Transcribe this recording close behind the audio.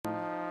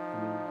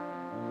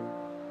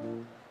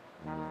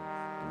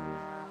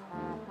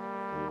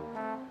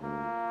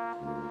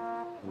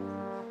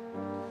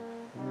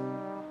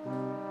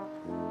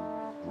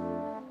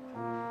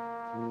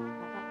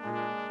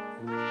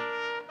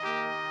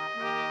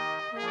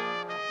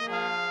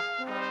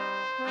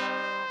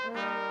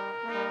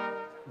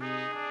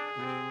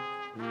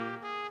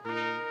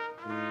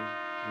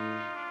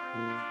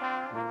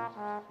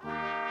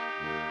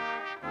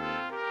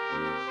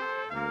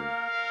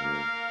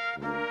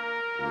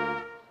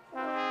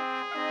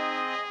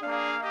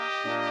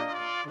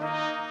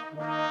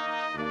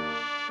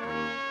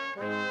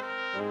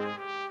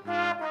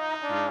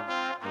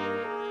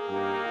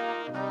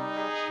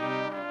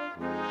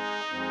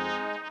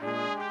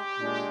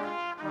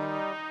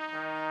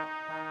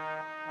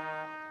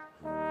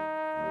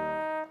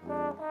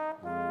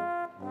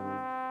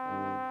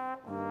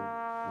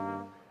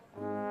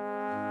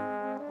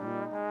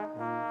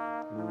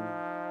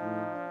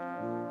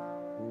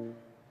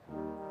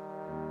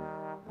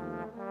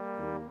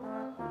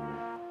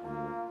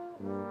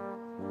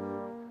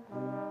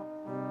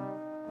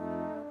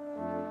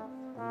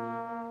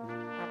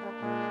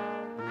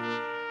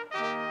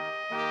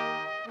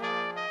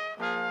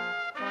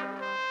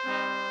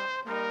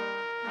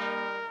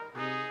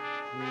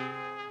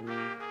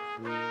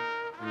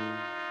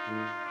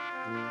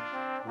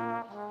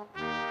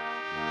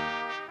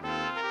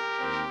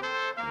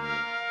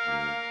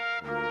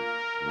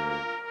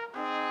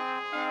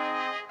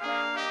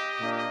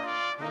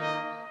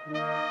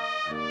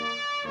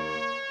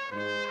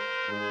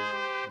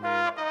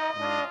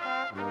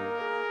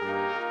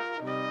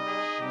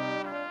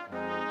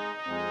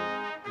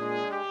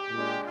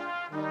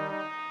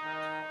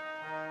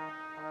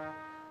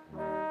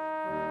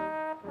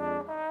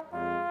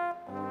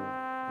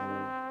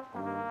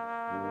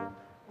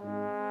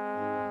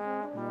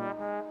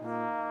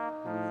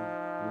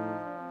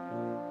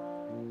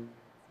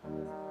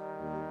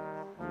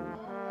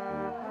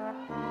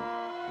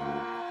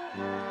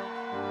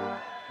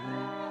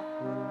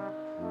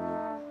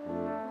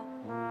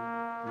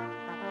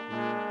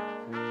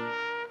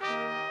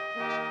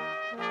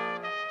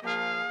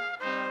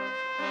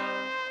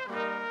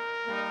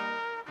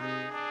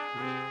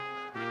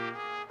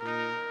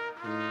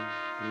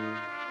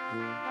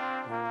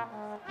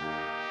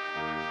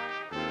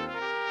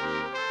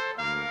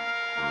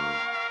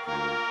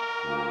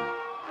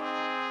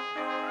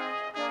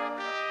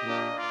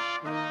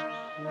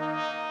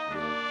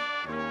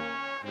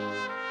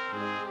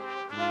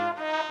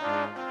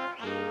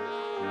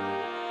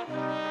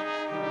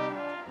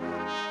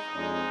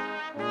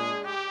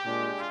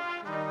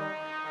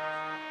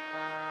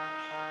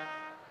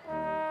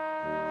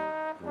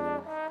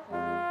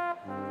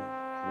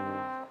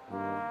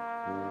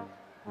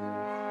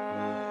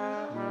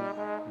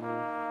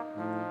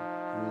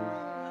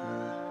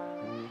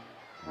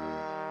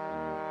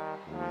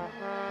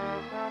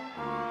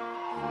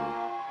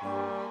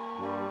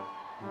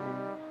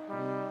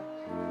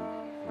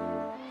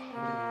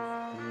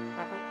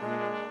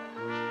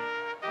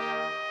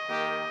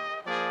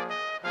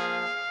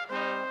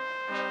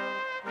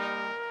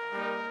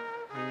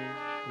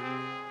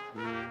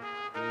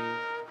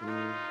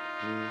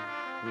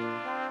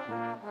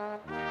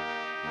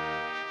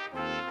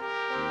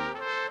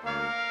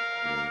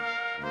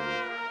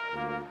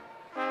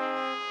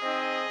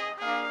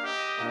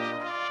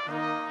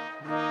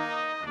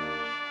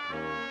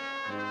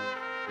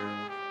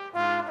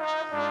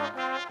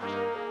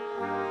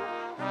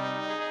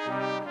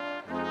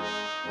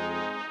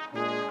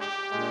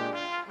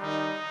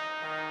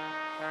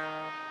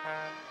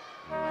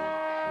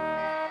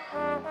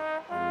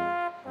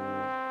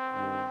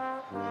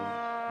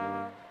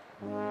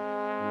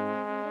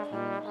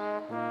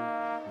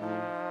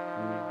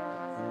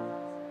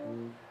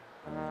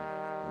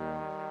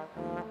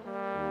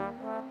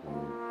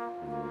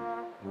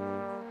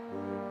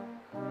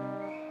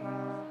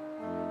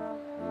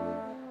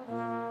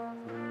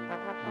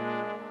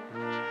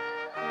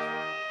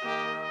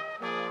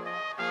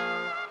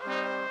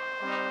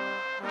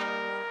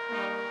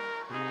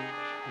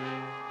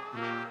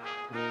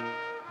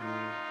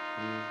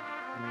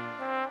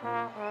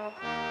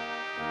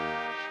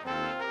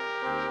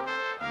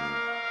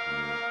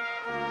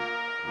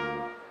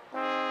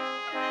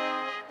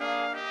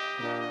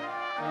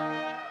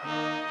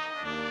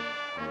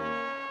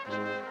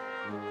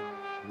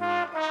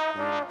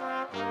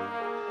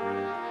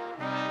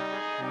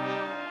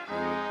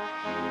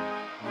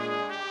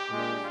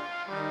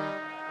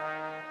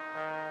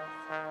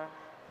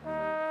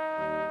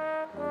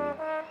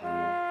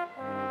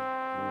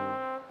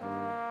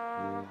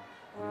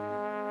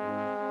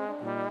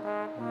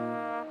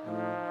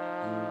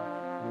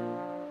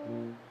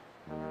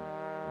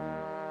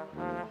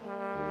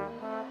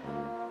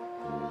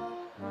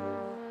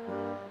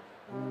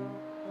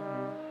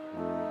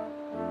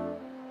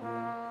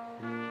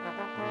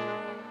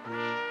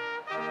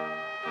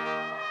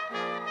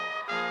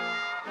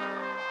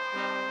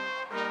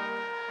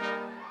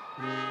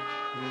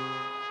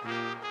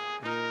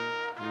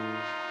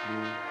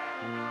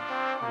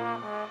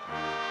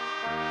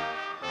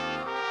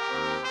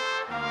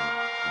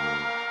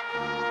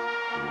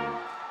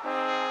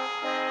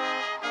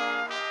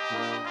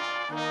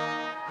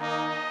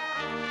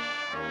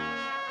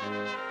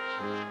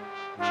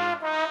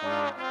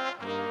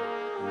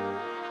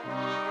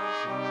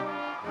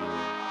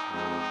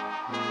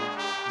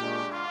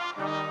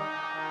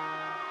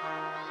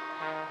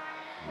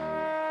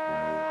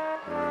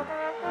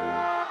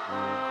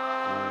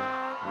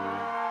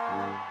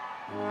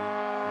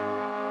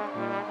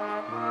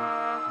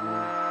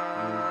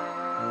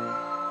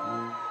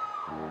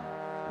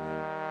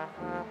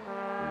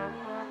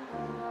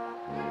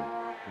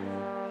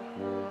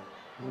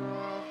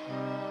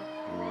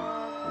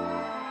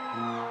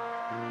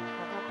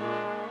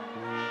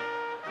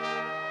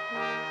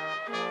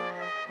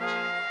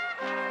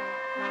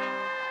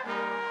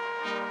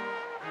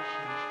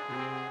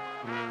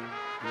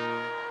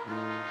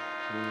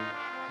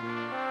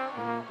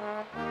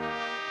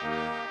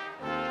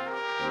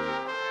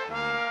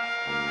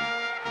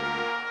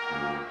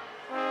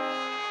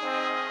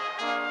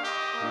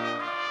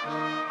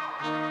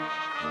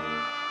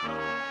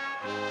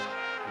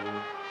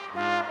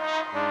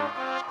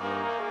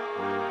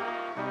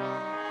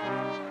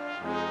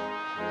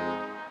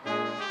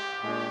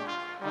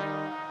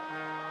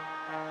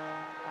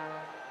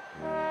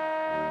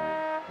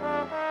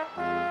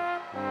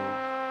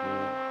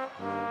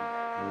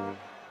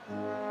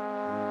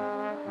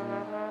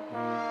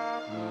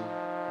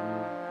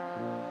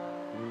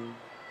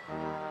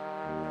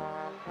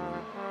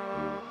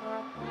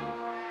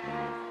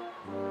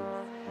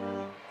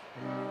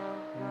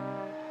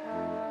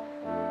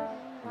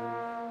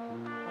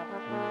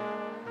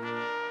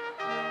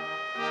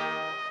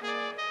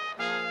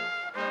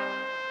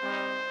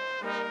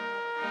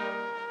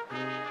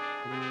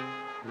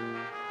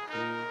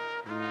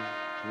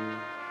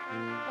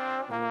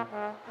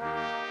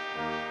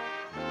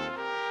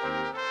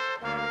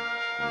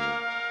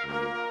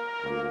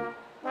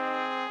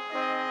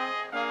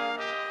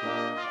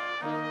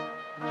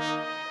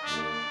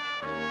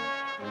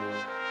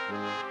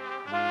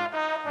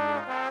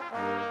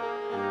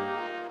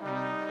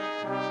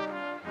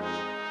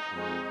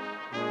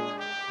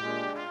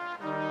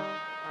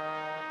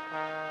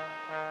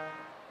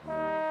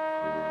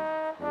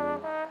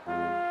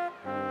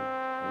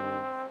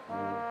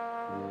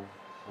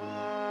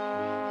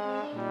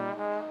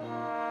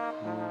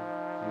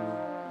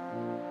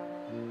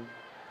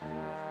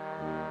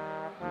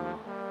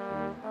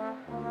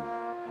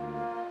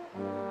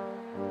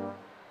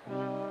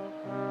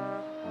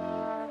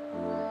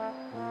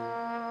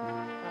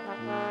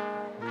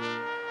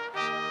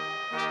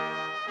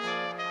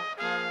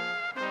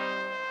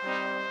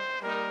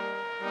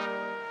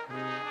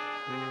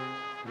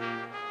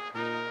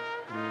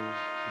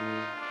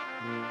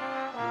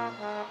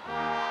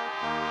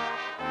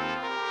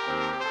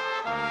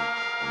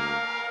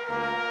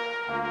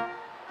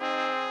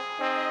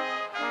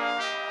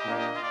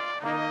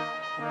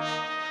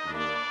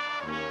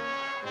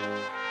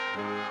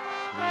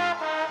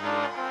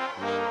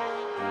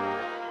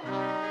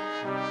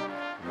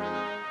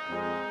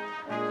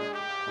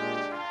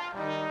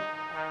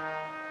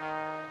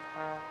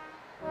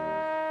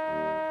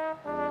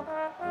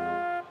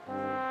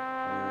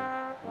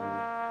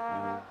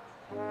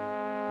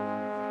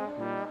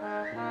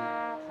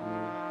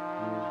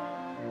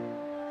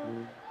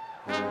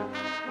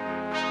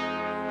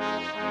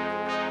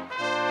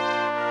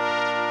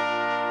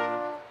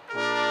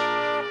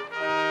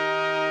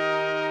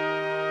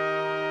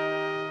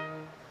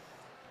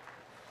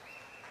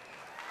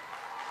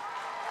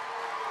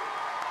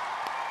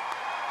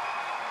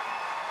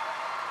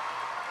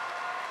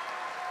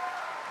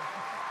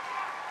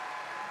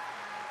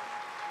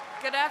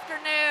Good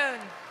afternoon.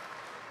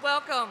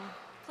 Welcome.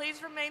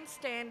 Please remain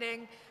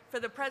standing for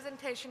the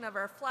presentation of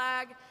our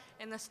flag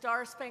and the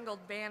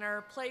Star-Spangled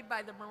Banner, played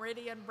by the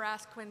Meridian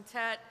Brass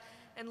Quintet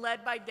and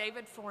led by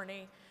David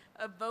Forney,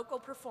 a vocal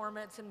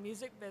performance and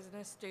music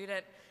business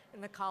student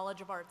in the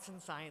College of Arts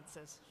and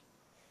Sciences.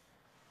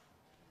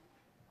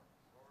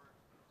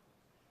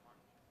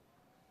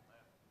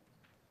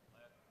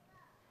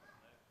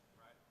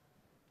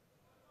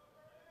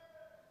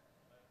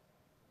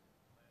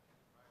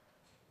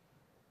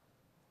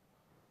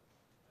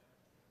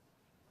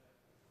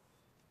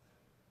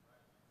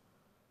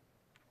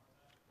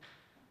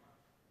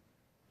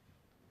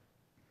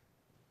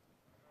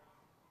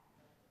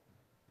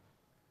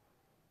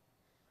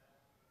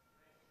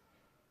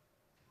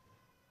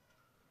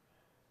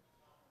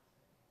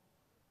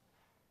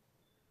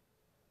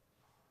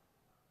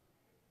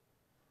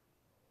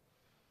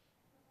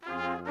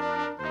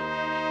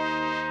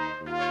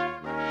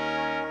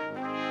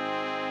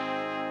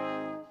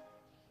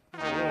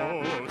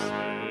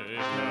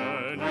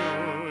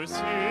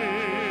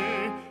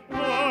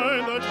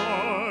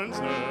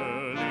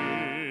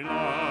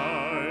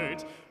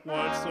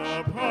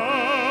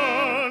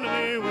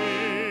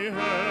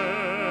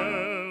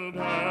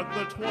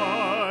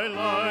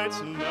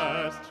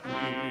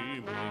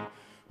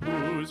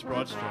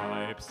 Broad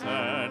stripes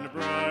and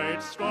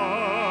bright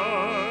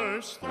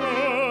stars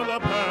through the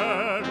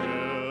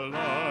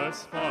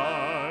perilous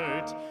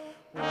fight,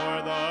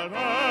 o'er the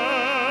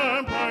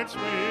ramparts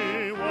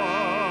we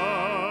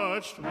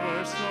watched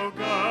were so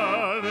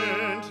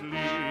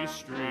gallantly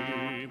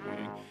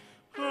streaming,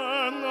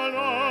 and the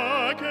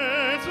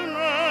rockets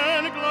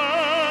ran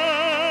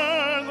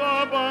glad,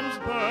 the bombs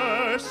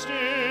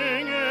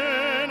bursting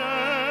in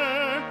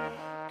air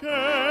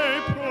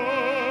gave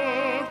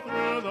proof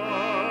through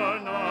the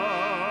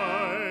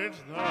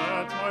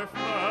our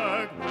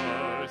flag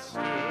was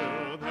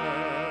still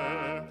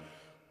there.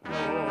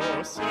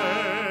 Oh,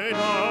 say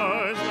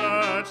does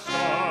that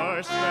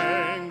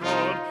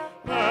star-spangled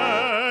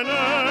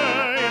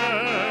banner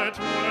yet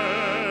wave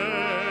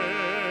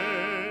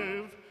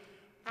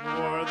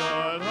o'er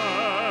the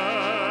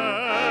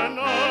land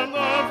of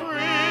the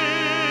free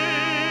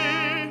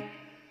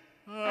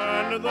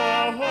and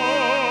the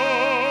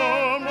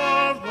home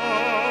of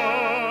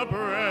the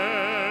brave?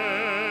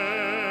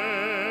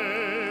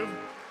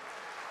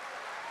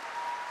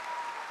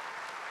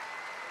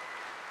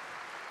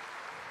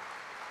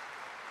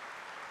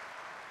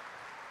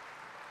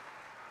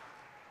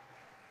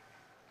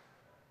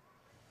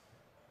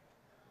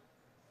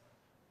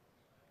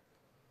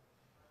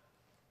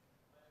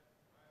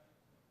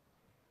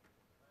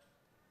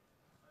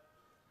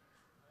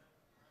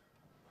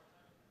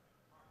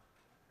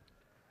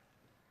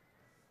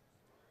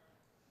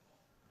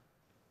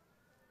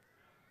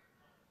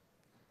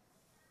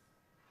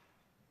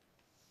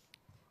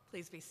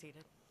 Please be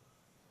seated.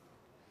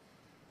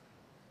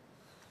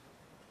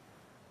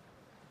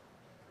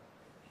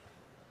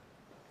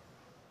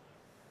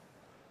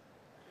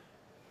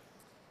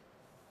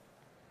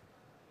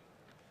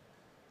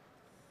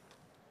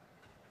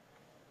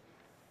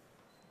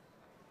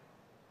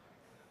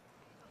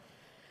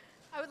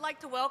 I would like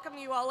to welcome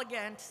you all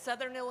again to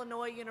Southern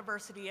Illinois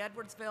University,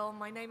 Edwardsville.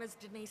 My name is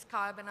Denise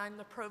Cobb, and I'm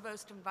the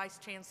Provost and Vice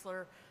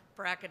Chancellor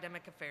for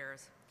Academic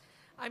Affairs.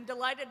 I'm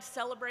delighted to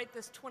celebrate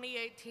this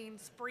 2018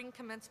 spring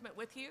commencement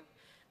with you.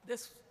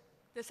 This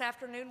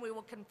afternoon, we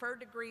will confer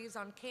degrees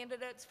on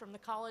candidates from the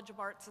College of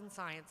Arts and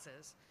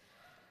Sciences.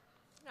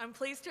 I'm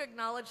pleased to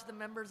acknowledge the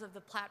members of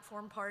the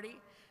Platform Party.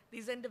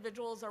 These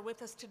individuals are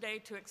with us today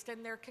to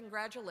extend their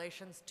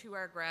congratulations to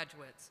our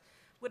graduates.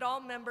 Would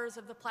all members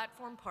of the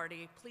Platform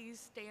Party please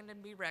stand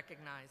and be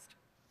recognized?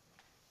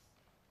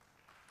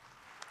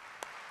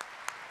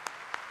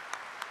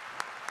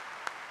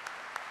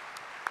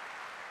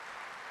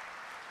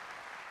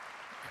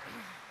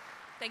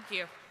 Thank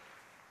you.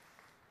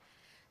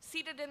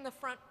 Seated in the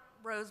front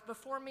rows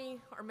before me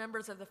are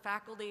members of the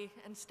faculty,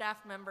 and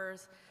staff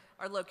members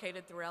are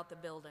located throughout the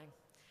building.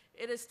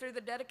 It is through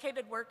the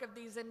dedicated work of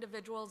these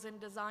individuals in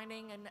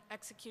designing and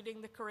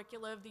executing the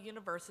curricula of the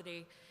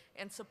university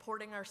and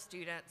supporting our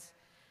students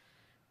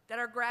that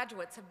our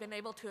graduates have been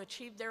able to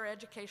achieve their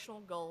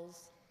educational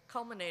goals,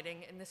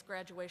 culminating in this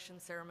graduation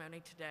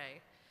ceremony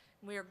today.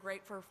 We are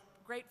grateful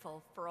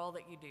for all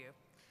that you do.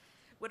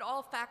 Would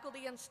all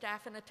faculty and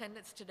staff in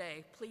attendance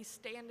today please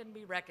stand and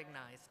be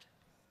recognized?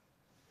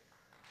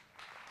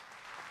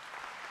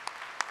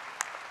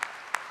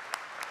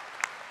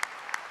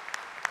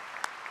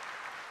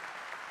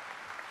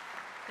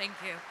 Thank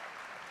you.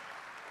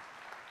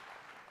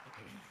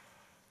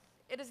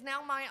 It is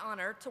now my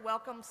honor to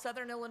welcome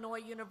Southern Illinois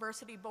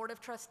University Board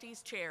of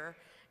Trustees Chair,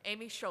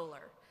 Amy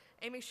Scholler.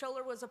 Amy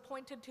Scholler was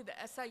appointed to the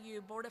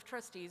SIU Board of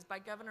Trustees by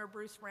Governor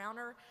Bruce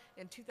Rauner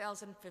in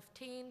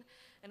 2015.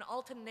 An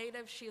Alton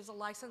native, she is a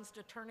licensed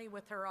attorney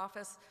with her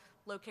office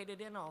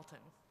located in Alton.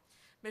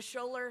 Ms.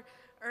 Scholler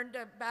earned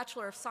a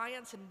Bachelor of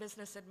Science in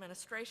Business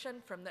Administration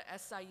from the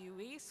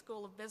SIUE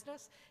School of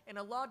Business and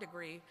a law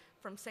degree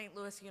from St.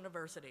 Louis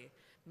University.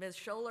 Ms.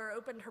 Scholler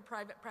opened her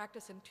private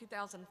practice in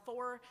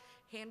 2004,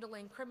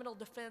 handling criminal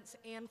defense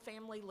and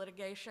family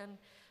litigation.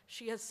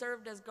 She has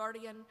served as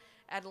guardian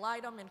ad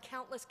litem in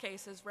countless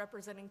cases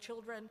representing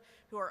children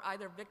who are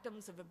either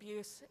victims of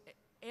abuse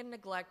and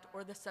neglect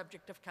or the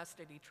subject of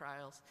custody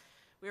trials.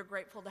 We are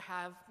grateful to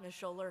have Ms.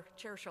 Scholler,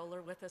 Chair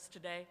Scholler, with us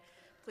today.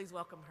 Please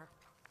welcome her.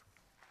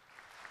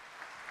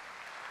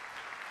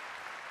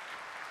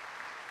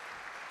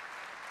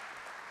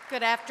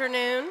 Good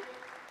afternoon.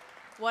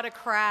 What a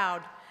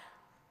crowd.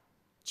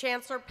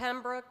 Chancellor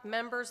Pembroke,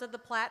 members of the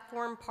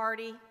Platform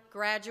Party,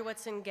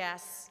 graduates and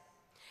guests.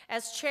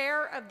 As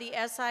chair of the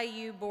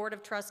SIU Board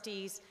of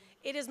Trustees,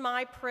 it is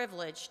my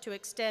privilege to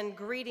extend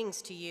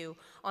greetings to you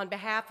on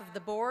behalf of the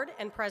board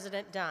and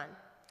President Dunn.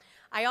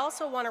 I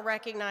also want to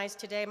recognize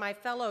today my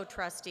fellow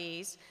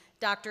trustees,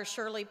 Dr.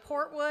 Shirley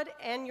Portwood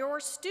and your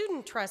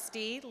student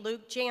trustee,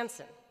 Luke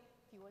Jansen.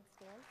 If you would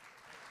stand.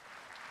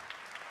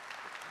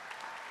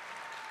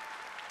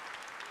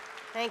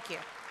 Thank you.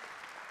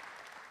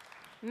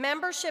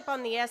 Membership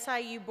on the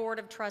SIU Board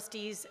of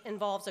Trustees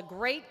involves a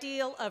great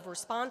deal of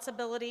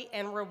responsibility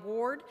and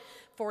reward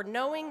for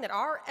knowing that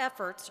our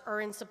efforts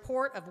are in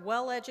support of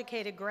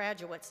well-educated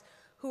graduates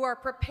who are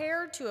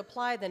prepared to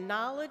apply the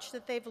knowledge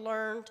that they've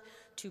learned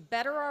to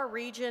better our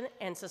region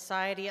and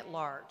society at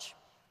large.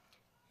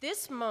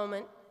 This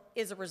moment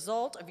is a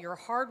result of your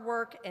hard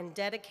work and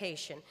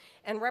dedication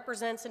and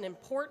represents an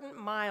important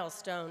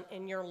milestone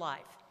in your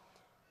life.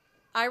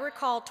 I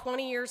recall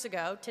 20 years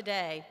ago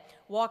today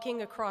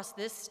walking across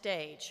this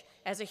stage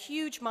as a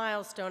huge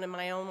milestone in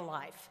my own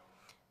life.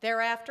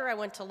 Thereafter, I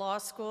went to law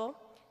school,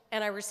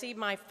 and I received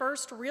my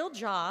first real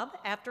job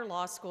after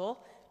law school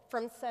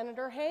from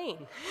Senator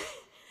Hayne.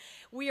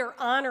 We are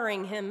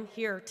honoring him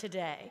here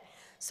today,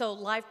 so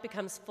life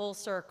becomes full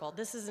circle.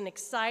 This is an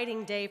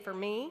exciting day for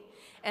me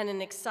and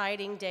an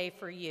exciting day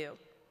for you.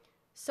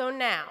 So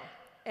now,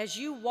 as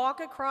you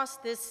walk across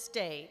this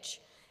stage,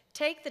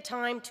 take the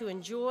time to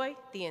enjoy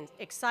the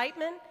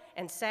excitement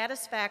and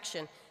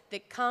satisfaction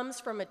that comes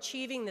from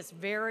achieving this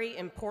very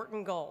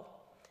important goal.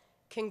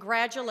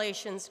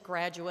 Congratulations,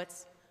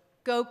 graduates.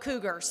 Go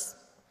Cougars.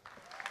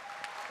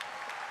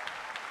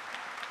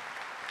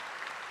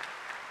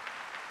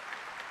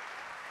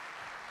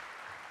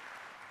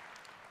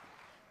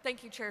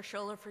 Thank you, Chair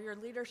Scholler, for your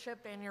leadership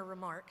and your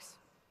remarks.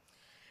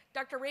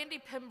 Dr. Randy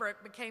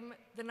Pembroke became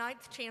the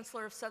 9th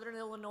Chancellor of Southern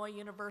Illinois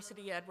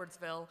University,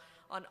 Edwardsville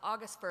on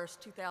August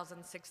 1st,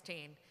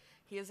 2016.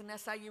 He is an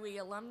SIUE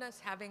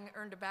alumnus, having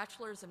earned a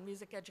bachelor's in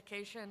music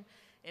education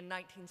in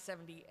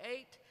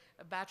 1978,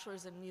 a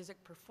bachelor's in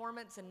music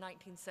performance in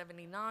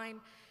 1979,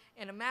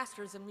 and a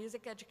master's in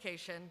music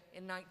education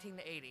in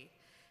 1980.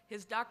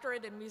 His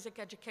doctorate in music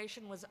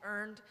education was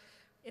earned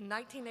in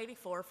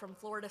 1984 from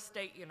Florida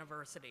State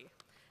University.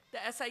 The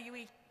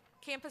SIUE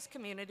campus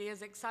community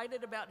is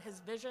excited about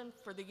his vision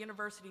for the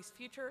university's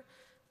future.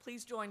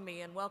 Please join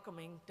me in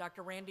welcoming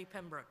Dr. Randy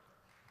Pembroke.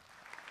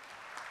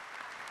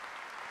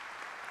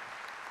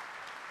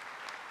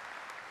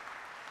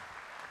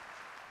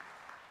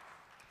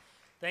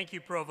 Thank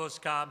you,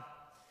 Provost Cobb.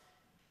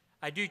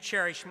 I do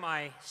cherish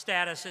my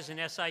status as an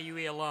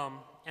SIUE alum,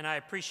 and I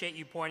appreciate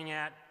you pointing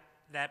out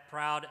that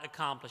proud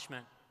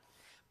accomplishment.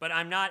 But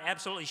I'm not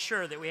absolutely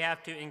sure that we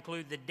have to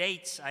include the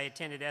dates I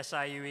attended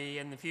SIUE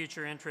in the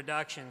future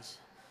introductions.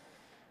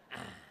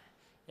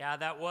 Yeah,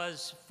 that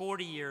was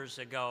 40 years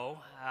ago.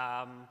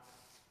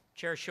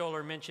 Chair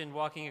Scholler mentioned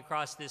walking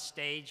across this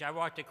stage. I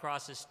walked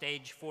across this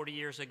stage 40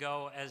 years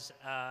ago as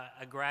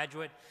a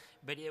graduate,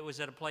 but it was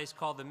at a place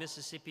called the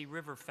Mississippi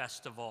River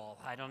Festival.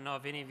 I don't know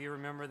if any of you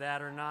remember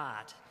that or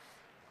not.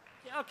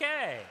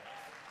 Okay.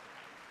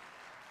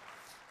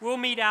 We'll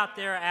meet out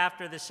there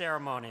after the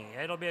ceremony.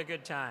 It'll be a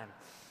good time.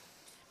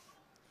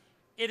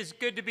 It is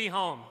good to be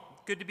home,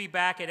 good to be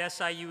back at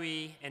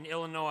SIUE in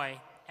Illinois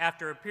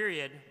after a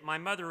period my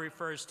mother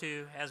refers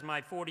to as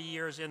my 40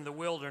 years in the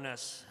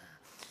wilderness.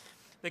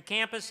 The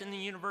campus and the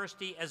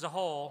university as a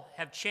whole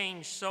have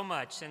changed so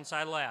much since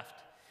I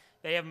left.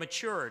 They have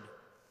matured.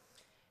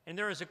 And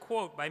there is a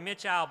quote by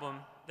Mitch Albom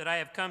that I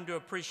have come to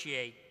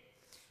appreciate.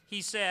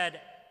 He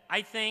said,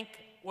 "I think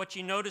what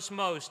you notice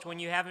most when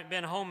you haven't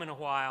been home in a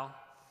while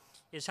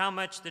is how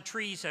much the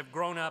trees have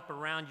grown up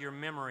around your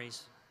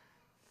memories."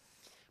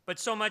 But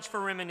so much for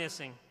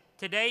reminiscing.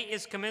 Today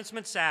is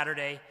Commencement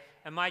Saturday,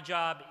 and my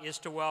job is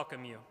to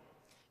welcome you.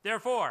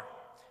 Therefore,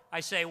 I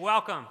say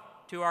welcome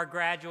to our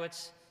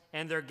graduates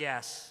and their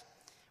guests.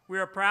 We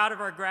are proud of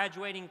our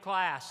graduating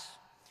class.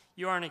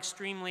 You are an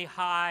extremely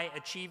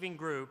high-achieving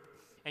group,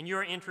 and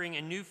you're entering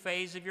a new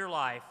phase of your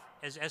life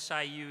as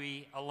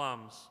SIUE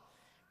alums.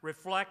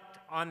 Reflect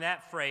on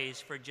that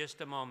phrase for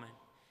just a moment,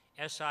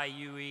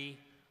 SIUE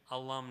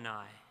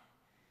alumni.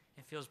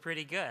 It feels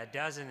pretty good,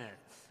 doesn't it?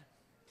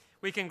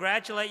 We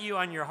congratulate you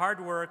on your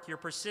hard work, your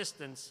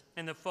persistence,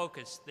 and the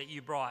focus that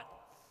you brought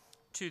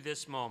to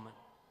this moment.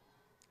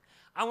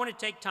 I want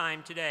to take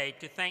time today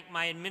to thank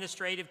my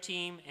administrative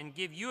team and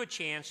give you a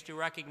chance to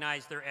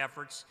recognize their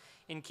efforts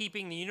in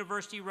keeping the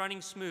university running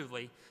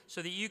smoothly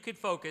so that you could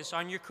focus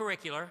on your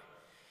curricular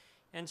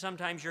and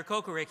sometimes your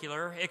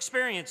co-curricular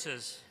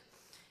experiences.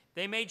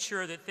 They made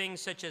sure that things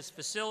such as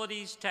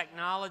facilities,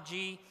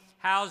 technology,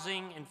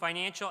 housing, and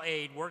financial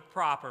aid worked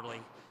properly.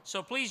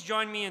 So please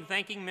join me in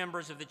thanking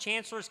members of the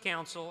Chancellor's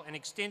Council and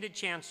Extended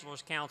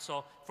Chancellor's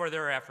Council for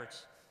their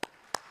efforts.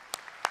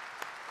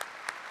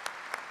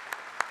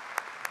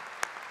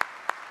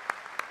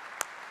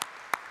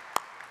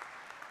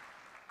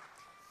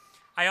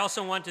 I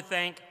also want to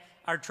thank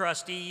our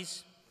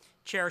trustees,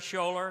 Chair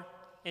Scholler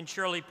and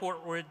Shirley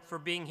Portwood, for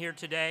being here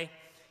today.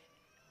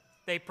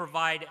 They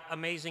provide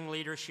amazing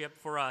leadership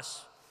for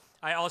us.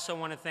 I also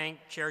want to thank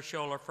Chair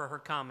Scholler for her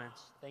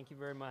comments. Thank you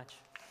very much.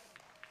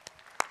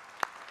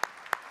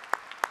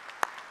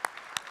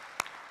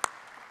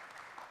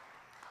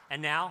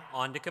 And now,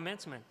 on to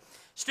commencement.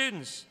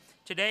 Students,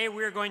 today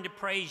we're going to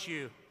praise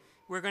you.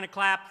 We're going to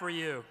clap for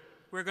you.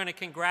 We're going to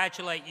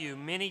congratulate you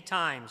many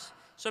times.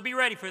 So be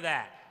ready for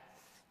that.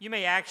 You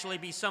may actually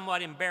be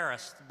somewhat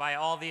embarrassed by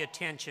all the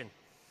attention.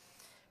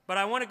 But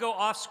I want to go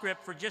off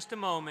script for just a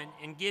moment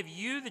and give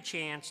you the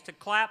chance to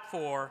clap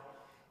for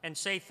and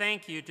say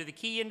thank you to the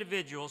key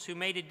individuals who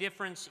made a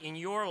difference in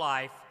your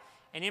life,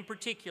 and in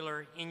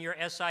particular in your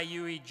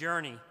SIUE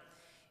journey.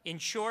 In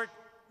short,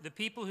 the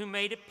people who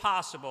made it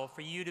possible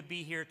for you to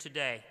be here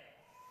today.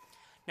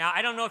 Now,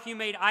 I don't know if you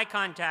made eye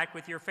contact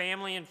with your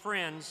family and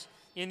friends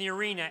in the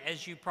arena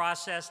as you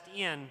processed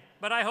in,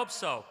 but I hope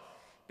so,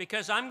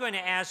 because I'm going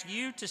to ask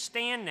you to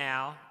stand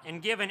now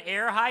and give an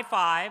air high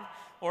five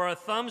or a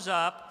thumbs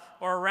up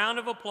or a round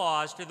of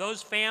applause to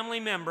those family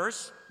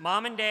members,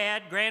 mom and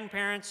dad,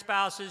 grandparents,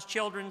 spouses,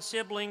 children,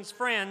 siblings,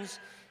 friends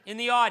in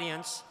the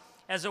audience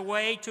as a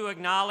way to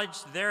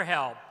acknowledge their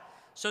help.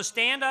 So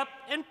stand up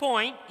and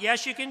point.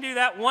 Yes, you can do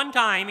that one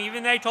time,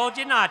 even though they told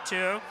you not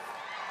to.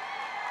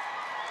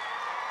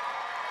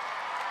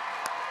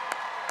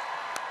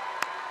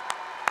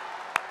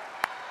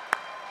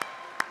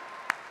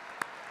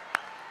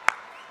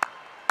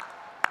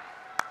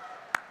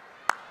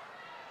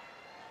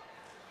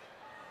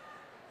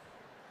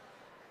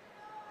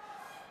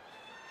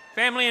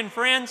 Family and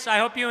friends, I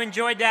hope you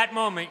enjoyed that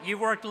moment. You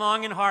worked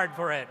long and hard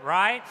for it,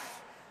 right?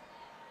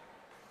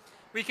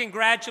 We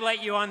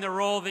congratulate you on the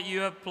role that you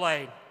have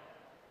played.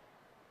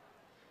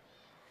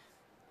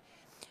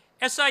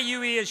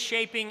 SIUE is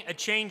shaping a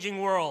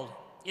changing world.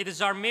 It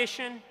is our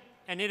mission,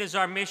 and it is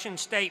our mission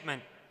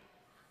statement.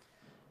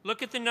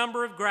 Look at the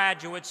number of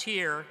graduates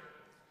here.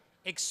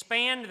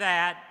 Expand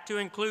that to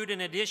include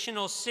an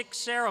additional 6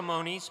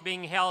 ceremonies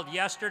being held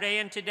yesterday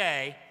and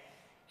today,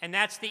 and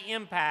that's the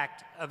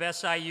impact of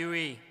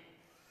SIUE.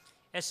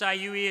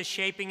 SIUE is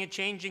shaping a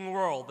changing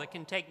world that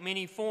can take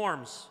many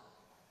forms.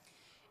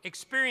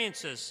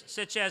 Experiences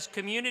such as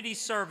community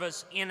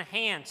service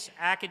enhance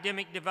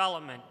academic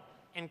development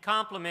and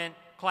complement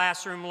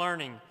classroom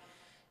learning.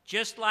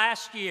 Just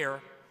last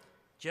year,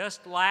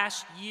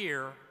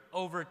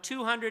 over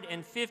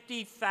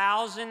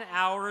 250,000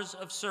 hours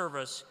of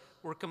service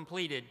were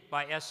completed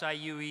by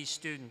SIUE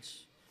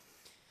students.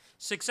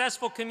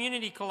 Successful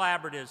community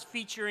collaboratives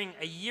featuring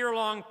a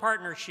year-long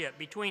partnership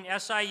between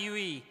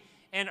SIUE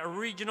and a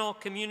regional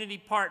community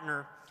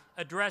partner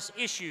address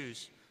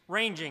issues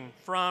ranging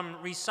from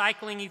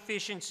recycling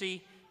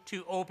efficiency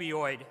to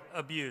opioid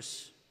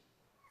abuse.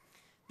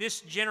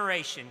 This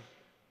generation,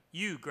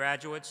 you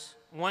graduates,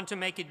 want to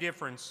make a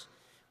difference.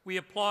 We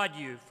applaud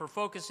you for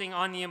focusing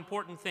on the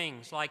important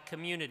things like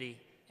community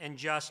and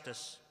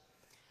justice.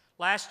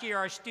 Last year,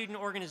 our student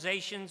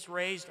organizations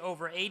raised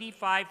over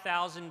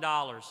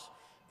 $85,000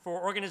 for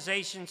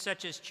organizations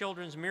such as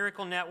Children's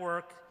Miracle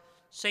Network,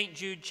 St.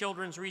 Jude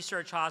Children's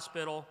Research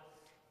Hospital,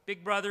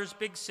 Big Brothers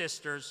Big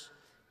Sisters,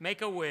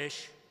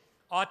 Make-A-Wish,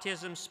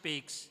 Autism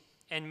Speaks,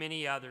 and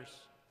many others.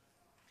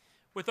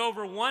 With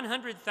over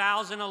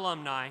 100,000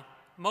 alumni,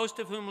 most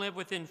of whom live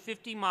within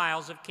 50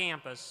 miles of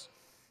campus,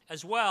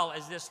 as well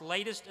as this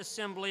latest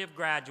assembly of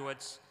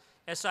graduates,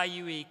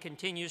 SIUE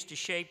continues to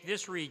shape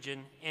this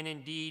region and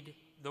indeed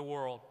the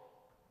world.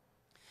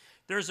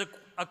 There's a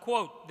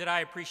quote that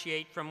I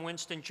appreciate from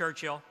Winston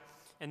Churchill,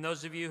 and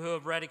those of you who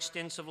have read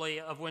extensively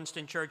of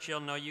Winston Churchill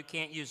know you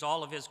can't use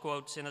all of his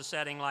quotes in a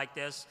setting like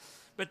this,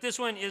 but this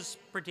one is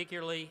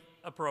particularly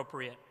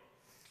appropriate.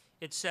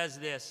 It says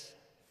this: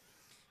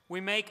 "We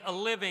make a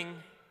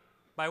living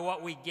by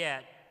what we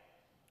get.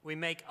 We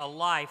make a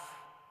life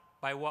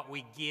by what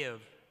we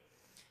give."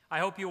 I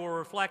hope you will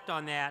reflect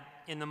on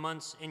that in the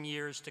months and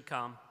years to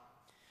come.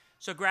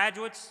 So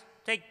graduates,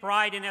 take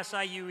pride in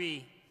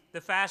SIUE,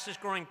 the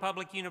fastest growing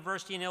public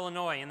university in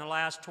Illinois in the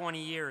last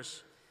 20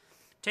 years.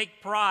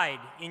 Take pride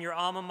in your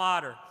alma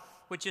mater,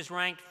 which is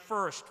ranked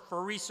first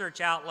for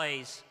research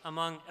outlays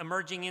among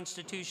emerging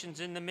institutions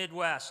in the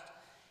Midwest,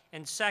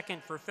 and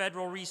second for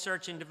federal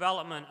research and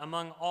development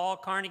among all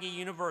Carnegie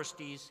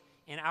universities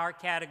in our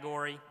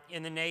category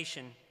in the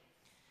nation.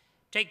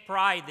 Take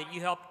pride that you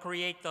helped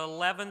create the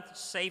 11th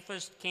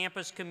safest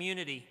campus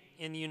community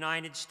in the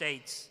United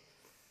States.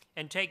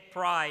 and take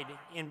pride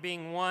in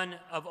being one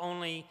of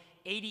only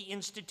 80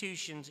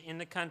 institutions in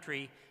the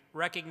country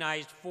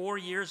recognized 4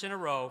 years in a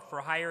row for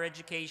higher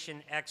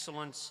education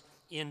excellence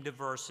in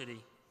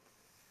diversity.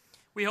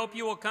 We hope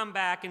you will come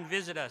back and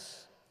visit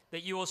us,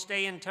 that you will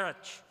stay in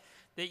touch,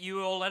 that you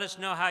will let us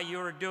know how you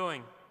are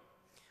doing.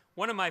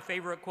 One of my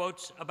favorite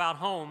quotes about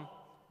home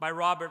by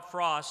Robert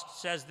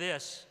Frost says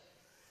this: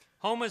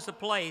 "Home is the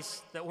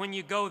place that when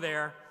you go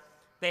there,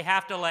 they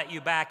have to let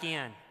you back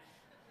in."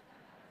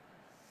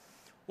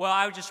 Well,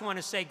 I just want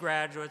to say,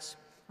 graduates,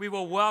 we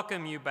will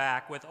welcome you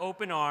back with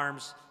open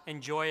arms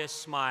and joyous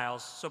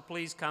smiles, so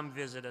please come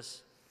visit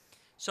us.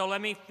 So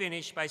let me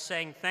finish by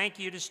saying thank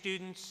you to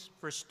students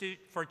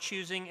for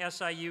choosing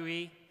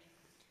SIUE.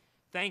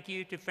 Thank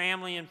you to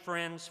family and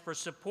friends for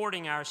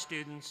supporting our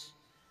students.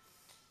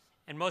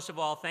 And most of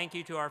all, thank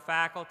you to our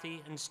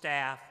faculty and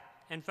staff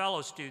and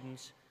fellow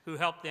students who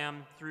helped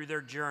them through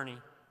their journey.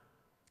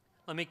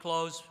 Let me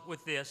close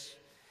with this.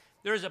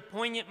 There is a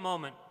poignant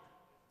moment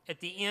at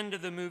the end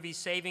of the movie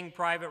Saving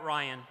Private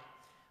Ryan,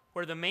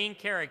 where the main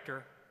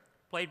character,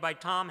 played by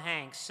Tom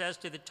Hanks, says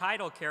to the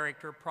title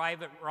character,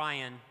 Private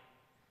Ryan,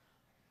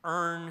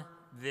 "Earn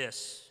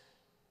this,"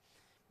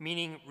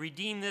 meaning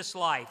redeem this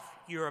life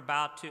you're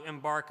about to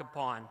embark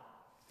upon.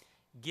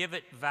 Give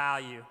it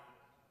value.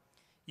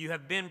 You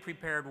have been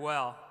prepared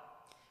well.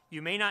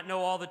 You may not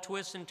know all the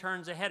twists and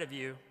turns ahead of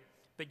you,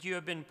 but you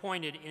have been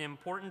pointed in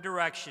important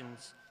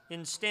directions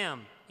in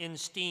STEM, in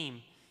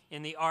STEAM,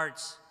 in the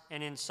arts,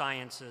 and in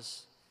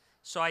sciences.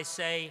 So I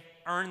say,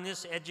 earn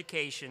this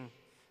education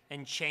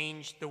and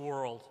change the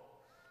world.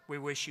 We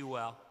wish you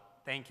well.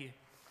 Thank you.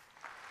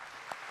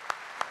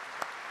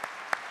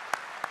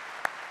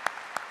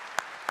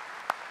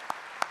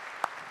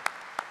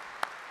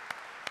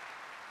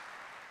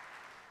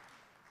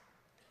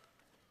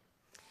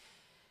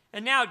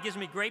 And now it gives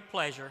me great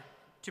pleasure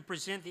to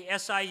present the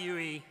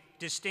SIUE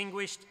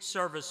Distinguished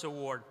Service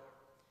Award.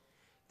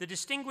 The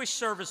Distinguished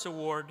Service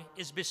Award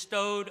is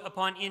bestowed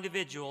upon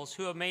individuals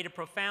who have made a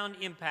profound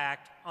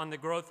impact on the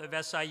growth of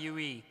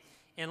SIUE,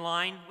 in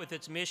line with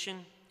its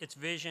mission, its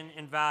vision,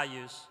 and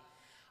values.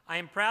 I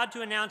am proud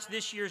to announce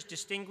this year's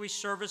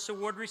Distinguished Service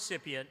Award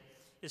recipient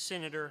is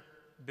Senator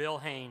Bill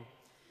Hayne.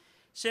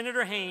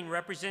 Senator Hayne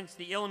represents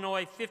the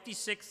Illinois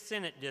 56th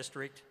Senate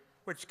District,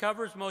 which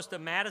covers most of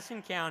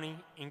Madison County,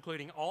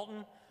 including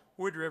Alton,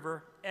 Wood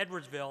River,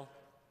 Edwardsville,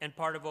 and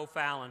part of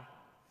O'Fallon.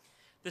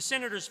 The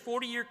senator's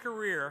 40-year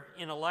career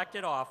in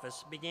elected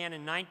office began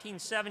in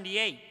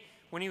 1978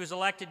 when he was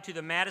elected to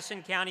the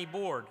Madison County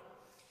Board.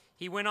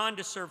 He went on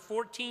to serve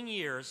 14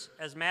 years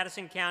as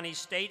Madison County's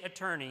state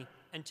attorney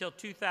until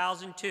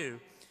 2002,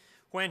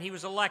 when he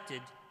was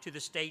elected to the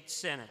state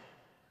Senate.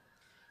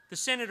 The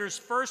senator's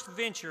first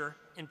venture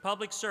in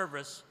public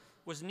service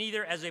was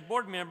neither as a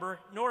board member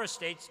nor a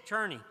state's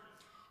attorney.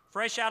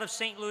 Fresh out of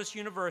St. Louis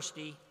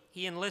University,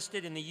 he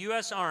enlisted in the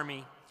U.S.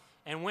 Army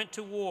and went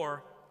to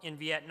war in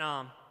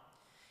Vietnam.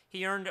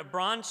 He earned a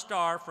Bronze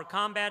Star for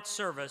combat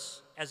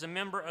service as a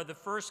member of the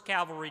 1st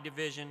Cavalry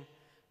Division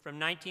from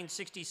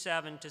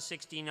 1967 to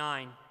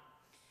 69.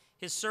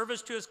 His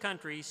service to his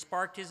country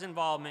sparked his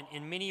involvement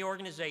in many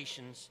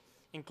organizations,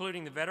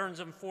 including the Veterans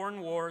of Foreign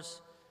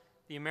Wars,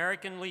 the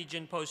American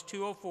Legion Post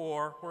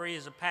 204, where he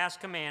is a past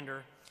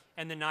commander,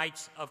 and the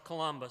Knights of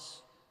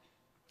Columbus.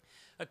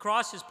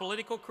 Across his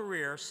political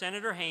career,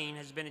 Senator Hayne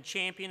has been a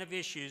champion of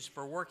issues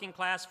for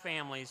working-class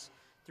families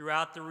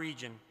throughout the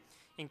region,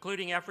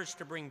 including efforts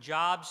to bring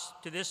jobs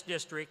to this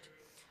district,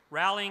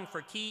 rallying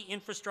for key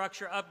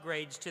infrastructure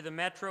upgrades to the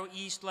Metro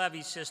East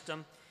levee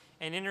system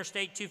and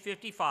Interstate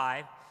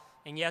 255.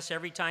 And yes,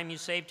 every time you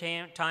save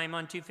time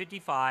on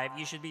 255,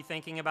 you should be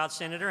thinking about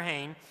Senator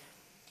Hayne,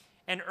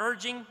 and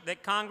urging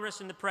that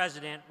Congress and the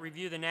President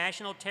review the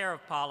national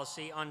tariff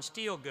policy on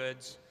steel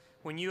goods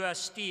when U.S.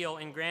 Steel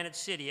in Granite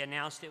City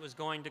announced it was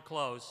going to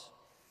close.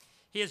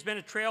 He has been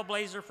a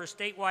trailblazer for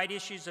statewide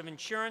issues of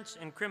insurance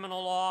and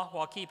criminal law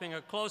while keeping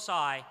a close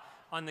eye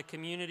on the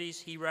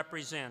communities he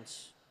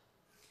represents.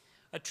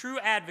 A true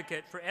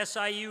advocate for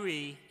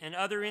SIUE and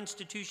other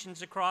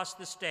institutions across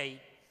the state,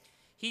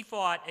 he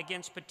fought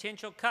against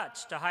potential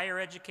cuts to higher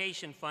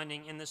education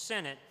funding in the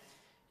Senate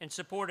and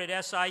supported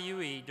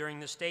SIUE during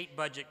the state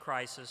budget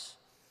crisis.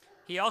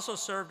 He also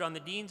served on the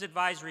Dean's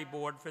Advisory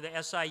Board for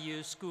the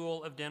SIU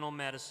School of Dental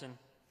Medicine.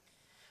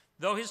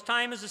 Though his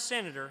time as a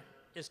senator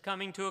is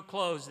coming to a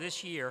close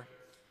this year,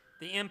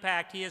 the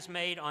impact he has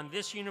made on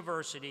this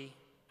university,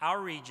 our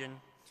region,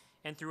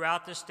 and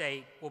throughout the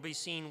state will be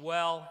seen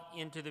well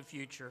into the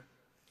future.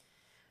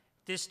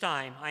 This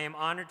time, I am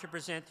honored to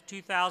present the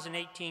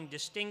 2018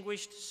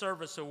 Distinguished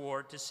Service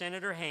Award to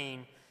Senator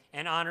Hayne,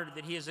 and honored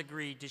that he has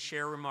agreed to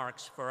share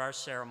remarks for our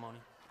ceremony.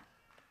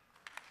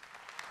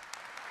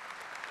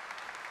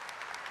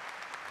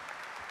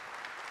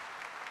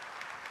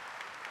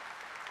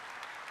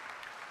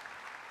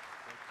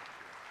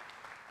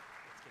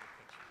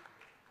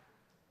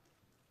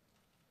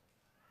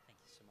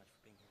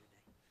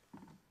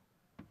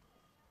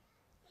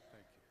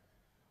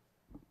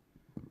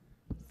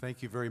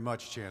 Thank you very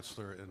much,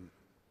 Chancellor. And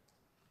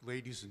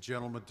ladies and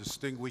gentlemen,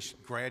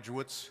 distinguished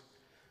graduates,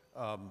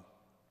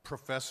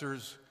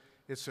 professors.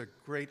 It's a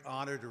great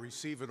honor to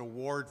receive an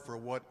award for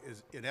what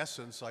is, in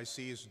essence, I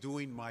see as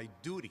doing my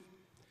duty.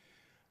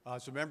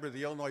 As a member of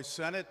the Illinois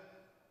Senate,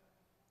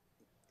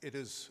 it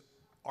is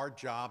our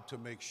job to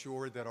make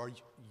sure that our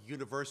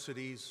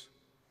universities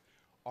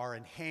are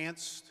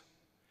enhanced,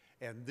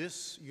 and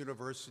this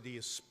university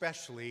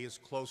especially is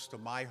close to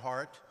my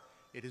heart.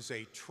 It is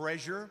a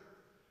treasure,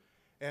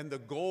 and the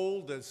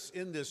gold that's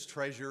in this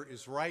treasure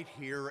is right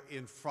here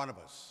in front of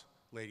us,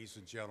 ladies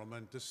and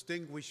gentlemen,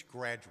 distinguished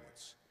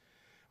graduates.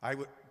 I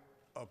would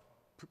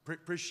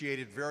appreciate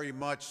it very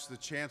much, the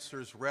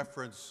Chancellor's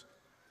reference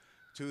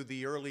to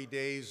the early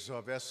days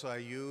of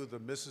SIU, the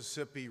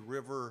Mississippi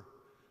River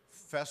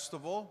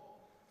Festival.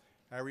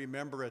 I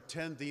remember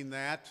attending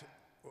that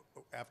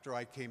after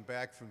I came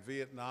back from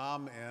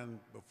Vietnam and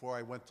before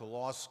I went to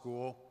law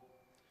school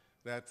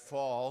that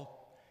fall.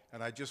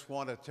 And I just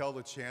want to tell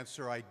the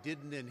Chancellor I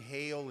didn't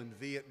inhale in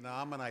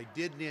Vietnam and I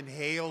didn't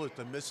inhale at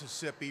the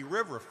Mississippi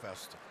River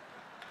Festival.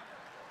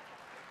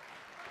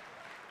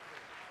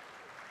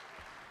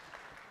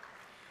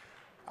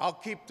 I'll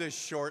keep this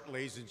short,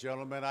 ladies and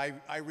gentlemen.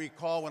 I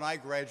recall when I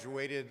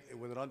graduated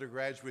with an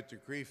undergraduate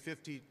degree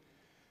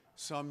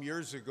 50-some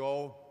years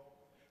ago,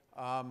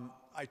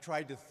 I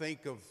tried to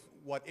think of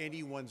what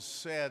anyone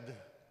said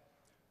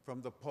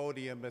from the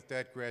podium at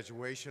that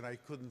graduation. I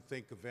couldn't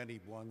think of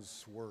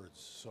anyone's words.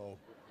 So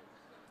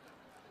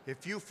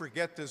if you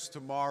forget this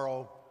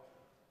tomorrow,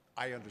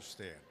 I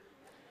understand.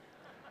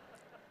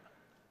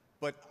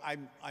 But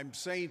I'm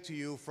saying to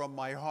you from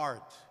my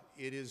heart,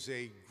 it is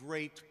a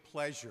great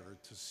pleasure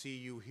to see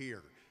you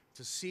here,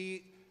 to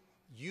see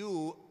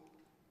you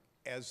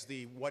as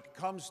what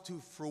comes to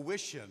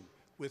fruition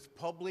with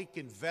public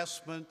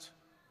investment,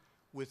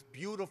 with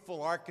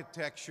beautiful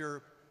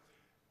architecture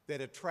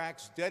that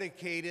attracts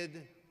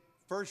dedicated,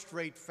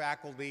 first-rate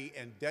faculty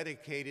and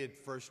dedicated,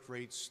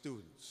 first-rate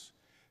students.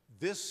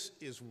 This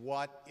is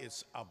what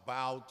it's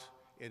about,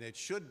 and it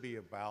should be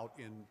about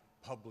in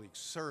public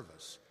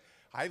service.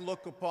 I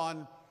look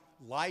upon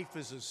life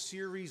as a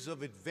series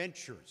of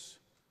adventures.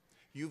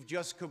 You've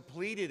just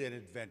completed an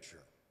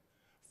adventure,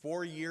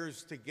 4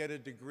 years to get a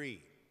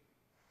degree.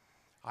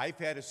 I've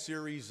had a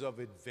series of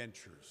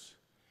adventures,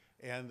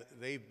 and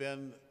they've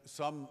been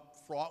some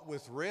fraught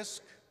with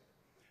risk,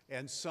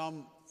 and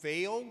some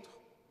failed,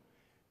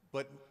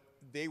 but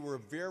they were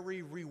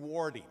very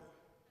rewarding.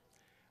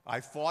 I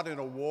fought in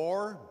a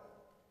war,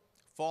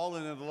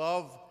 fallen in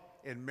love,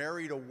 and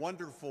married a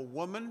wonderful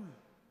woman,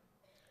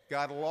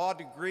 got a law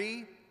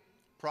degree,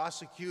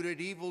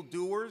 prosecuted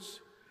evildoers,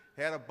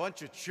 had a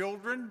bunch of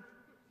children.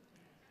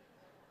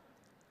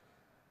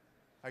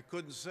 I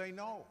couldn't say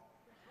no.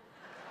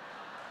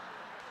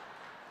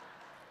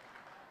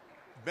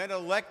 Been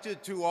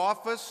elected to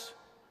office,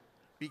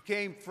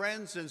 became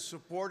friends and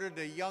supported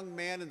a young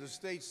man in the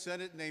state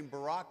Senate named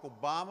Barack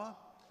Obama,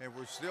 and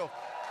we're still.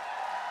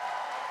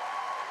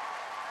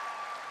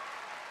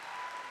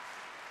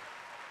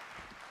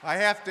 I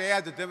have to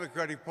add the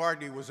Democratic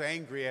Party was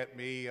angry at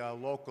me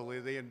locally.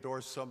 They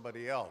endorsed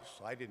somebody else.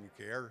 I didn't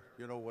care.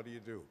 You know, what do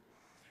you do?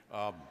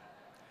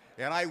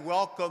 And I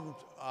welcomed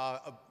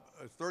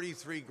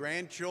 33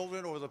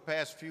 grandchildren over the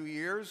past few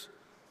years.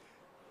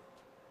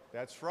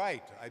 That's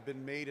right. I've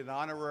been made an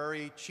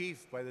honorary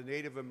chief by the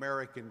Native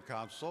American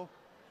Council.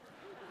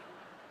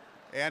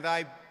 And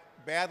I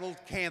battled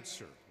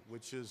cancer,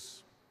 which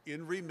is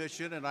in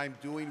remission, and I'm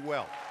doing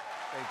well.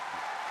 Thank you.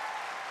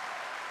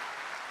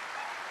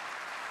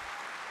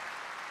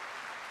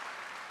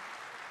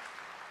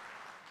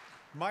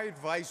 My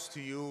advice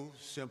to you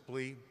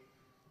simply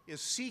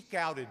is seek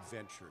out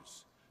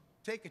adventures.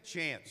 Take a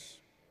chance.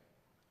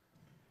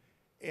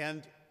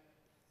 And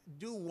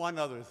do one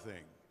other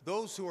thing.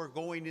 Those who are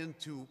going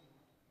into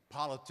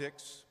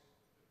politics,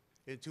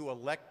 into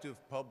elective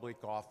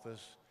public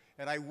office,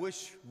 and I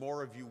wish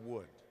more of you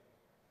would,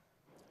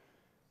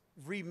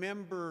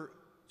 remember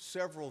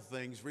several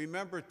things.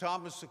 Remember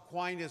Thomas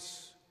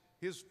Aquinas,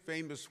 his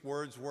famous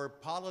words were,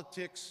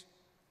 politics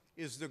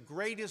is the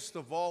greatest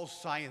of all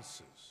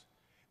sciences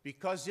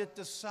because it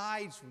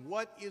decides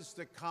what is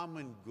the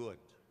common good.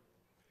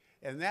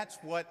 And that's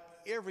what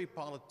every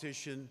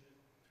politician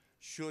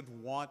should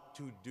want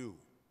to do.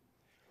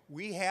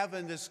 We have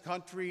in this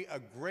country a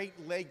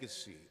great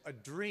legacy, a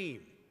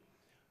dream.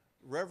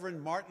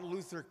 Reverend Martin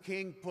Luther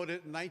King put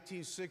it in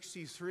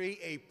 1963,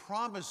 a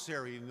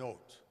promissory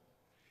note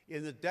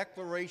in the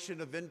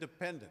Declaration of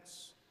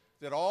Independence,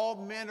 that all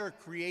men are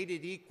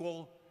created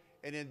equal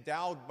and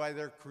endowed by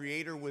their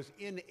Creator with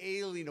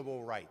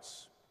inalienable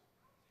rights.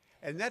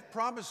 And that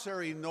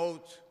promissory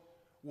note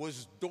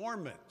was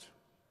dormant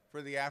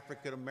for the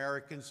African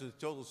Americans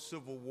until the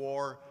Civil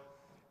War,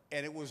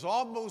 and it was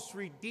almost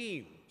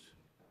redeemed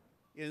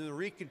in the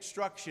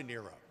Reconstruction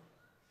era.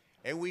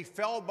 And we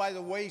fell by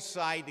the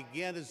wayside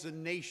again as a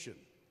nation.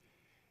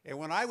 And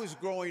when I was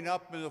growing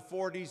up in the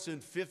 40s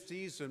and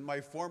 50s in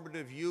my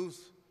formative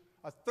youth,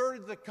 a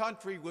third of the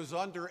country was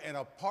under an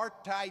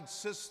apartheid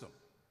system.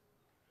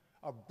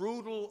 a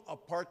brutal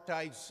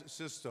apartheid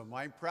system.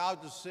 I'm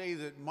proud to say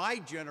that my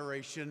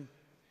generation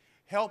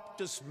helped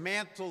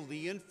dismantle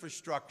the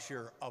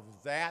infrastructure of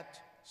that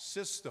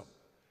system,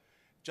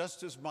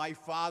 just as my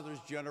father's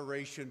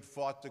generation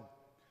fought the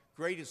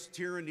greatest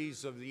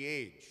tyrannies of the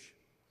age.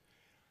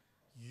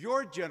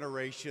 Your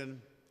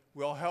generation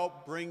will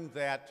help bring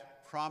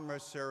that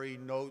promissory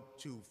note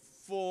to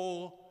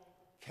full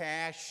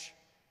cash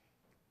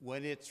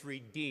when it's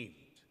redeemed.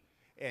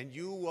 And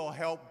you will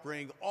help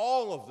bring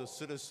all of the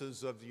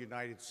citizens of the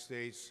United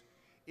States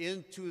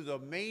into the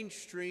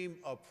mainstream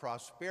of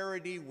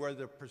prosperity, where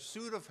the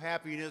pursuit of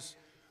happiness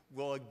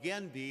will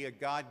again be a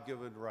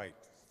God-given right.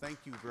 Thank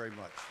you very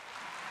much.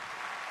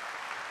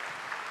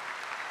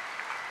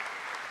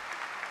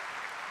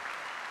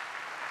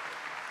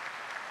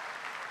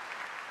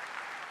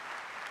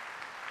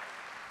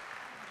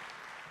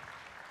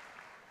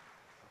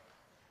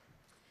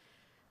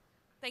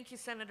 Thank you,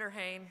 Senator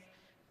Hayne,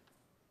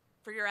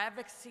 for your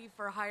advocacy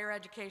for higher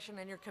education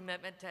and your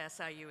commitment to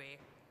SIUE.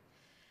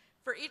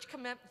 For each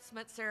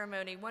commencement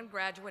ceremony, one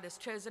graduate is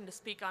chosen to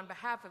speak on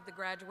behalf of the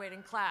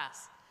graduating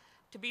class.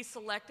 To be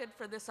selected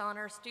for this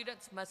honor,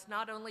 students must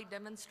not only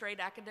demonstrate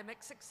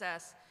academic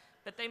success,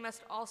 but they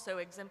must also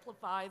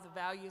exemplify the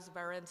values of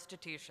our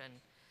institution.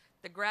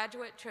 The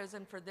graduate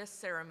chosen for this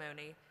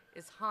ceremony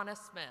is Hannah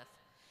Smith,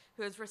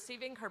 who is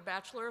receiving her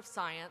Bachelor of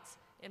Science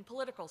in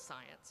Political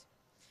Science.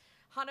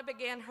 Hannah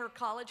began her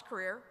college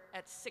career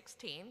at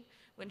 16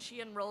 when she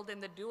enrolled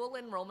in the dual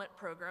enrollment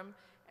program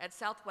at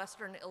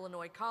Southwestern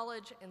Illinois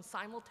College and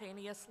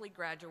simultaneously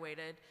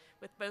graduated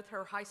with both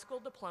her high school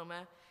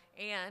diploma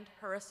and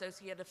her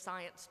Associate of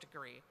Science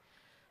degree.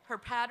 Her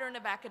pattern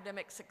of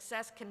academic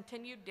success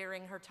continued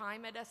during her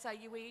time at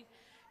SIUE.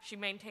 She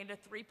maintained a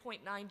 3.9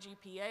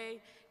 GPA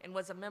and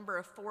was a member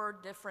of 4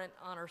 different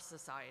honor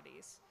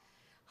societies.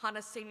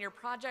 Hannah's senior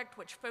project,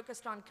 which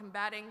focused on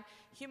combating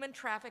human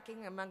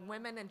trafficking among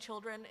women and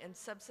children in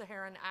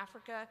sub-Saharan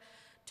Africa,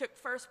 took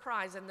first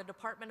prize in the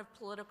Department of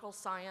Political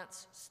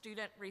Science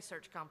Student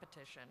Research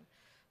Competition.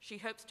 She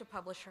hopes to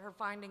publish her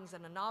findings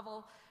in a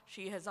novel.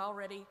 She has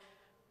already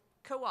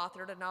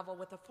co-authored a novel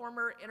with a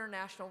former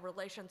international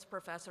relations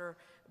professor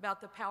about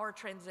the power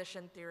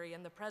transition theory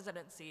in the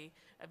presidency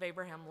of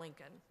Abraham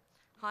Lincoln.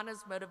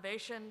 Hannah's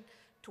motivation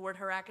toward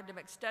her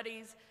academic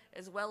studies,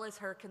 as well as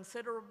her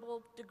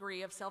considerable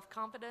degree of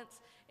self-confidence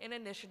and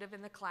initiative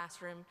in the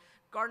classroom,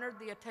 garnered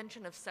the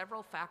attention of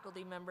several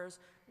faculty members,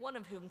 one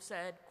of whom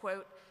said,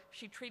 quote,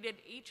 "She treated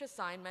each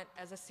assignment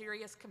as a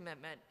serious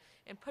commitment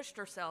and pushed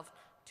herself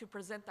to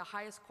present the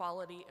highest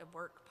quality of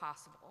work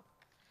possible."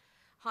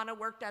 Hannah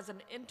worked as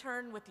an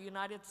intern with the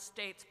United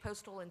States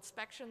Postal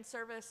Inspection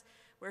Service,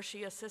 where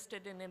she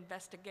assisted in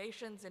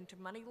investigations into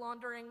money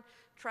laundering,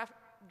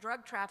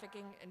 drug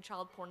trafficking, and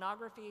child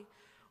pornography,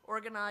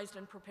 organized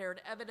and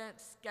prepared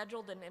evidence,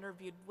 scheduled and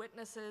interviewed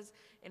witnesses,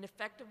 and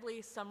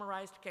effectively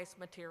summarized case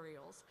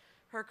materials.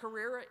 Her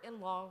career in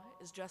law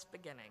is just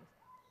beginning,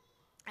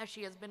 as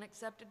she has been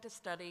accepted to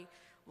study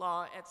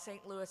law at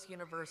St. Louis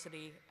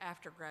University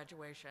after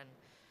graduation.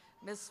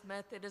 Ms.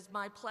 Smith, it is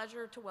my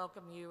pleasure to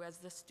welcome you as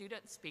the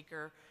student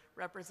speaker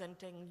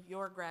representing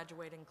your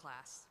graduating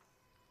class.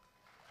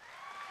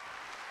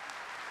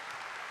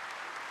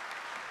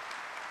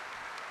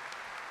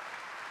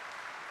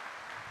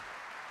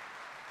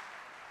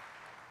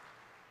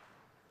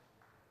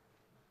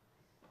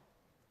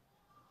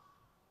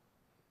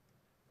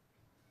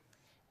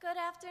 Good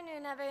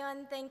afternoon,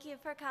 everyone. Thank you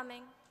for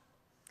coming.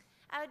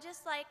 I would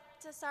just like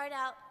to start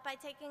out by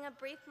taking a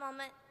brief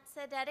moment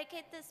to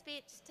dedicate this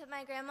speech to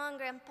my grandma and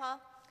grandpa.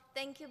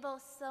 Thank you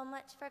both so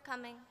much for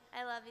coming.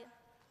 I love you.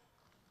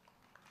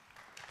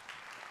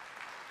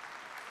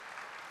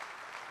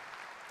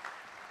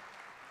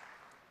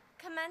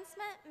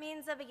 Commencement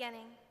means a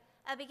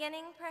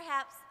beginning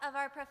perhaps of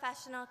our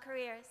professional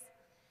careers.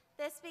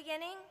 This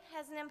beginning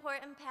has an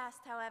important past,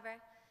 however.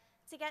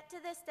 To get to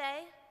this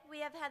day, we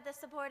have had the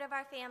support of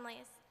our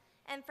families,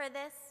 and for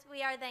this,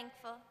 we are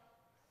thankful.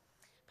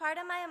 Part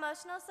of my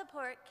emotional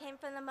support came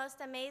from the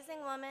most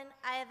amazing woman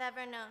I have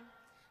ever known,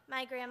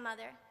 my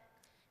grandmother.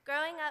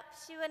 Growing up,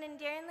 she would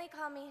endearingly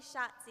call me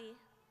Shotzi,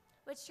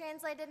 which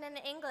translated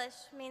into English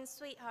means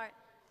sweetheart.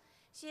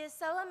 She is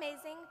so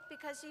amazing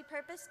because she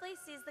purposefully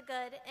sees the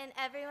good in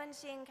everyone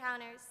she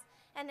encounters,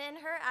 and in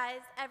her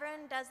eyes,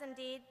 everyone does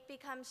indeed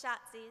become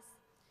Shotzis.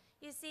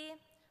 You see,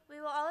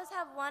 we will always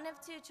have one of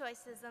 2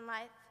 choices in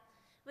life.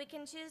 We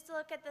can choose to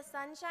look at the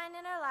sunshine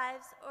in our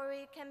lives, or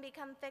we can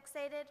become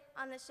fixated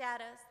on the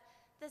shadows.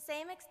 The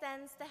same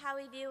extends to how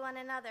we view one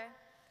another.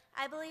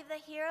 I believe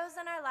the heroes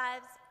in our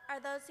lives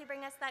are those who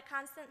bring us that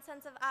constant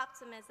sense of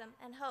optimism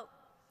and hope,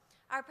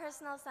 our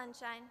personal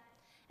sunshine.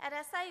 At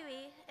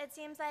SIUE, it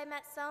seems I have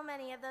met so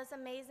many of those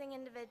amazing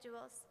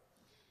individuals.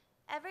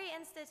 Every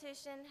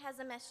institution has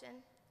a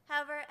mission.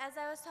 However, as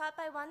I was taught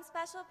by one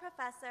special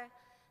professor,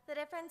 the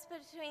difference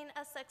between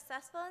a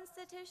successful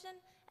institution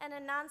and a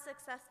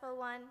non-successful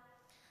one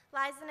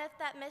lies in if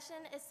that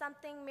mission is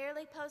something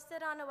merely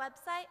posted on a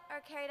website or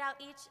carried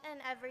out each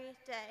and every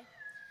day.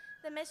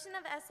 The mission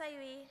of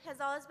SIUE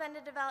has always been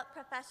to develop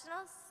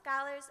professionals,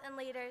 scholars, and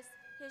leaders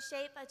who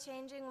shape a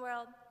changing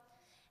world.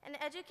 An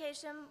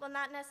education will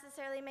not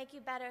necessarily make you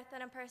better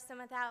than a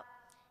person without.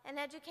 An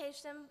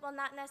education will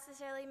not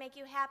necessarily make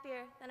you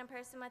happier than a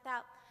person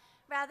without.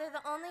 Rather,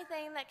 the only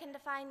thing that can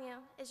define you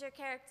is your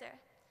character.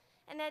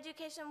 An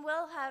education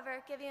will,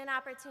 however, give you an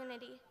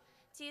opportunity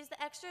to use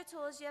the extra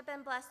tools you have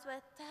been blessed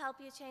with to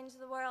help you change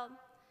the world.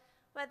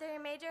 Whether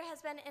your major has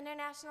been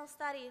international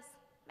studies,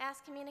 mass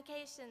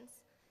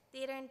communications,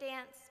 theater and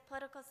dance,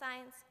 political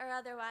science, or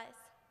otherwise.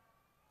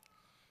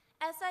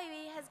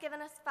 SIUE has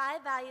given us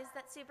 5 values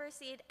that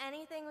supersede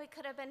anything we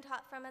could have been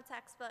taught from a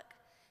textbook.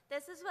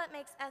 This is what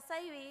makes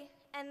SIUE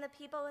and the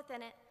people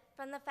within it,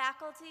 from the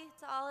faculty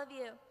to all of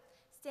you,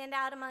 stand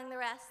out among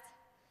the rest.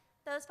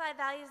 Those 5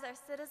 values are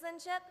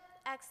citizenship,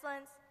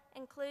 excellence,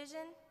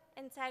 inclusion,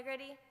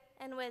 integrity,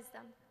 and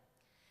wisdom.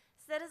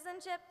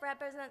 Citizenship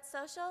represents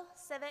social,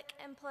 civic,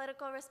 and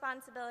political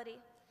responsibility.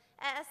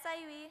 At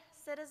SIUE,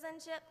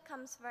 citizenship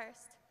comes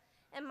first.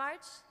 In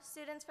March,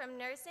 students from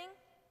nursing,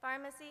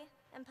 pharmacy,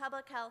 and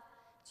public health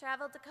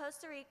traveled to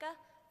Costa Rica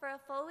for a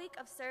full week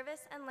of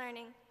service and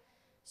learning,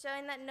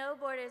 showing that no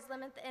borders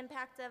limit the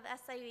impact of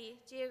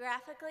SIUE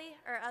geographically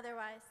or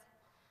otherwise.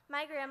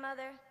 My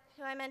grandmother,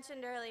 who I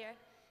mentioned earlier,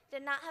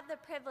 did not have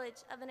the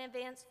privilege of an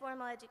advanced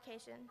formal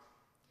education.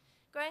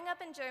 Growing up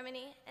in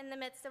Germany in the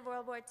midst of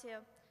World War II,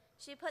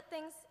 she put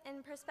things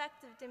in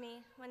perspective to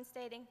me when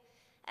stating,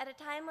 "At a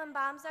time when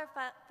bombs are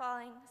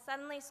falling,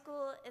 suddenly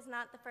school is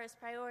not the first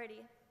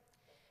priority."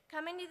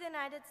 Coming to the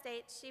United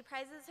States, she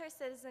prizes her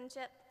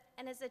citizenship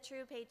and is a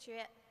true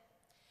patriot.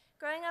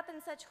 Growing up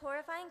in such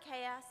horrifying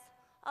chaos,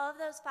 all of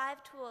those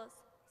 5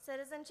 tools,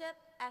 citizenship,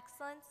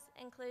 excellence,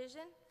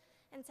 inclusion,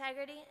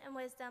 integrity, and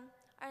wisdom,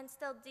 are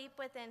instilled deep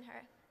within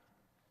her.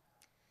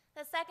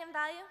 The second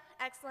value,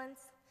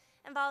 excellence,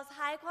 involves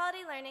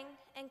high-quality learning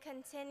and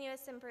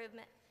continuous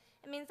improvement.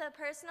 It means a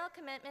personal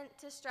commitment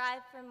to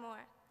strive for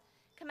more.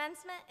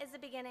 Commencement is the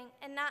beginning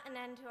and not an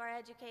end to our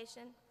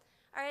education.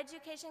 Our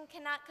education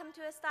cannot come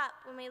to a stop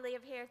when we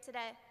leave here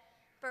today,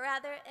 but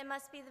rather it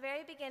must be the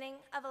very beginning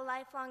of a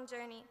lifelong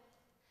journey.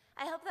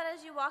 I hope that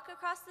as you walk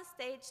across the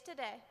stage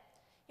today,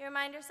 you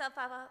remind yourself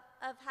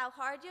of how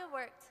hard you have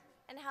worked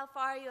and how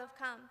far you have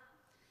come.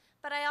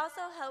 But I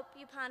also hope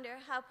you ponder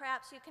how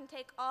perhaps you can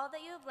take all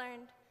that you have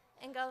learned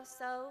and go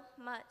so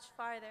much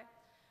farther.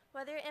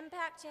 Whether your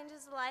impact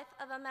changes the life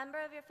of a member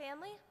of your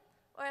family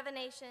or of a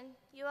nation,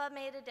 you have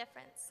made a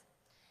difference.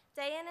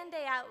 Day in and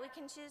day out, we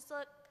can choose to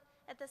look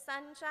at the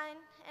sunshine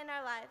in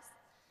our lives.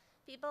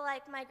 People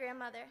like my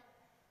grandmother.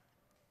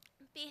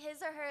 Be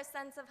his or her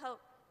sense of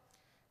hope.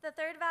 The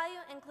third value,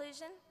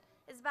 inclusion,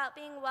 is about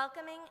being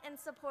welcoming and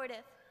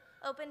supportive,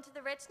 open to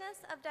the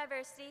richness of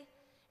diversity,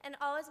 and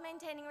always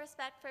maintaining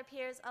respect for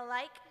peers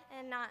alike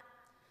and not.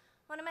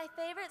 One of my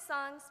favorite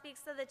songs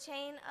speaks of the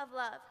chain of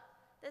love.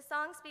 This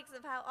song speaks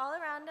of how all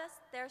around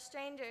us there are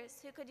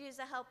strangers who could use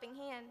a helping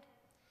hand.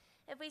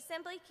 If we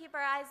simply keep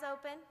our eyes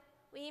open,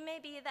 we may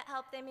be that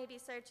help they may be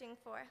searching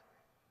for.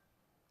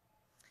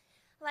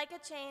 Like a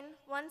chain,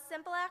 one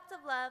simple act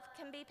of love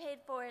can be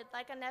paid forward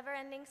like a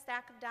never-ending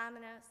stack of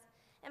dominoes.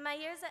 In my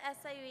years at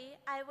SIUE,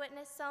 I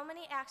witnessed so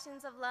many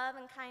actions of love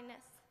and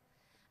kindness.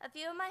 A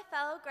few of my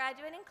fellow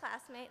graduating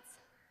classmates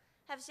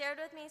have shared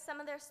with me some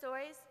of their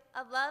stories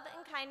of love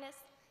and kindness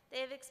they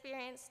have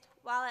experienced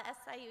while at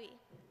SIUE.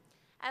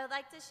 I would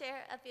like to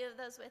share a few of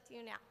those with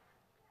you now.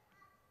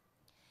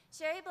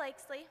 Sherry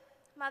Blakesley,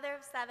 mother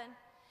of 7,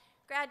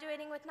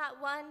 graduating with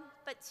not 1,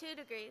 but 2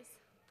 degrees,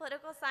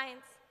 political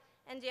science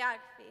and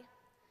geography.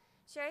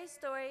 Sherry's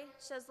story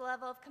shows the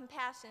level of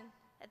compassion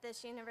at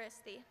this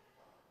university.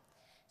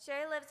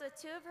 Sherry lives with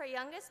 2 of her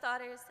youngest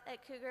daughters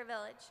at Cougar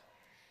Village.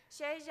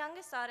 Sherry's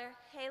youngest daughter,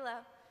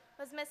 Halo,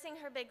 was missing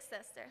her big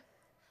sister.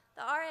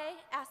 The RA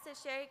asked if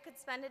Sherry could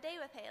spend a day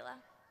with Halo.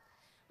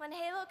 When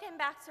Halo came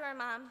back to her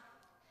mom,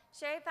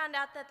 Sherry found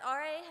out that the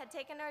RA had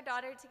taken her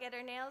daughter to get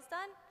her nails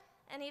done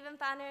and even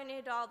found her a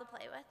new doll to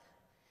play with.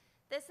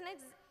 This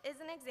is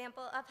an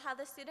example of how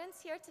the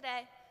students here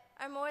today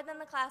are more than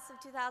the class of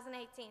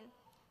 2018.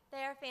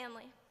 They are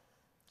family.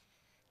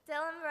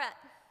 Dylan Brett,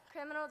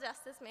 criminal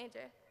justice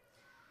major.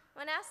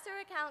 When asked to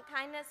recount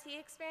kindness he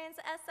experienced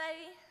at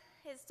SIUE,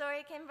 his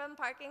story came from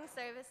parking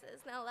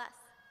services, no less.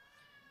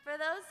 For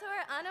those who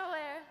are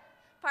unaware,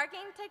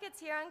 parking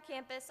tickets here on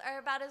campus are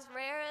about as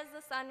rare as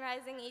the sun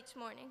rising each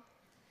morning.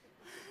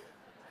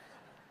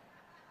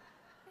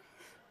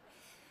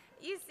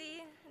 You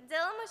see,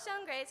 Dylan was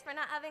shown grace for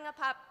not having a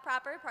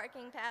proper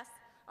parking pass,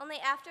 only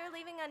after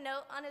leaving a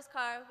note on his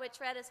car which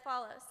read as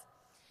follows: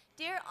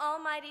 "Dear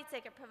almighty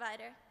ticket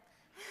provider,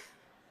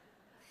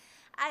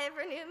 I have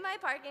renewed my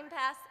parking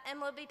pass and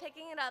will be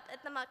picking it up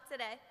at the Muck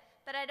today,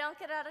 but I don't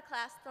get out of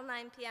class till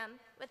 9 p.m.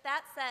 With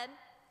that said,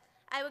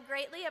 I would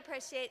greatly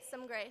appreciate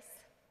some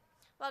grace."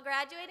 While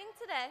graduating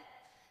today,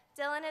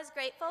 Dylan is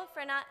grateful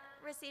for not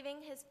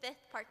receiving his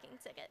 5th parking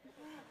ticket.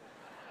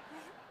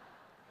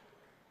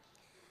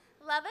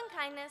 Love and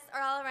kindness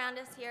are all around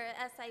us here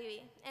at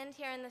SIUE and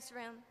here in this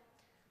room.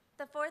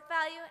 The fourth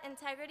value,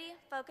 integrity,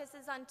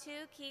 focuses on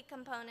two key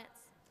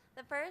components.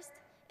 The first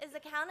is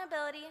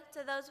accountability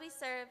to those we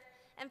serve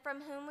and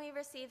from whom we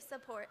receive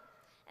support.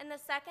 And the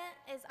second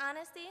is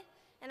honesty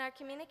in our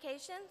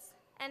communications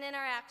and in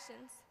our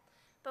actions.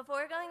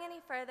 Before going any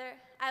further,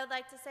 I would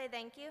like to say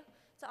thank you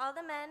to all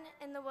the men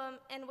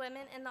and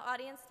women in the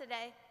audience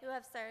today who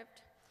have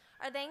served.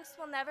 Our thanks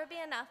will never be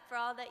enough for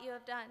all that you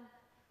have done.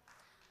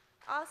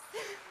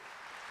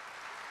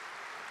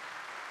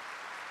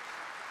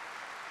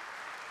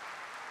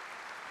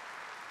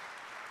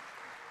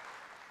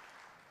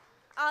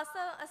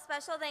 Also, a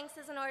special thanks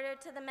is in order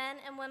to the men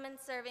and women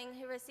serving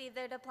who received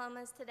their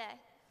diplomas today.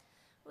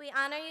 We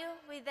honor you,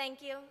 we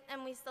thank you,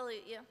 and we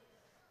salute you.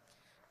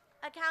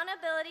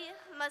 Accountability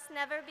must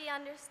never be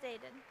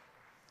understated.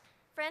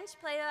 French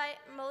playwright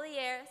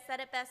Molière said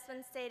it best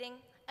when stating,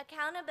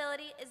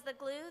 "Accountability is the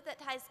glue that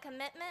ties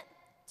commitment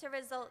to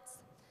results."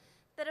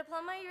 The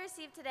diploma you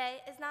receive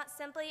today is not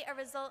simply a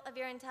result of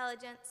your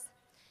intelligence,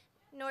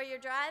 nor your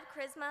drive,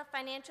 charisma,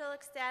 financial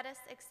status,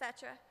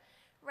 etc.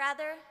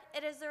 Rather,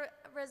 it is a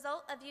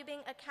result of you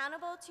being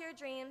accountable to your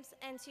dreams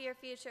and to your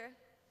future.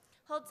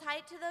 Hold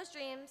tight to those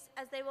dreams,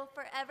 as they will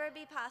forever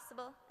be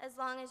possible as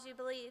long as you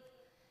believe.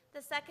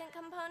 The second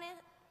component,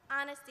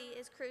 honesty,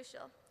 is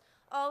crucial.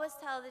 Always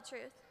tell the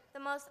truth. The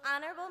most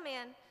honorable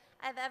man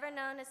I've ever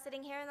known is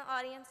sitting here in the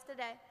audience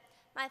today,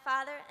 my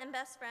father and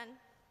best friend.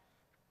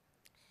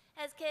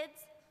 As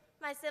kids,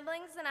 my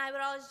siblings and I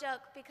would always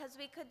joke because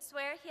we could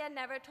swear he had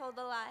never told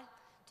a lie.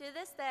 To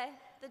this day,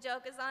 the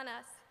joke is on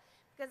us,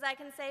 because I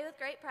can say with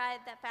great pride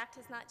that fact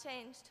has not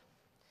changed.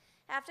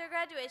 After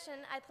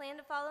graduation, I plan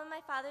to follow in my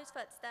father's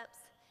footsteps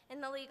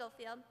in the legal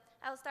field.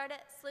 I will start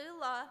at SIUE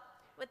Law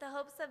with the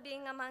hopes of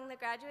being among the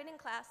graduating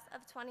class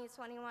of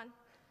 2021.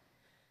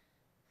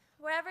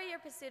 Wherever your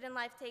pursuit in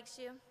life takes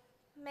you,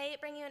 may it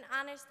bring you an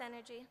honest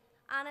energy,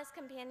 honest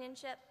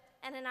companionship,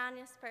 and an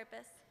honest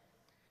purpose.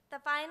 The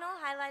final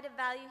highlighted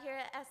value here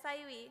at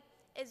SIUE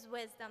is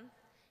wisdom.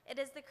 It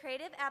is the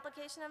creative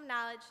application of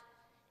knowledge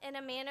in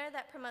a manner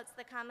that promotes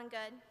the common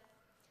good.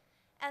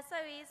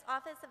 SIUE's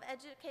Office of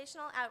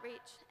Educational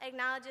Outreach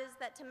acknowledges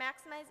that to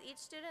maximize each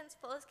student's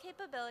fullest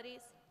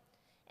capabilities,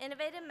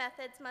 innovative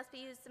methods must be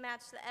used to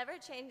match the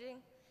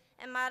ever-changing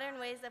and modern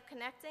ways of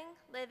connecting,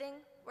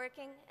 living,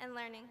 working, and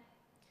learning.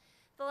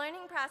 The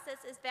learning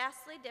process is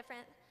vastly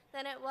different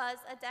than it was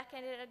a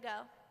decade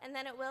ago, and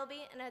than it will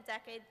be in a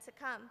decade to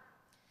come.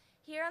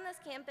 Here on this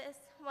campus,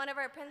 one of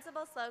our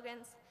principal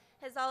slogans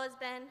has always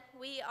been,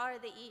 "We are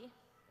the E."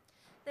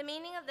 The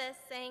meaning of this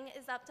saying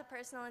is up to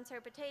personal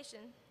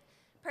interpretation.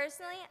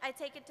 Personally, I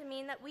take it to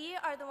mean that we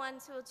are the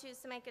ones who will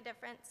choose to make a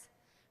difference.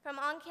 From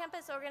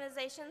on-campus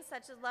organizations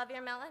such as Love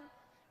Your Melon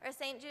or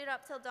St. Jude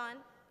Up Till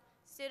Dawn,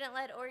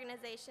 student-led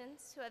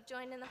organizations who have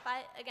joined in the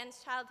fight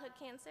against childhood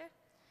cancer,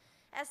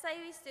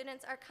 SIUE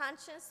students are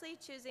consciously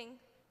choosing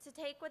to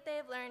take what they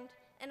have learned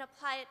and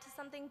apply it to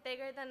something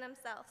bigger than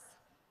themselves.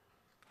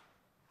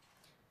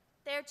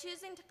 They are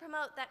choosing to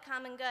promote that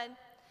common good.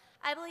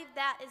 I believe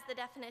that is the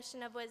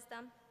definition of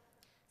wisdom: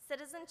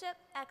 citizenship,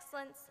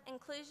 excellence,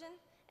 inclusion,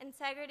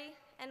 integrity,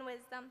 and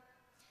wisdom.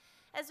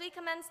 As we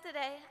commence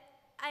today,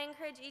 I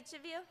encourage each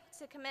of you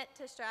to commit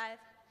to strive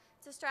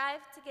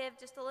to give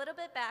just a little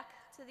bit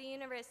back to the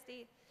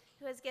university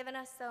who has given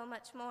us so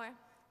much more.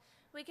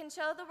 We can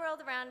show the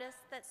world around us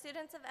that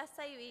students of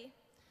SIUE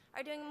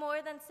are doing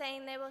more than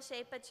saying they will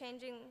shape a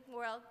changing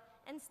world.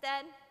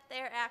 Instead, they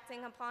are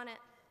acting upon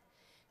it.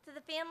 To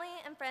the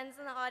family and friends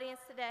in the audience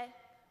today,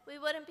 we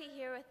wouldn't be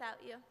here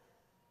without you.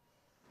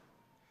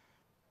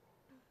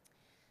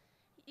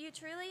 You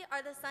truly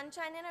are the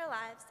sunshine in our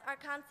lives, our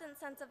constant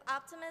sense of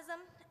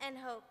optimism and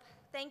hope.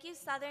 Thank you,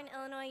 Southern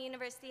Illinois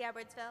University,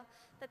 Edwardsville.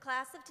 The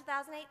class of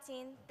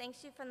 2018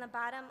 thanks you from the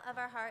bottom of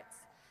our hearts.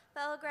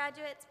 Fellow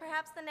graduates,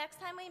 perhaps the next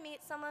time we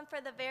meet someone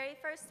for the very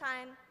first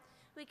time,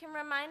 we can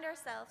remind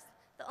ourselves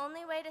the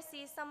only way to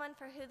see someone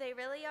for who they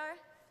really are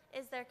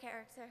is their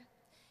character.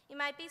 You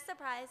might be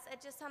surprised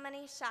at just how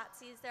many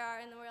Shotzi's there are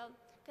in the world.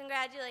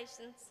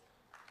 Congratulations.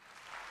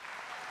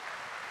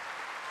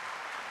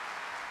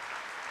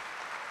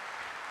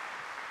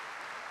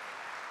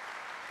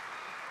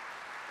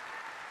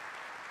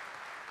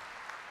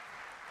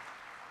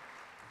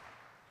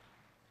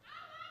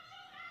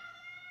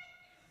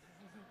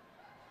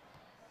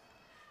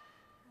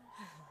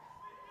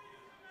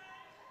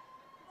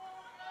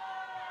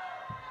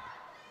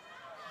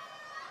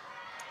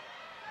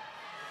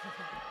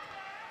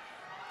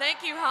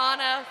 Thank you,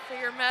 Hannah, for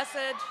your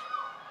message.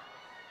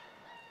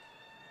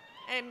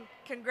 And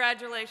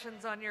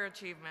congratulations on your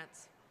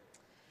achievements.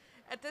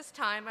 At this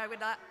time, I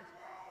would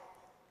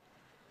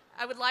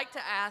like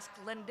to ask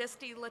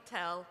Lindisti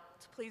Littell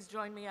to please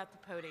join me at the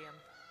podium.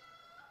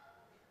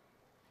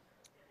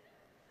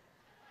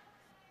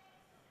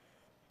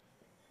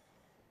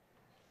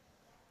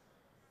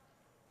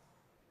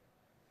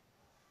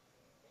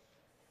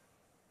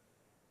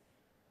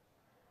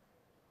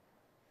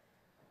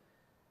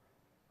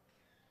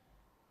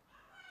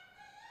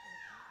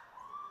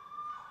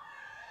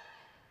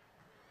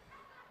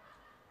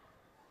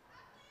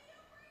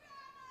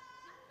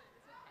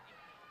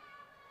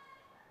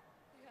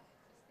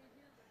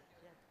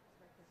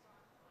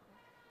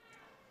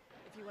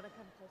 If you want to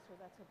come closer,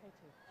 that's okay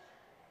too.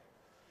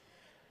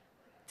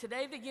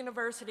 Today, the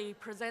university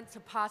presents a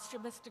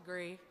posthumous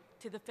degree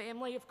to the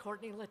family of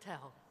Courtney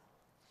Littell.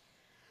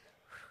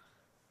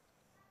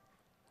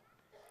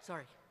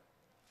 Sorry.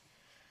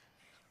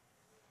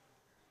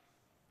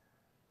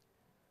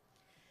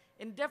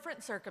 In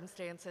different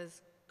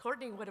circumstances,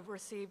 Courtney would have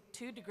received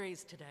 2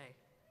 degrees today: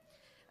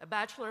 a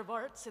Bachelor of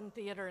Arts in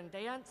Theater and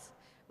Dance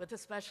with a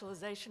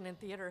specialization in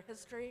theater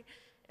history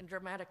and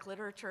dramatic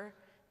literature,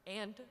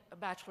 and a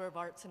Bachelor of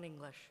Arts in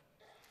English.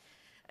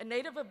 A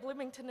native of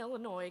Bloomington,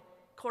 Illinois,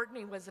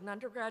 Courtney was an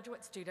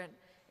undergraduate student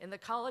in the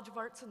College of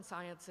Arts and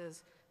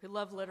Sciences who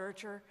loved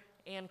literature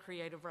and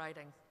creative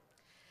writing.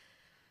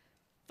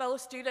 Fellow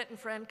student and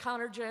friend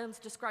Connor Jones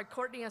described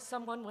Courtney as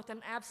someone with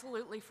an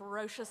absolutely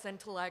ferocious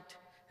intellect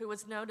who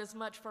was known as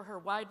much for her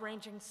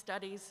wide-ranging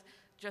studies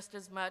just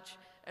as much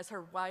as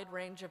her wide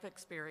range of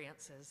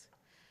experiences.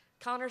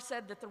 Connor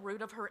said that at the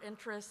root of her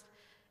interest,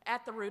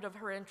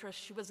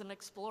 she was an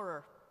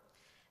explorer.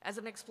 As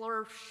an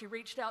explorer, she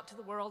reached out to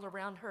the world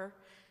around her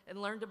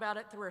and learned about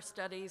it through her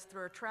studies,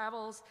 through her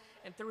travels,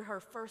 and through her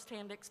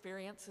firsthand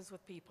experiences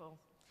with people.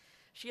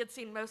 She had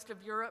seen most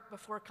of Europe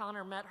before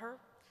Connor met her.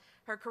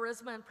 Her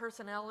charisma and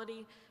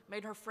personality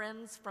made her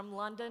friends from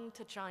London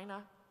to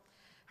China.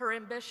 Her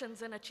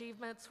ambitions and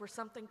achievements were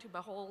something to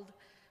behold,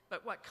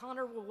 but what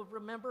Connor will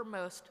remember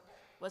most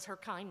was her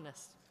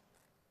kindness.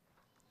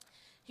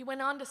 He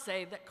went on to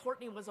say that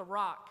Courtney was a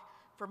rock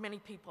for many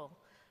people.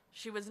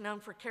 She was known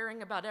for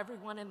caring about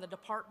everyone in the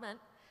department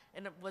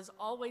and was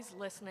always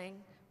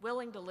listening,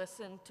 willing to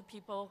listen to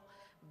people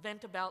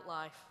vent about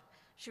life.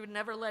 She would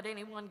never let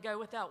anyone go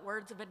without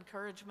words of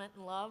encouragement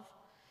and love.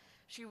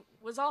 She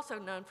was also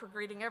known for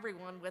greeting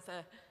everyone with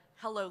a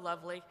 "hello,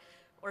 lovely,"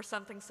 or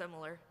something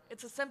similar.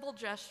 It's a simple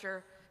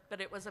gesture,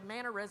 but it was a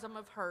mannerism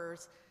of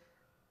hers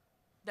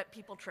that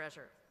people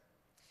treasure.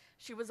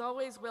 She was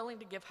always willing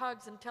to give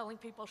hugs and telling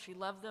people she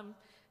loved them,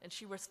 and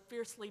she was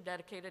fiercely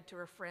dedicated to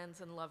her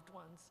friends and loved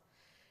ones.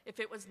 If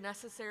it was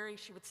necessary,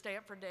 she would stay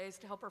up for days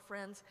to help her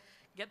friends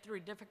get through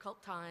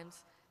difficult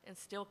times and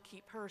still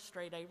keep her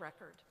straight A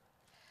record.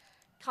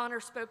 Connor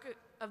spoke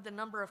of the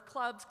number of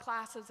clubs,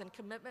 classes, and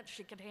commitments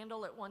she could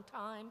handle at one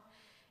time,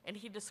 and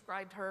he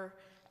described her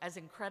as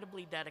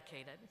incredibly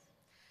dedicated.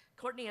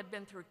 Courtney had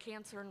been through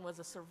cancer and was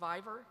a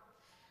survivor.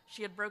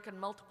 She had broken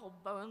multiple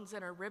bones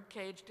in her rib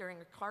cage during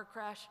a car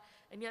crash,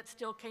 and yet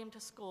still came to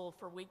school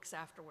for weeks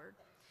afterward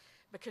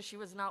because she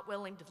was not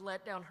willing to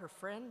let down her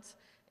friends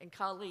and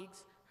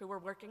colleagues who were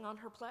working on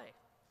her play.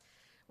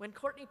 When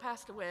Courtney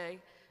passed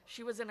away,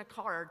 she was in a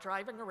car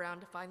driving around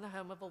to find the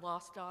home of a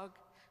lost dog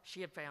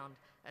she had found.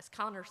 As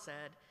Connor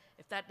said,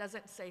 if that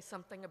doesn't say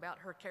something about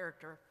her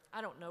character,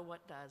 I don't know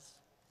what does.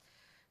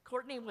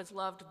 Courtney was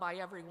loved by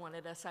everyone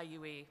at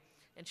SIUE,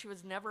 and she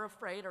was never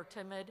afraid or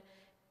timid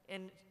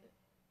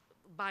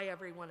by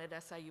everyone at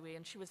SIUE,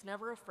 and she was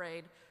never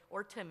afraid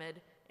or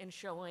timid in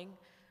showing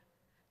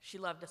she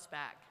loved us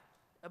back.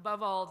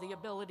 Above all, the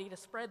ability to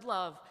spread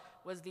love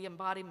was the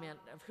embodiment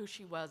of who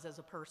she was as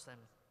a person.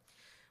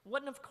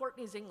 One of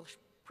Courtney's English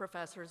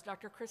professors,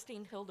 Dr.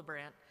 Christine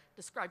Hildebrandt,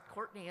 described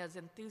Courtney as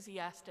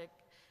enthusiastic,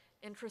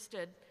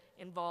 interested,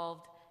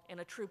 involved, and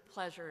a true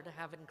pleasure to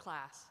have in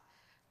class.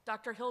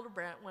 Dr.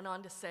 Hildebrandt went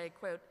on to say,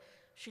 quote,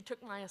 "She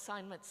took my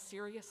assignments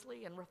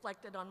seriously and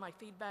reflected on my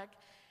feedback,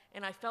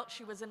 and I felt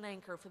she was an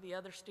anchor for the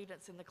other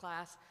students in the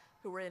class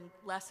who were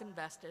less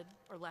invested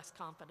or less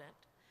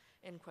confident,"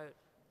 end quote.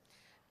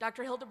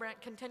 Dr.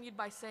 Hildebrandt continued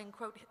by saying,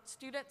 quote,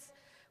 "Students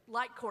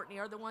like Courtney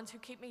are the ones who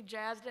keep me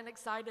jazzed and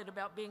excited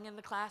about being in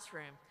the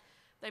classroom.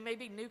 They may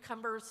be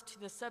newcomers to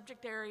the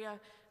subject area,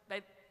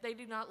 but they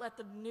do not let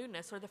the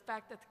newness or the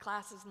fact that the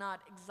class is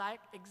not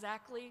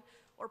exactly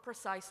or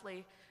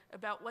precisely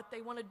about what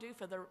they want to do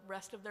for the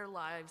rest of their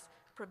lives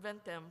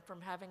prevent them from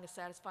having a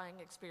satisfying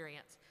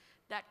experience.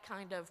 That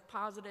kind of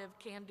positive,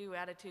 can-do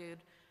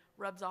attitude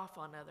rubs off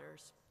on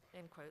others,"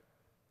 end quote.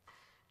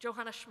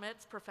 Johanna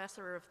Schmitz,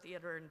 professor of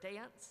theater and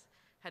dance,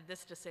 had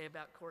this to say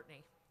about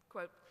Courtney,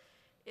 quote,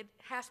 "It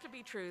has to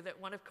be true that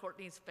one of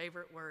Courtney's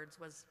favorite words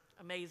was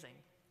amazing.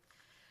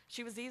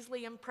 She was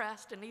easily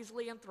impressed and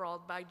easily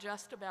enthralled by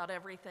just about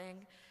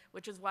everything,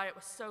 which is why it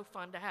was so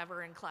fun to have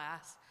her in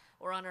class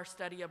or on our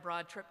study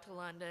abroad trip to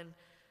London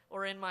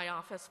or in my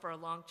office for a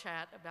long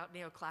chat about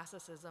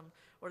neoclassicism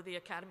or the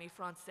Académie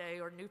Française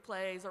or new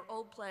plays or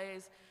old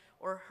plays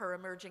or her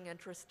emerging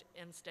interest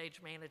in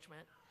stage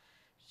management."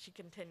 She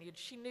continued,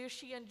 "She knew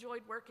she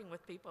enjoyed working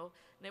with people,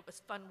 and it was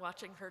fun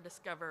watching her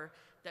discover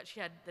that she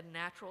had the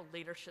natural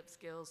leadership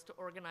skills to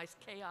organize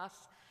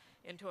chaos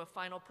into a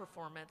final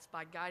performance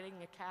by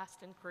guiding a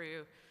cast and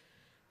crew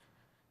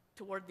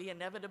toward the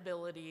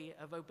inevitability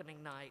of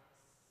opening night.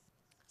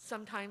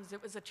 Sometimes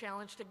it was a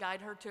challenge to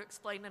guide her to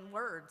explain in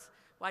words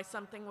why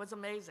something was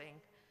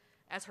amazing.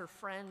 As her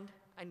friend,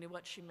 I knew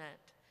what she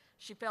meant.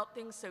 She felt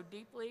things so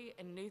deeply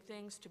and knew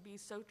things to be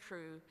so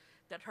true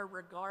that her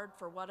regard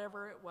for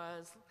whatever it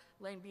was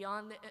lay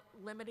beyond the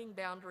limiting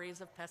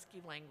boundaries of pesky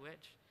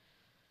language.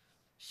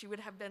 She would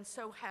have been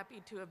so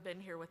happy to have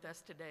been here with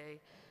us today.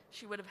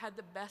 She would have had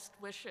the best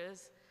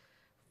wishes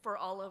for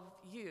all of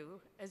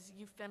you as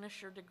you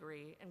finish your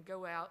degree and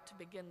go out to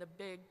begin the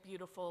big,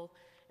 beautiful,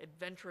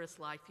 adventurous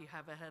life you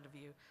have ahead of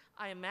you.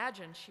 I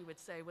imagine she would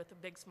say with a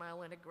big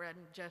smile and a grand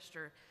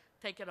gesture,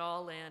 take it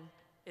all in,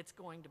 it's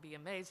going to be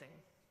amazing.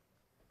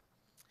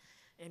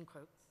 End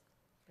quote.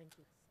 Thank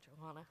you,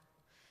 Johanna.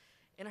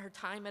 In her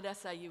time at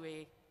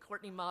SIUE,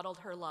 Courtney modeled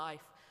her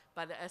life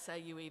by the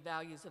SIUE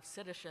values of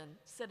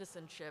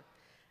citizenship,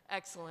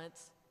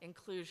 excellence,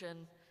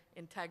 inclusion,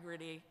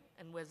 integrity,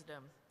 and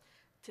wisdom.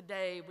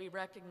 Today, we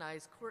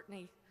recognize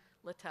Courtney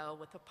Littell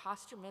with a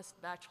posthumous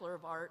Bachelor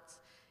of Arts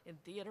in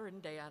Theater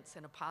and Dance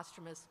and a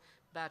posthumous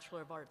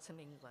Bachelor of Arts in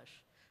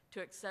English.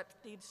 To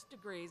accept these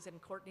degrees in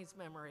Courtney's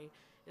memory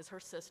is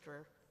her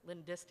sister,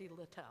 Lindisty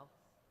Littell.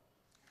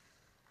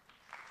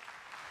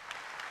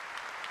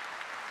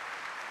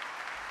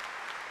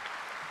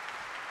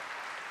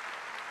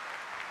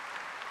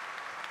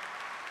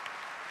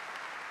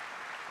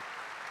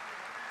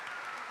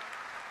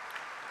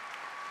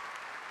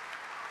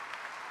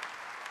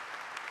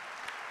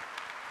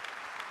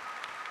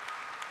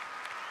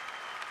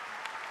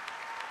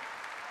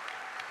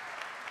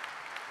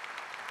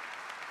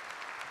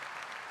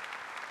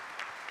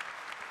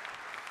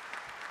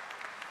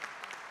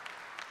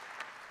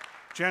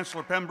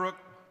 Chancellor Pembroke,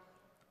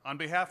 on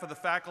behalf of the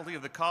faculty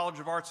of the College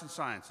of Arts and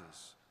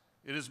Sciences,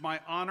 it is my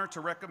honor to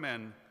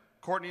recommend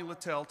Courtney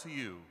Littell to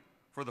you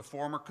for the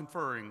formal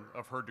conferring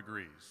of her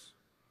degrees.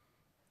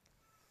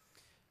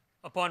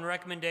 Upon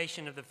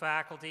recommendation of the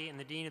faculty and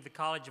the Dean of the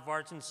College of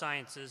Arts and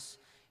Sciences,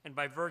 and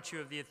by virtue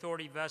of the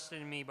authority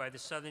vested in me by the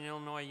Southern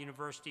Illinois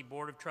University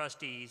Board of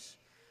Trustees,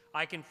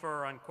 I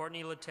confer on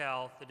Courtney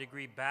Littell the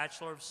degree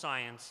Bachelor of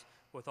Science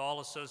with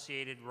all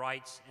associated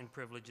rights and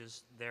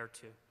privileges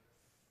thereto.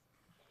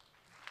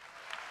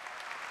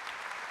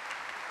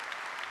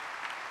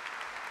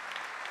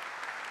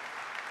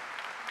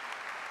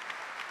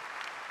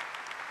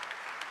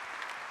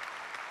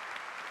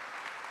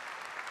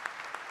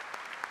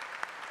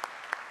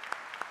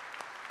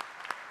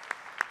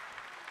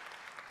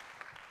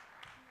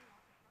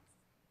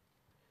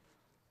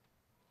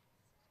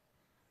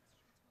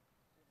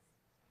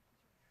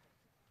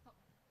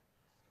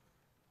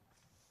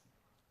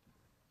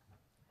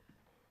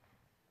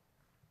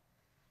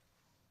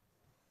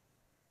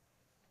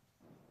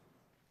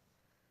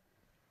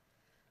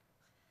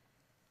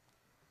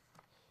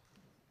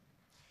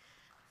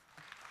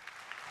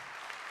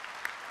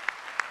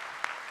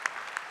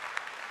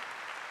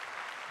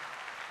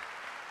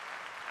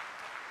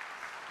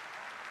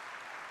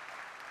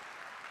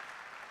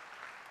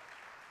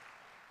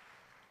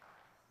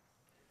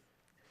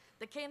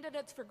 The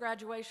candidates for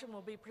graduation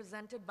will be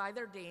presented by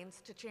their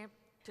deans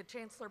to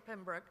Chancellor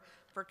Pembroke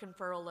for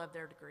conferral of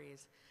their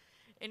degrees.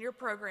 In your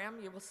program,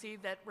 you will see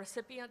that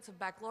recipients of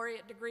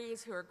baccalaureate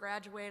degrees who are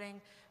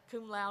graduating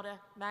cum laude,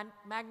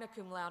 magna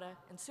cum laude,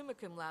 and summa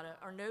cum laude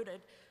are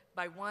noted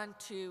by 1,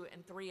 2,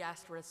 and 3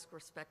 asterisks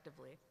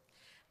respectively.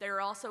 They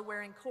are also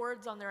wearing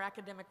cords on their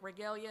academic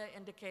regalia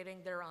indicating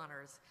their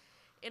honors.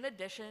 In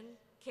addition,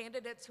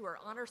 candidates who are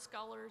honor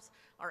scholars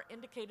are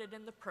indicated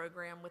in the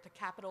program with a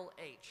capital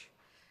H.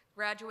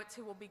 Graduates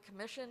who will be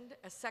commissioned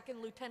as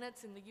second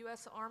lieutenants in the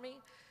U.S. Army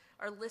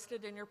are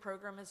listed in your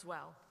program as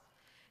well.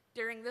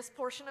 During this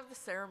portion of the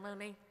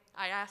ceremony,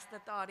 I ask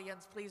that the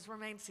audience please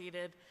remain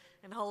seated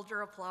and hold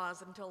your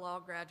applause until all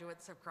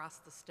graduates have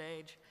crossed the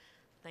stage.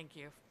 Thank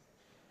you.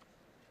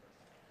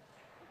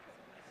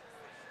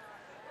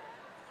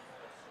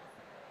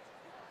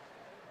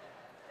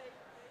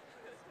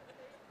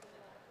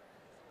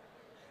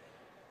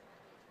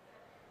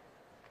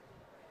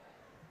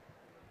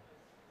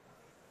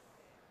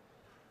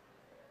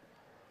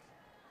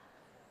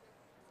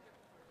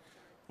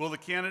 Will the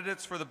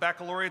candidates for the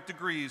baccalaureate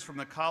degrees from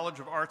the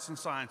College of Arts and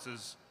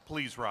Sciences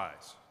please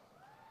rise?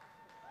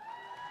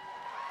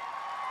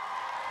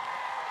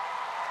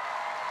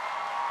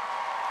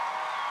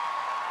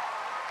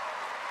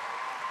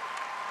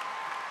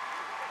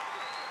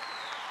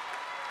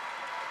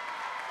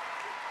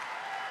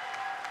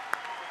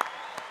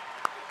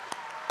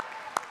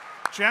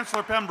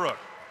 Chancellor Pembroke,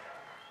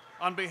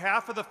 on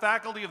behalf of the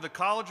faculty of the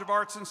College of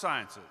Arts and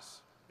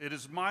Sciences, it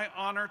is my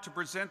honor to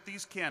present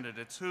these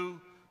candidates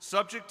who,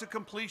 subject to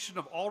completion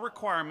of all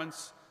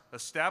requirements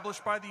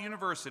established by the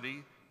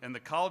university and the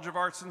College of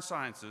Arts and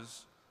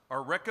Sciences,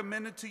 are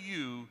recommended to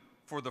you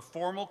for the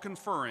formal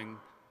conferring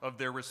of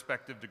their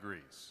respective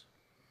degrees.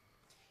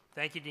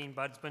 Thank you, Dean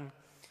Budsman.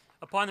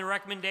 Upon the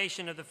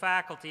recommendation of the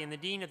faculty and the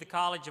Dean of the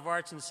College of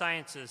Arts and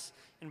Sciences,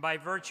 and by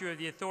virtue of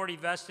the authority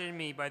vested in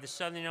me by the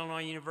Southern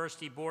Illinois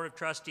University Board of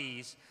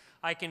Trustees,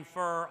 I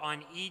confer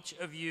on each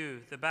of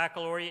you the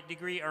baccalaureate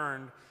degree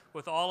earned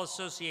with all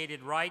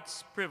associated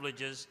rights,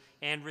 privileges,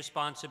 and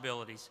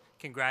responsibilities.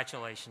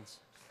 Congratulations.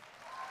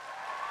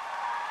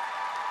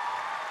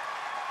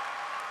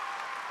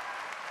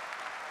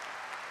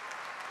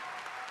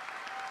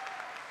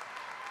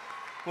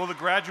 Will the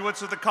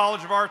graduates of the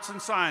College of Arts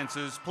and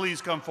Sciences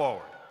please come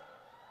forward?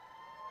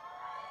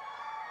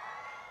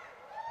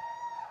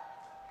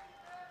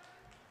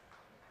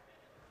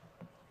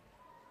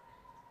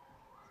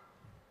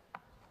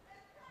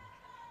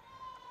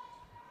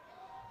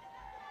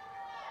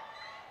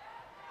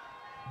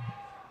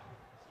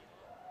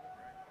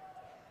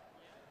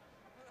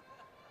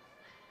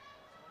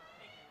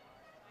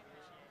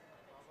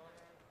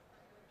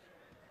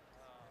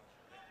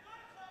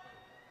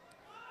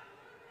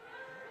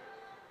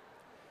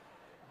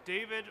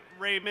 David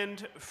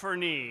Raymond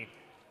Ferney.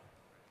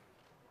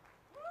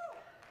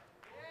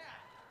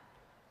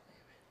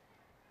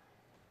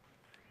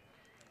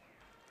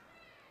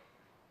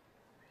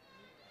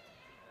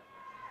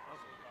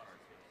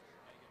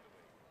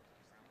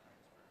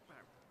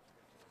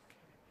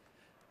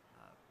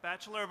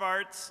 Bachelor of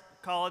Arts,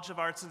 College of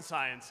Arts and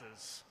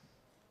Sciences.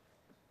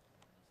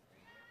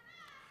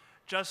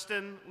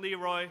 Justin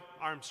Leroy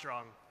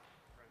Armstrong.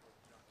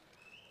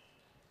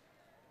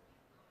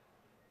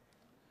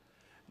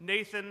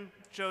 Nathan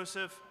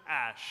Joseph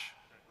Ash.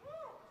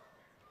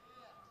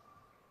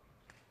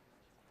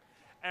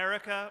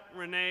 Erica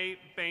Renee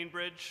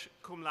Bainbridge,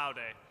 cum laude.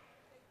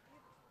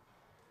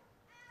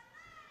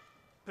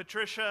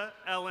 Patricia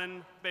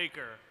Ellen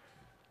Baker.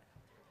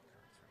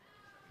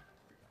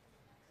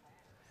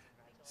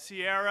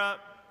 Sierra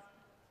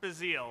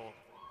Bazile.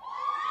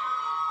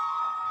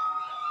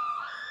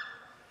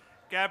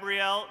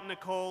 Gabrielle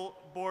Nicole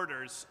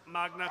Borders,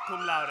 magna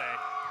cum laude.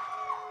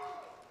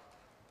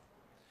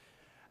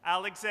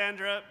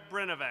 Alexandra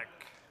Brinovec.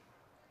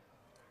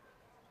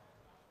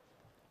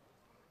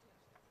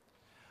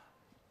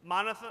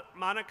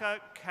 Monica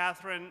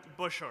Catherine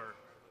Busher.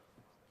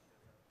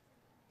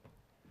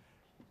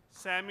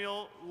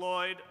 Samuel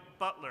Lloyd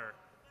Butler.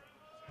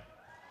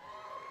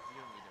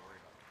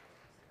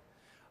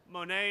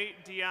 Monet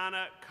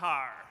Deanna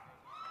Carr.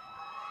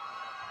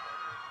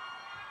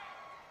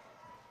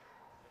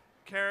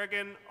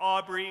 Kerrigan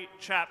Aubrey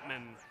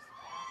Chapman.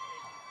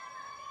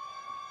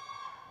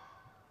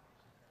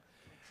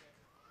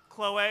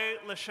 Chloe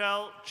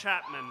Lachelle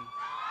Chapman.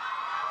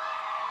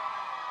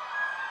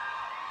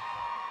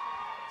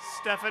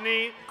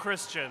 Stephanie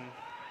Christian.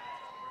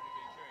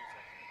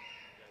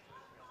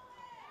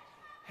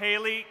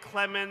 Haley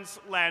Clemens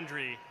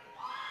Landry.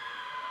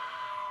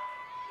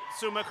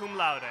 Summa cum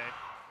laude.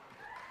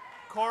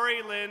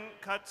 Corey Lynn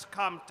Cutts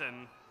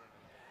Compton.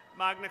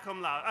 Magna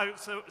cum laude,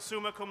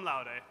 summa cum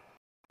laude.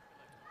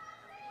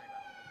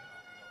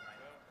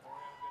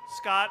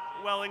 Scott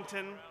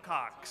Wellington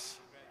Cox.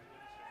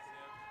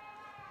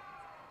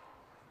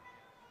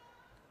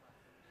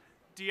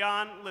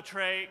 Dion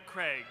Latre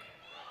Craig.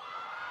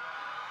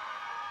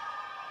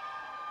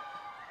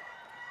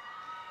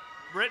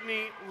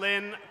 Brittany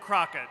Lynn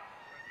Crockett.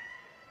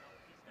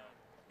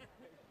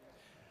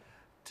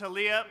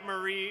 Talia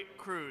Marie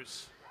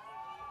Cruz.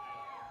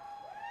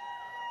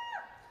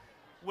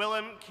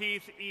 Willem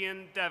Keith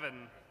Ian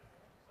Devon.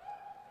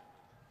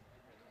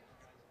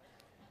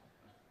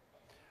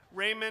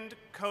 Raymond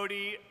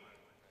Cody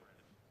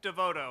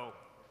Devoto.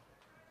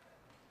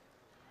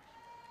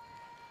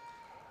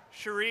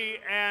 Cherie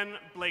Ann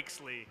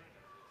Blakesley.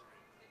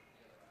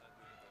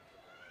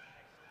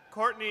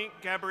 Courtney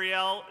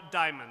Gabrielle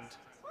Diamond.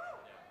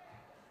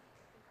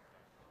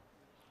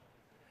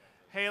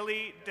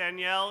 Haley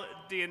Danielle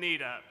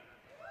Dianita.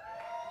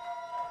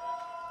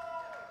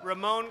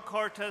 Ramon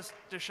Cortes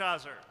de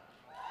Chazer.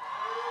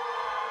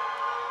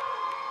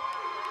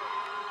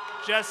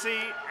 Jesse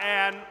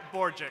Ann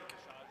Borgic.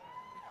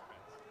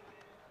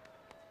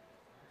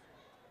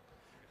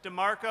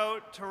 DeMarco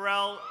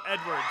Terrell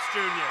Edwards,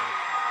 Jr.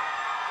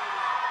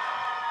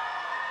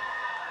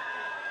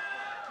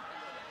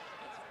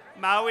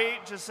 Maui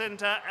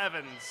Jacinta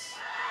Evans.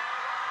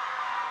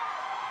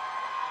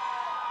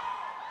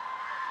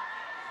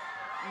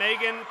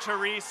 Megan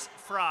Therese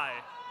Fry.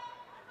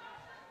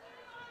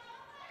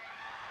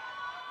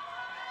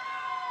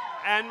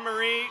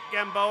 Anne-Marie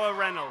Gamboa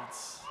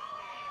Reynolds.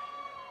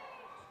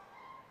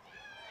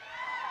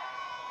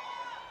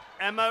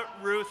 Emma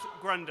Ruth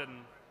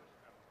Grunden.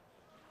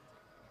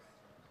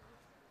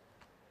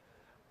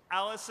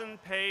 Allison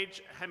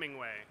Page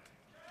Hemingway.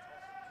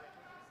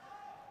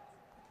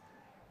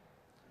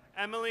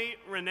 Emily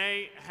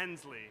Renee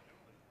Hensley.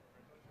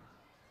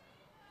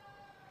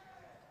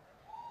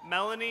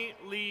 Melanie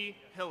Lee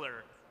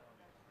Hiller.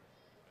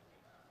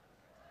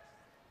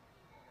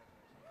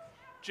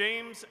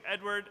 James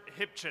Edward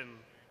Hipchin.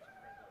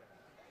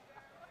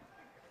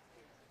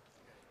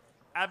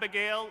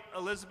 Abigail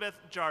Elizabeth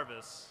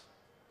Jarvis.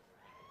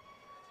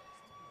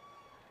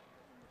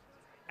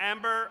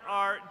 Amber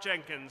R.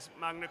 Jenkins,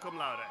 magna cum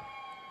laude.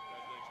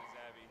 Congratulations,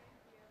 Abby.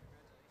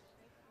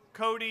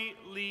 Cody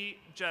Lee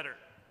Jetter.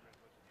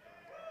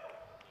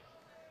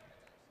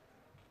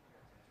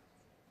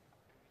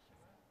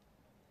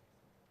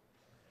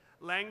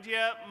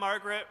 Langdia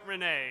Margaret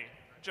Renee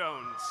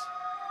Jones.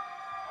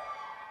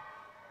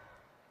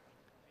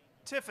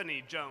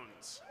 Tiffany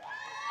Jones.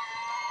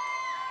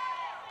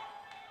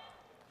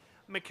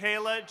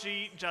 Michaela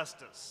G.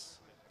 Justice.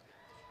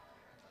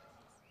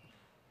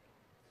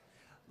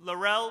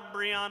 Laurel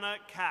Brianna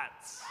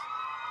Katz.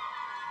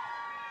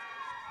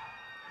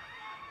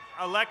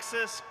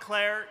 Alexis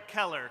Claire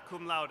Keller,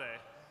 cum laude.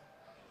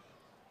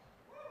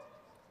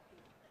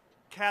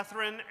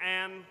 Catherine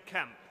Ann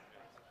Kemp.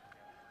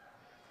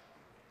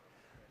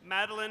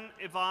 Madeline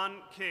Yvonne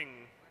King.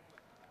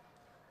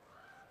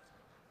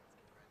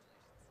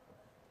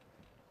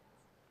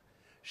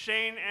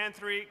 Shane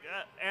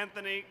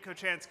Anthony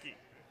Kochansky.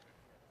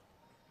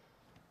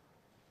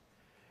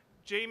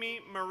 Jamie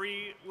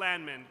Marie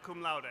Landman,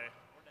 cum laude.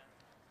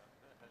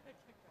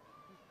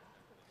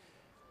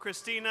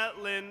 Christina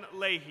Lynn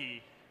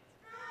Leahy.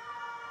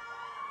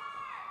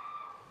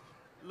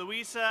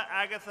 Louisa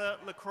Agatha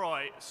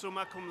LaCroix,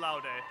 summa cum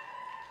laude.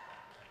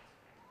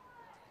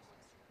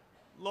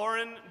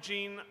 Lauren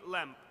Jean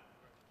Lemp.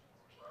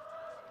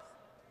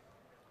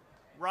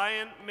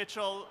 Ryan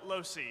Mitchell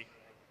Losi.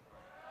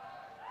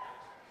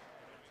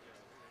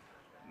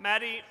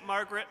 Maddie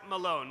Margaret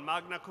Malone,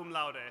 magna cum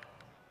laude.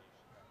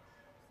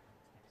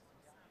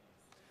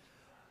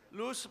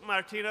 Luz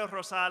Martina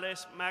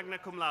Rosales, magna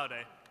cum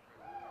laude.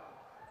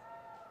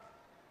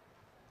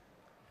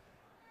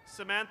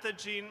 Samantha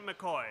Jean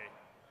McCoy.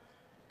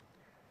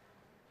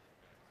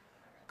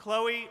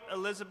 Chloe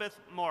Elizabeth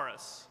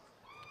Morris.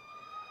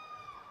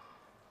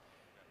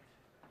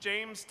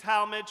 James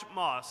Talmadge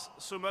Moss,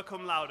 summa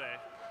cum laude.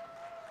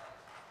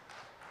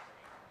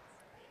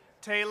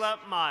 Taylor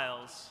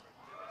Miles.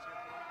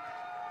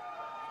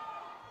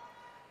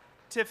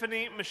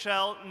 Tiffany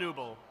Michelle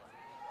Newble.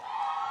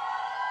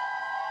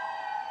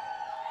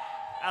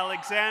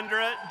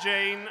 Alexandra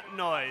Jane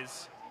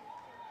Noyes.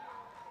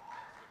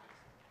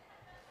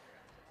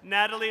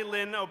 Natalie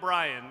Lynn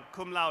O'Brien,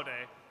 cum laude.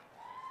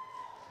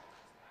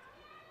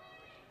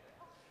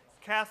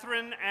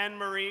 Catherine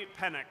Anne-Marie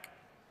Pennick.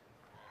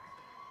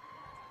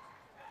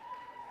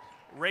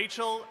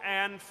 Rachel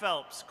Ann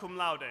Phelps, cum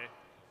laude.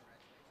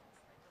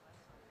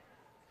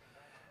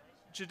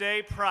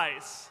 Jade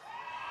Price.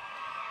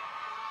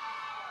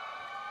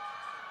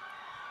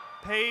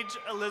 Paige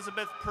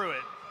Elizabeth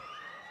Pruitt.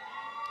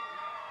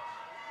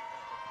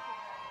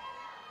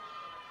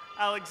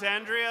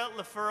 Alexandria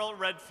LaFurl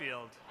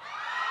Redfield.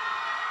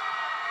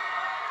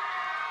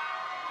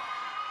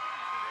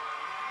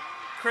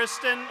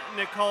 Kristen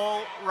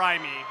Nicole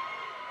Rimey,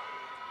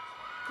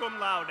 cum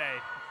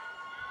laude.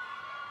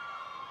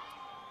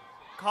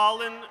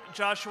 Colin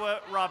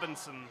Joshua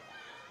Robinson.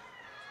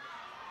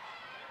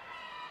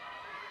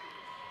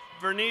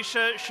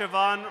 Vernisha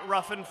Siobhan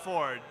Ruffin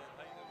Ford.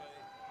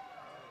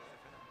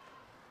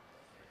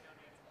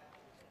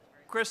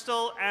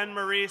 Crystal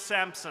Anne-Marie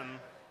Sampson.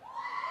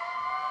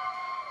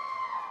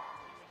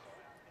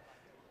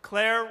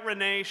 Claire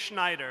Renee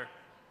Schneider.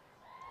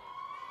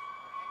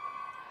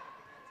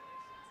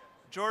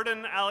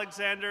 Jordan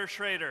Alexander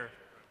Schrader.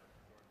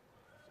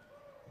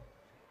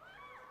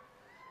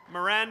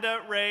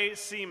 Miranda Ray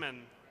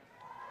Seaman.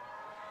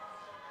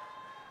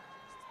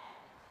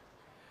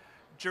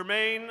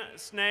 Jermaine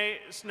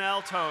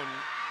Sneltone.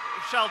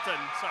 Shelton,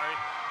 sorry.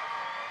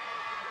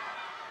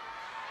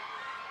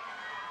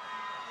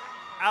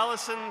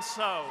 Allison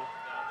So.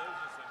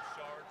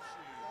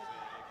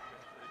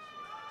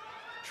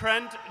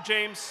 Trent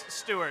James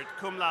Stewart,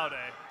 cum laude.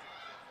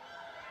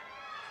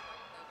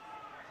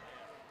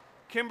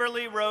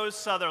 Kimberly Rose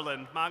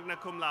Sutherland, magna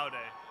cum laude.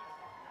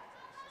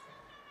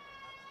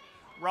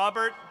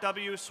 Robert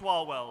W.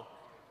 Swalwell.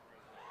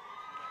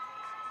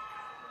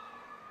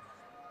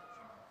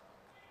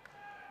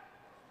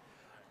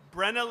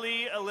 Brenna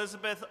Lee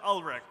Elizabeth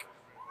Ulrich.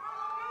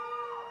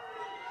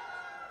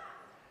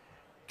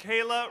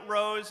 Kayla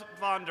Rose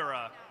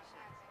Vondera.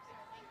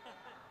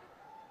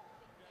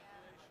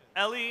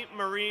 Ellie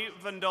Marie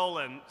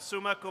Vandolen,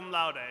 summa cum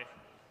laude.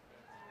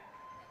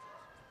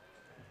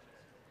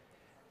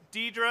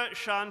 Deidre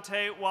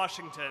Shante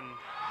Washington.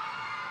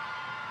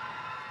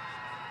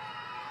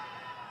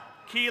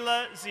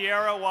 Keela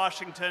Sierra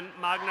Washington,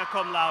 magna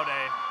cum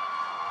laude.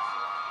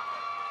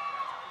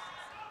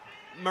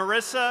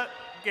 Marissa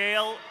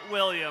Gail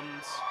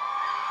Williams.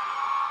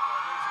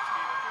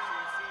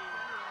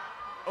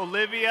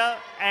 Olivia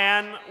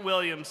Ann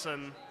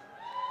Williamson.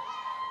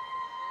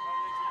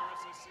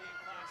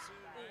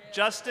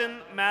 Justin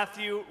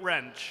Matthew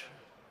Wrench.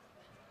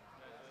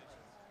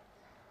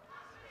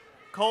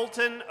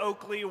 Colton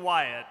Oakley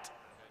Wyatt.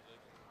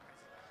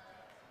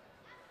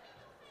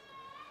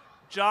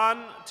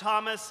 John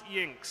Thomas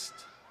Yinkst.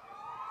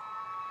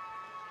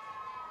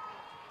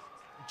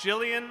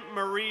 Jillian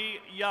Marie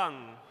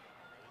Young.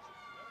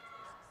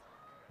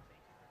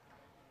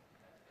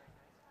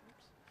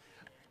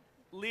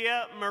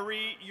 Leah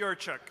Marie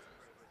Yurchuk.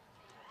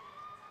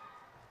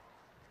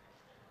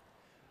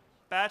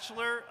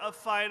 Bachelor of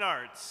Fine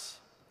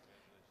Arts,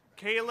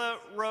 Kayla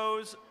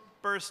Rose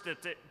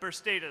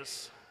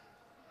Burstatus.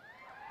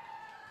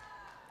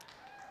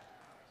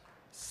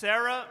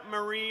 Sarah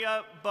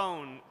Maria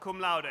Bone,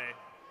 cum laude.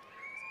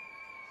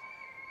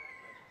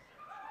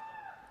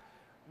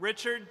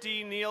 Richard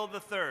D. Neal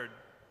III.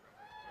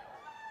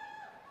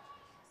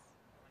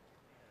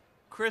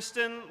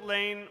 Kristen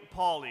Lane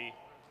Pauley.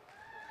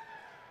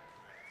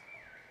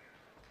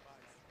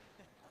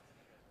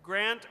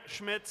 Grant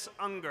Schmitz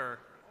Unger,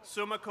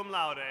 summa cum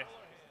laude.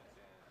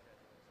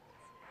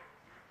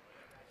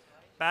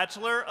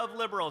 Bachelor of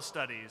Liberal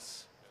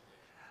Studies,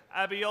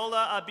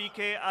 Abiola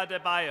Abike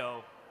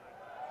Adebayo.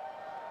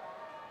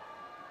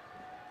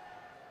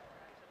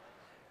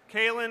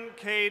 Kaylin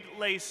Cade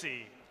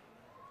Lacey.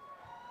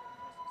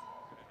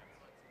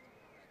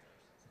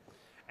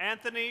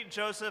 Anthony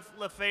Joseph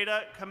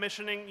Lafayette,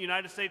 commissioning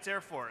United States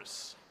Air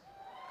Force.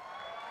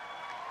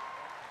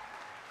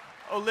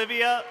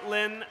 Olivia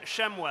Lynn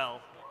Shemwell.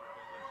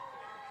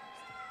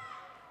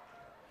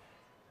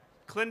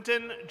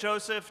 Clinton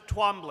Joseph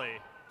Twombly.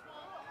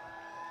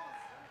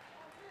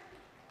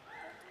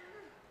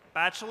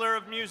 Bachelor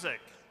of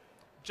Music,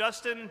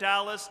 Justin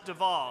Dallas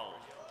Duvall.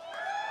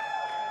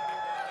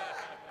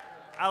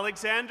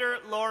 Alexander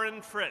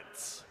Lauren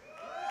Fritz.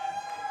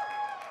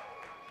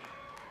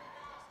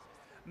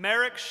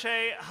 Merrick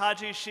Shea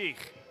Haji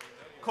Sheikh,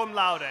 cum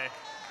laude.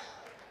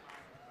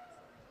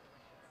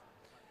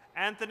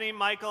 Anthony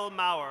Michael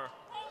Maurer.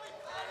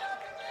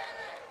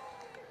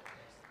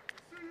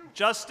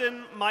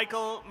 Justin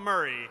Michael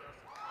Murray.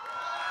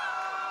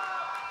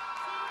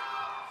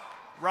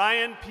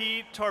 Ryan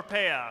P.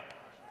 Torpea.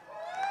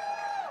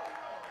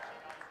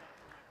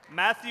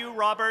 Matthew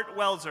Robert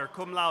Welzer,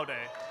 cum laude.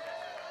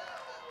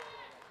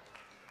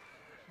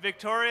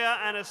 Victoria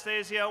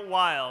Anastasia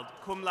Wild,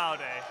 cum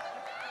laude.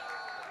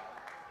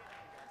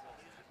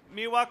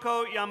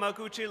 Miwako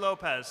Yamaguchi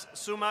Lopez,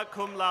 summa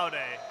cum laude.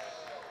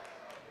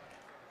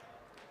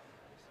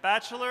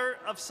 Bachelor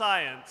of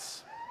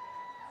Science,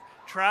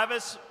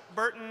 Travis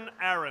Burton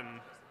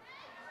Aaron.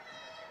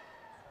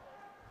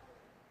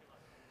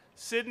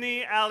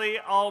 Sydney Ali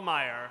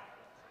Allmeyer.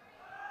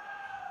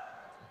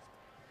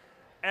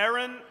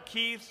 Aaron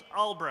Keith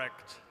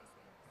Albrecht.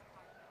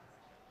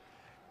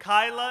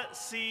 Kyla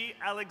C.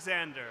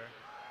 Alexander.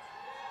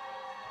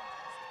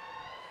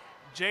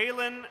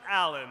 Jalen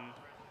Allen.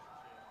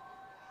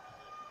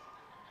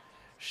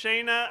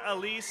 Shayna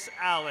Elise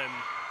Allen.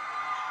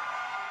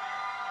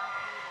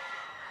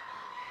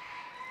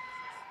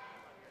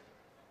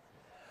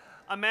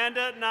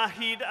 Amanda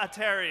Nahid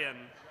Atarian.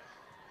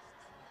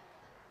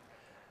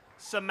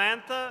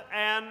 Samantha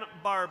Ann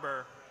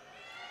Barber.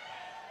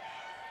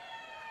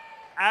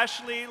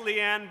 Ashley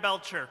Leanne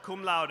Belcher,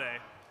 cum laude.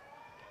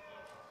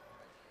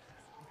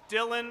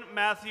 Dylan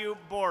Matthew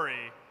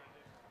Borey.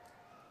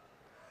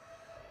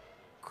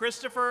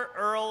 Christopher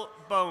Earl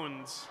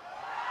Bones.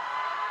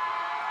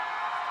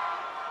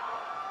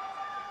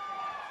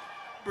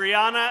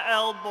 Brianna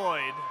L.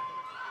 Boyd.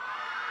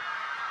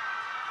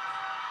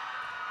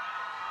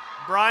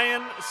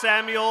 Brian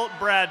Samuel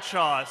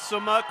Bradshaw,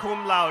 summa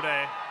cum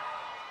laude.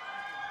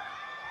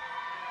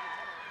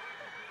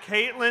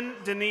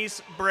 Caitlin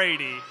Denise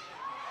Brady.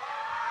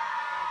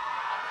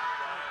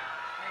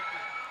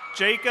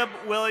 Jacob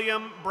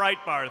William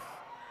Breitbarth.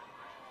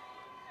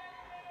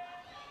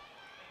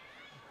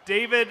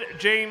 David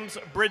James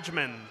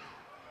Bridgman.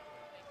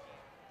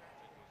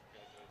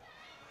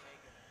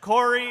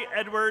 Corey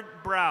Edward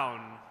Brown.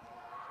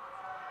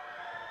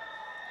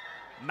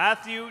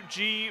 Matthew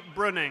G.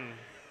 Brunning.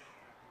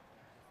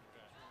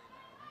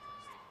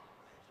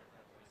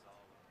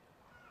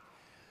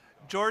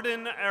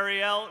 Jordan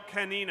Ariel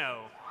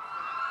Canino.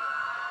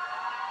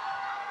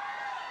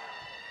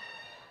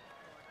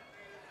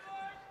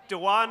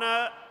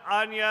 Dewana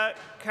Anya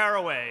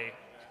Caraway.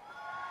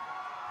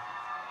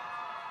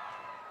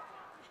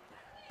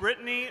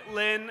 Brittany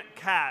Lynn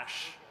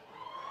Cash.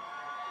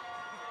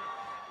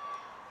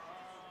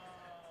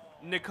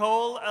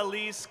 Nicole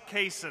Elise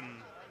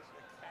Kaysen.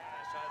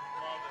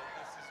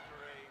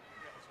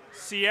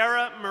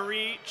 Sierra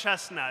Marie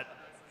Chestnut.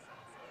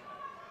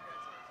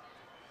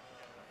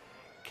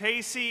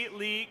 Casey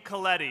Lee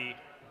Coletti.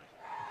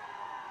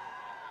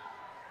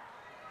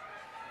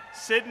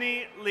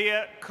 Sydney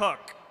Leah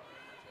Cook.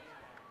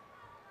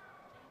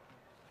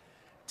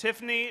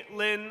 Tiffany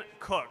Lynn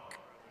Cook.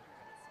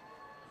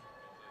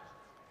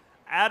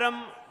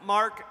 Adam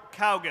Mark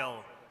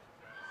Cowgill.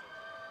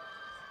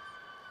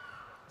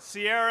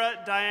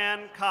 Sierra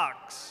Diane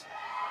Cox.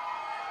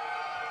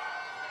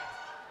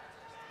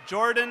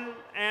 Jordan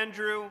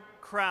Andrew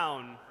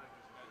Crown.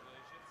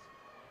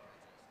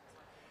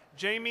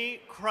 Jamie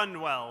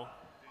Crundwell.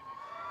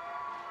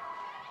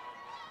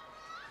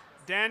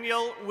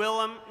 Daniel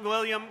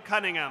William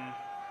Cunningham.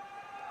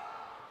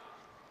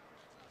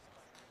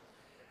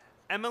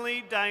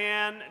 Emily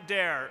Diane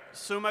Dare,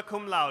 summa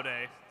cum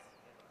laude.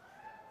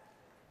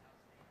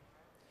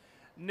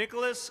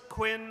 Nicholas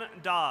Quinn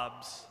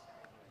Dobbs.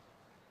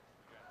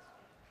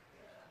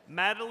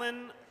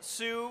 Madeline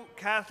Sue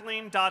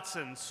Kathleen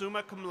Dotson,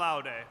 summa cum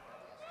laude.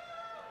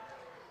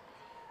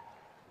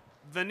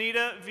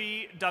 Vanita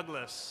V.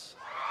 Douglas.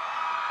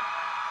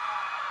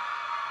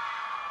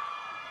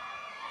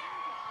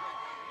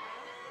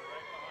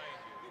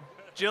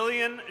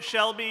 Jillian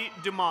Shelby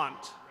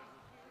Dumont.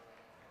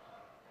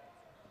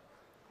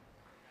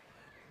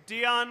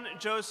 Dion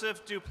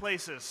Joseph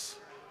Duplessis.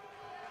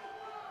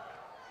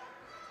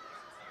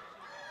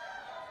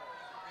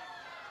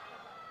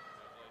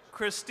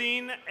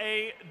 Christine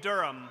A.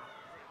 Durham.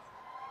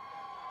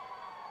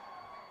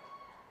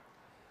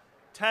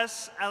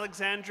 Tess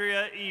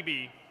Alexandria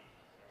Eby.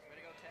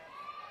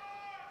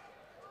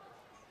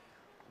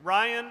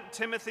 Ryan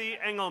Timothy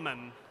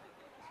Engelman.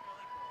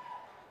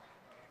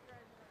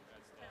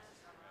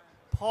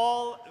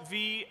 Paul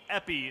V.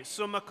 Epi,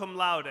 summa cum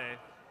laude.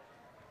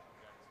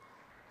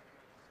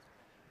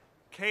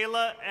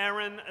 Kayla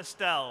Aaron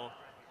Estelle.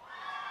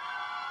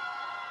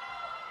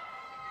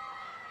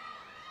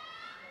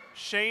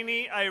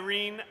 Shani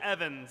Irene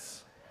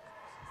Evans.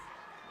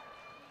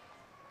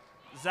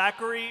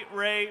 Zachary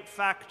Ray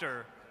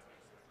Factor.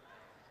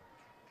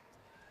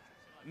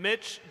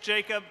 Mitch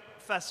Jacob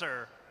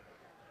Fesser.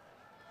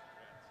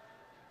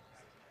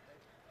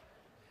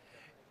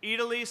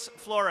 Idalise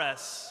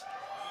Flores.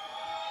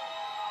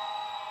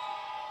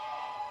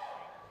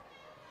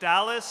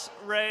 Dallas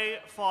Ray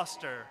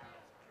Foster.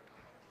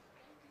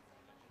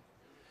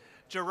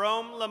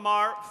 Jerome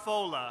Lamar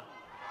Fola.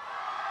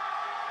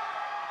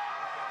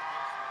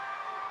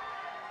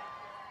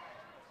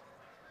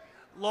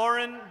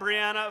 Lauren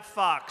Brianna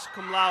Fox,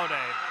 cum laude.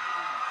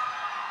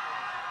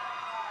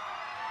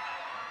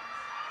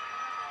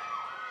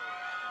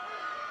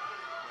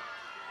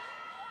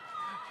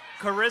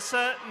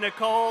 Carissa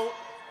Nicole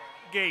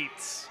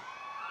Gates.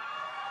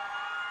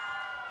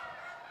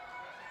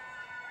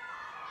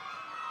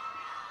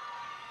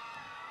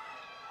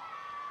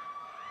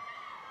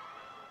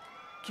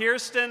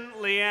 Kirsten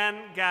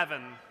Leanne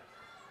Gavin.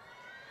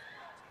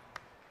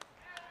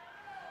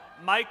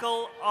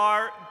 Michael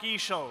R.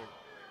 Gieshel.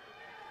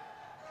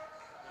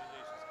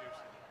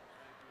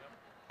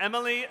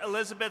 Emily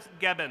Elizabeth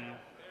Gebben.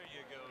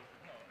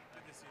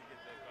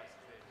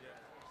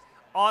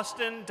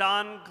 Austin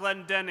Don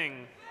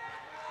Glendenning.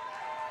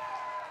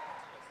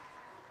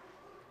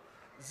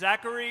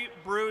 Zachary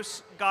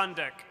Bruce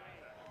Gondik.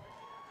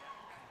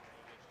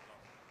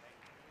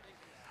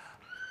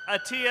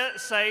 Atia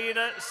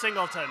Saida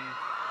Singleton.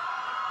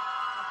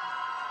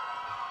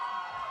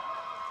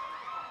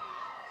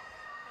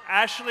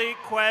 Ashley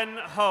Quen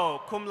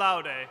Ho, cum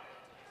laude.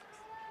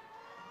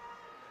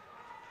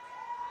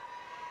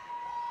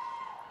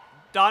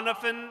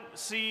 Donovan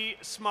C.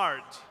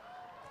 Smart.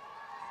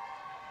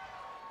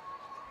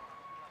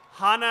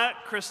 Hannah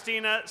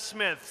Christina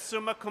Smith,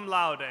 summa cum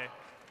laude.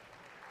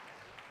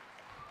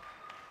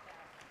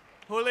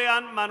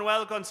 Julian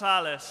Manuel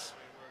Gonzalez.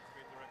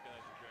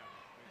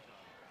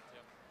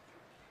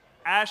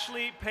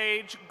 Ashley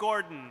Paige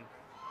Gordon.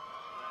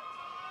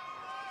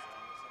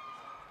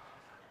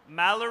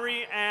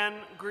 Mallory Ann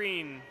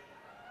Green.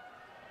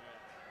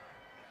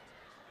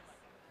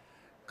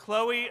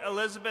 Chloe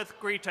Elizabeth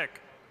Greetick.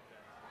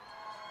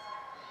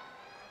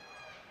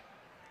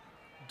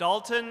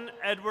 Dalton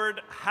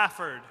Edward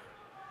Hafford.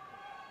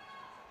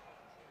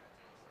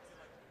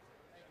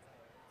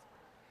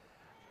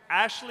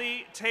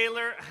 Ashley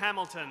Taylor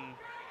Hamilton.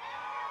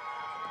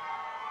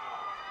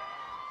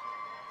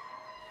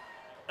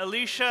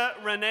 Alicia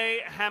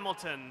Renee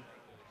Hamilton.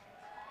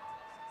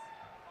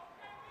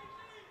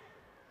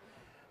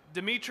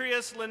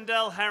 Demetrius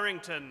Lindell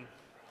Harrington.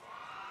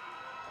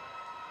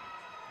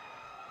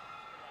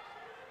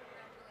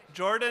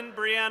 Jordan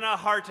Brianna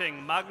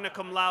Harting, magna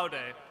cum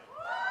laude.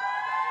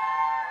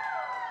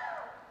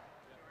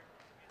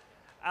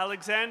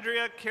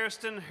 Alexandria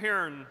Kirsten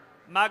Hearn,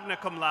 magna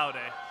cum laude.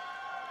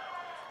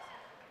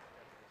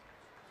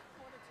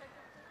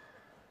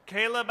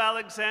 Caleb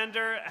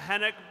Alexander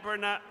Hennek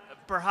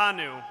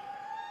Berhanu.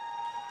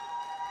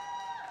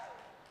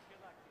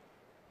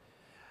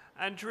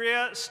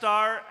 Andrea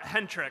Starr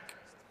Hentrick.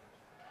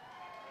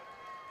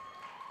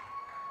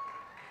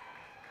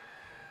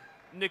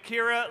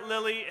 Nikira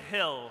Lily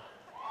Hill.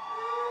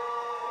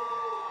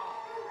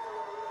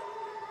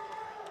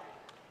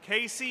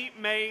 Casey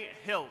May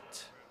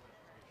Hilt.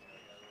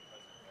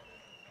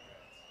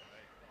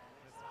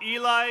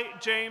 Eli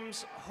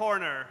James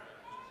Horner.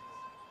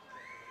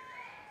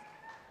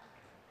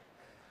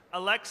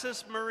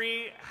 Alexis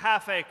Marie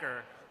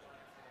Halfacre.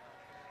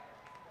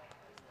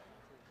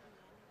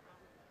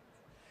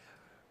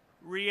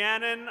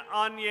 Rhiannon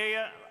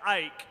Anya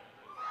Ike.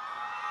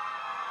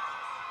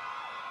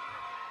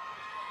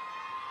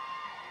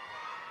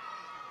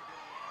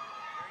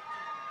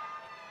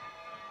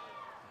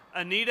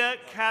 Anita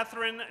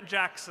Catherine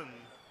Jackson.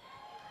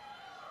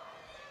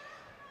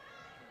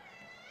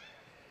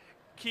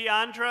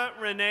 Keandra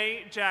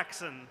Renee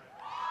Jackson.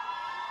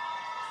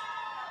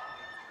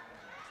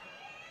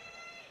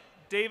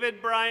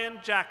 David Brian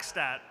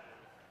Jackstadt.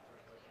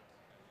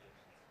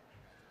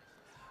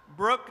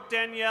 Brooke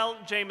Danielle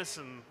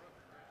Jameson.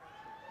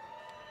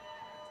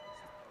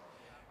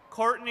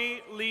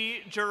 Courtney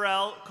Lee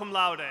Jarrell, cum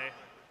laude.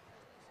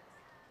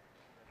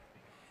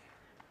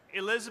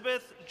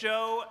 Elizabeth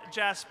Jo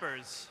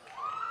Jaspers.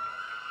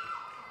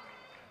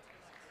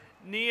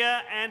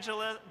 Nia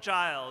Angela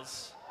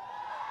Giles.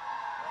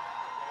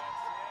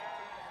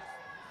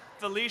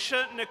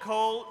 Felicia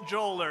Nicole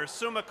Joler,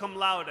 summa cum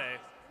laude.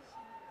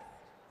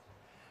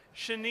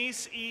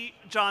 Shanice E.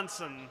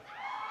 Johnson.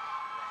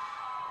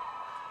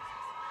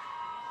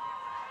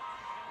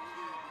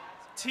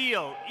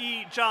 Teal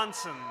E.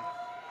 Johnson.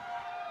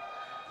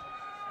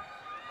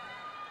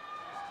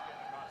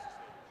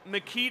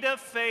 Makita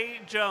Faye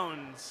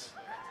Jones.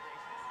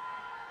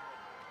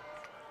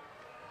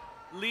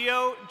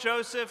 Leo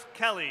Joseph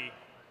Kelly.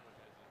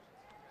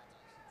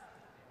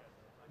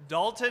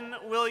 Dalton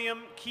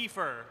William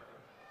Kiefer.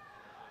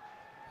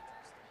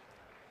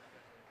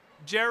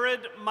 Jared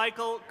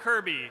Michael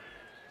Kirby.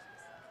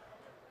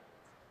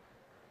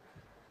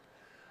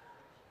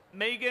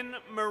 Megan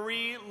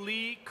Marie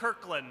Lee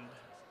Kirkland.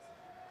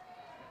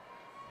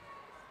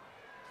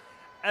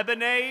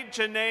 Ebony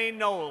Janae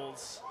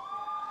Knowles.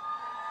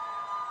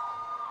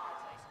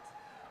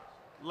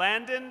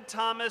 Landon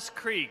Thomas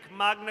Creek,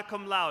 magna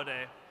cum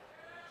laude.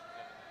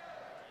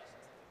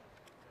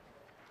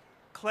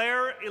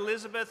 Claire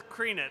Elizabeth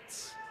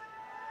Krenitz.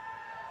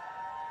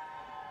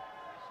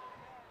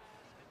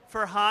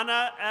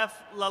 Farhana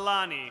F.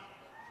 Lalani.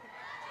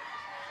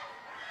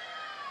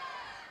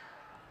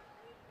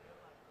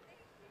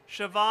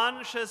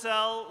 Siobhan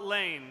Chazelle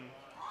Lane.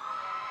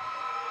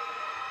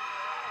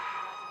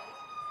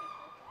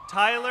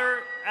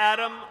 Tyler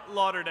Adam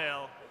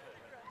Lauderdale.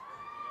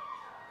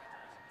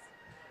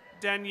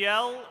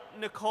 Danielle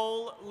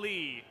Nicole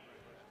Lee.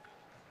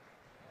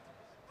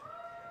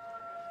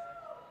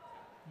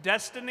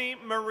 Destiny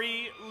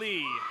Marie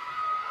Lee.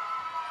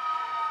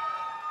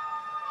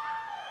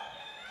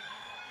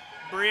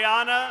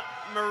 Brianna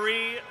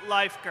Marie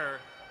Leifker.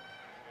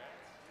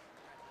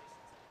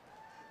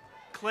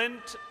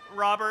 Clint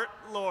Robert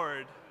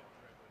Lord.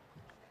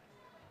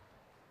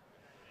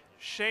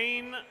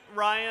 Shane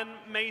Ryan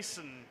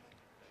Mason.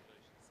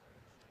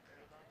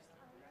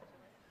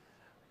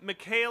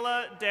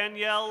 Michaela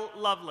Danielle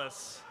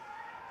Lovelace.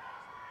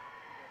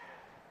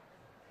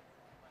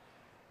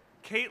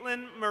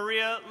 Caitlin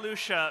Maria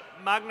Lucia,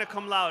 magna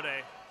cum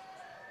laude.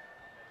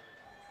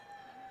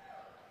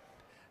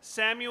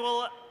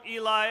 Samuel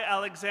Eli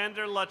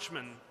Alexander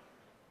Lutchman.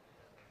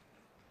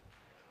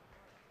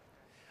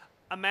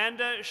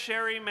 Amanda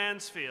Sherry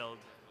Mansfield.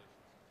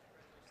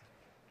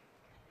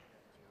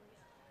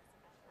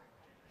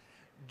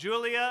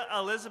 Julia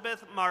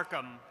Elizabeth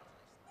Markham.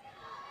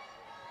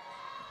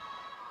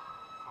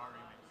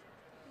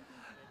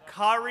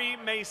 Kari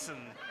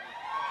Mason.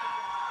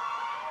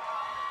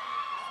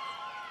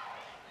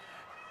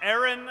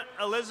 Erin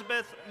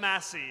Elizabeth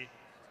Massey.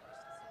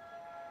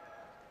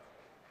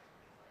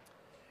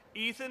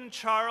 Ethan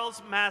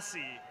Charles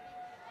Massey.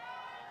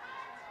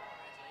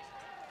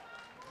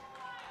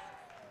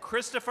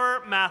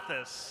 Christopher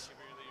Mathis.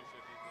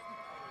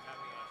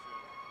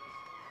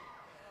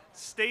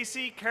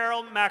 Stacy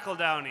Carol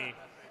McEldowney.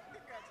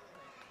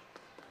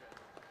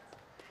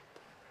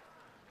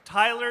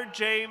 Tyler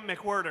J.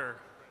 McWhirter.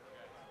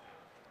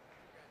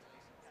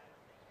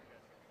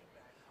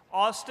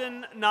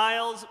 Austin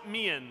Niles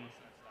Meehan.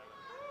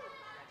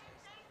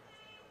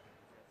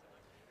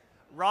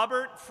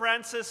 Robert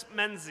Francis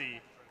Menzie.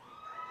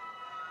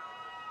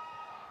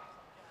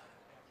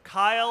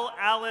 Kyle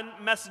Allen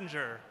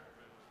Messenger.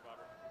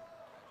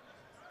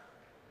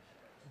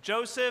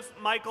 Joseph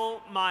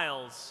Michael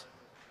Miles.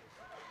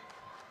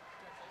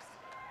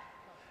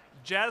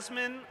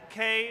 Jasmine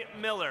K.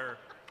 Miller.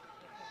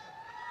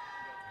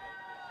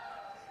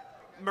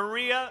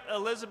 Maria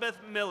Elizabeth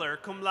Miller,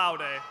 cum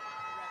laude.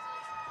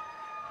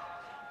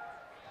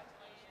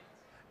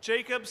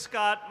 Jacob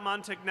Scott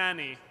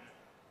Montagnani.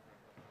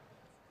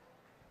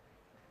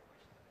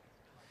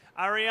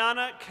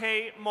 Ariana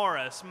K.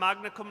 Morris,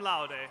 magna cum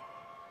laude.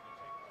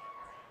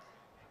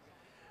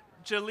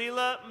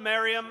 Jalila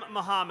Mariam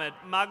Muhammad,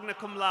 magna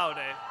cum laude.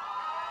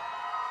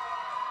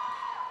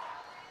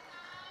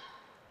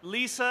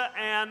 Lisa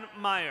Ann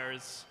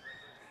Myers.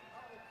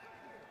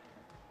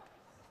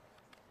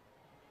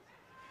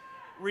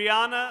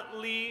 Rihanna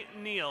Lee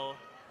Neal.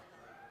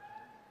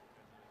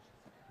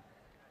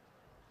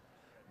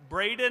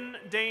 Braden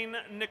Dane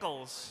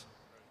Nichols.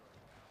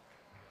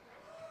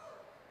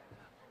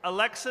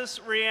 Alexis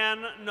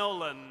Rianne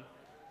Nolan.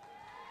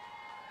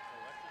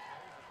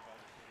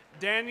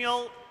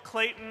 Daniel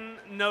Clayton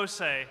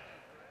Nose.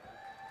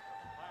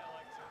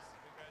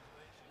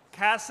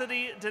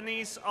 Cassidy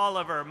Denise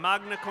Oliver,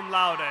 magna cum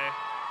laude.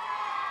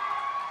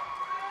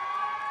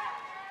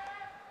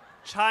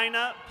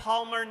 China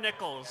Palmer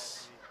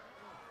Nichols.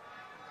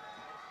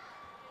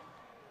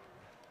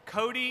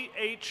 Cody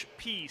H.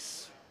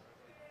 Peace.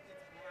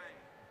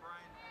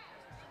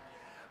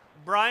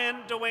 Brian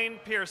Dwayne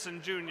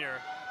Pearson,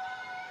 Jr.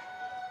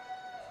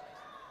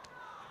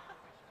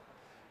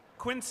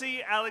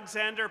 Quincy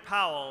Alexander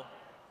Powell.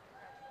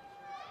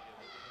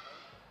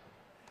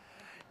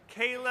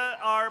 Kayla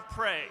R.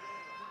 Prey.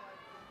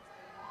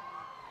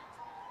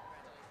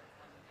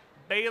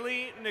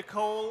 Bailey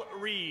Nicole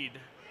Reed.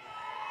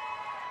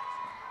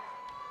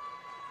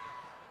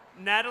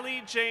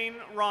 Natalie Jane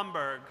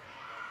Romberg.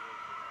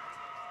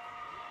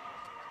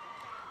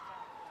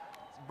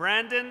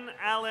 Brandon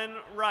Allen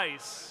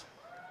Rice.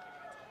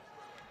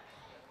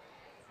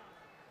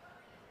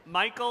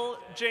 Michael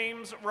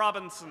James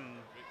Robinson.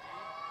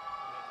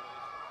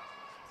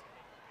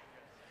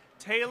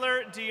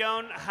 Taylor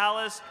Dion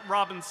Hallis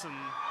Robinson.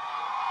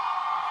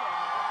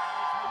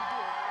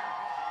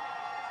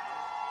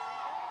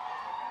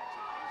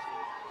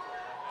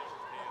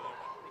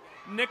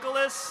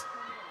 Nicholas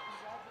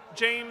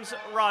James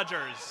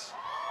Rogers.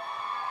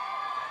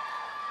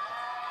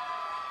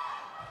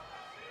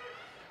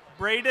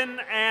 Braden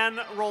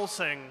Ann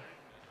Rolsing.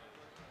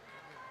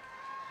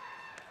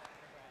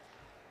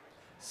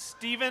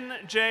 Stephen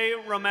J.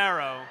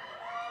 Romero.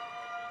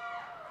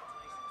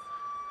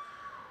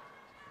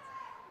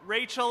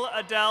 Rachel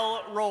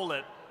Adele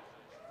Rowlett.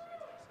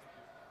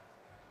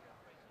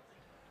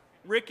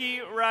 Ricky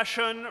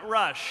Rashun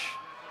Rush.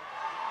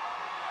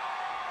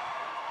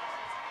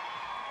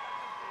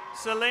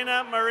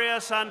 Selena Maria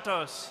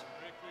Santos.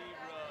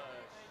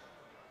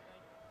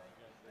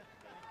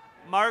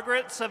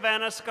 Margaret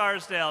Savannah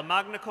Scarsdale,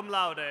 magna cum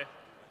laude.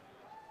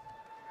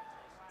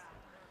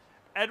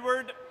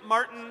 Edward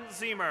Martin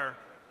Zemer.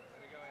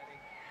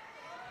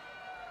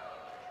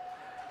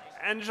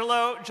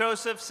 Angelo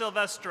Joseph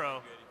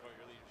Silvestro.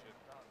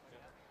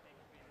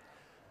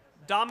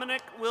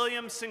 Dominic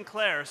William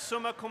Sinclair,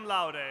 summa cum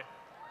laude.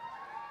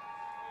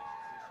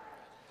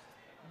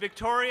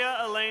 Victoria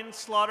Elaine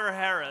Slaughter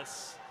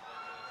Harris.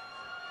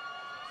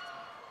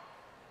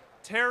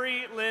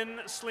 Terry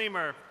Lynn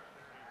Sleemer.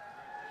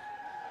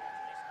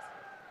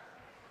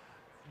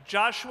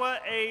 Joshua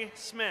A.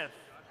 Smith.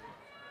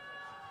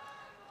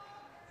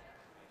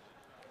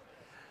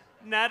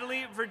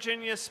 Natalie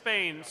Virginia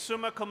Spain,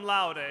 summa cum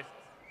laude.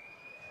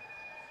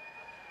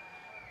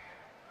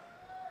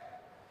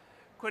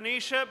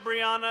 Quenisha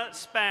Brianna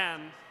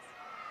Span.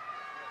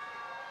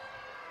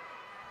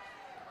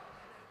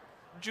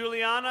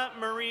 Juliana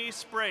Marie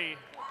Spray.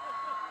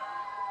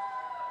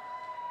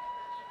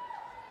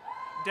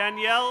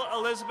 Danielle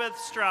Elizabeth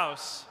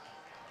Strauss.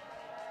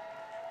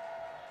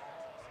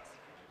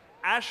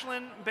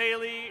 Ashlyn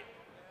Bailey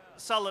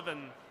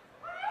Sullivan.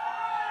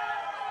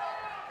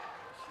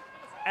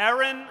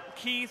 Aaron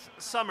Keith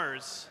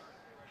Summers.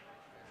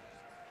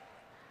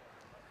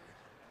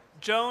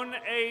 Joan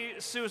A.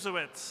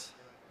 Susowitz.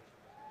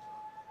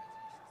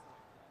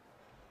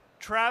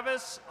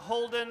 Travis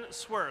Holden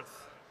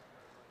Sworth.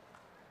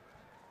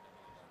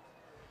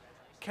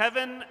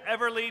 Kevin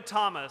Everly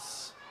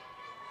Thomas.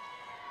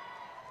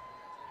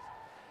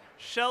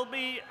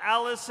 Shelby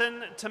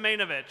Allison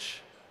Tomanovich.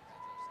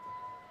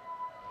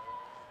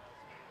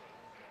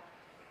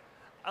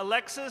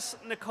 Alexis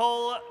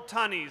Nicole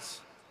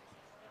Tunnies.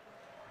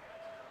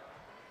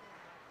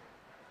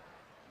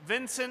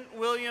 Vincent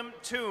William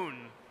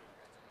Toon.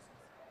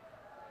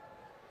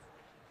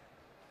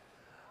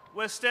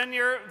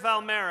 Westenier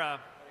Valmera.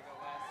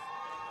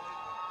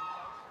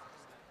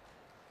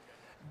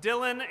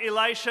 Dylan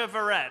Elisha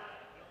Verrett.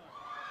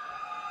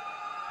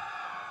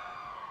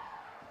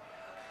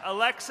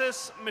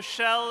 Alexis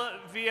Michelle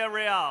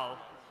Villarreal.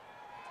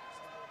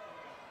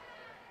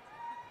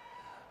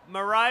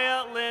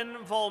 Mariah Lynn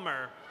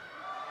Volmer.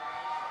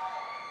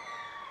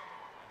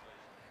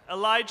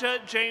 Elijah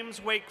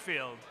James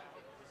Wakefield.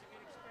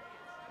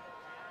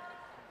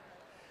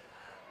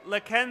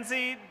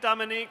 Mackenzie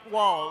Dominique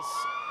Walls.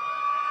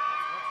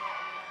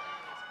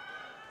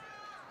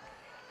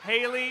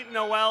 Haley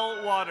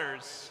Noel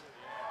Waters.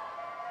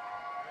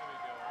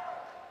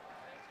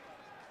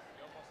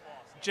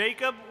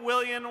 Jacob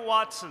William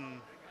Watson.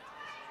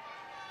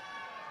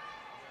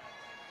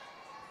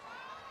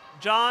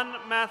 John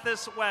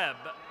Mathis Webb.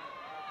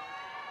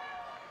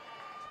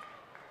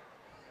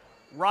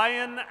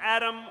 Ryan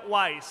Adam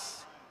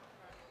Weiss.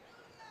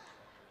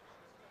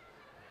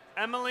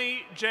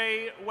 Emily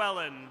J.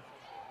 Wellen.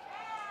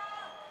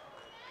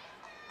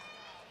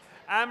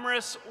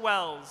 Amris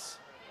Wells.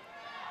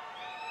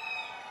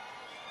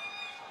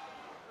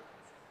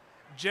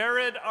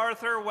 Jared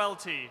Arthur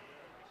Welty.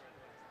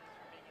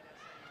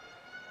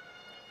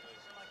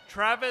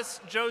 Travis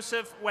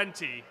Joseph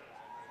Wenty.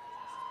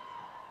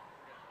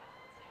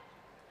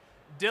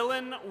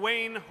 Dylan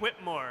Wayne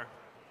Whitmore.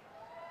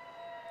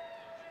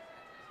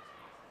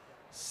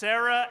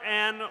 Sarah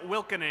Ann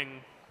Wilkening.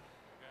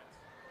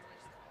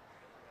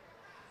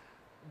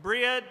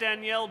 Bria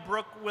Danielle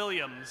Brooke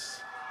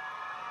Williams.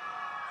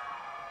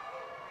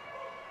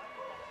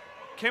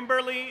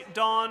 Kimberly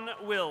Dawn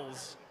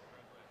Wills.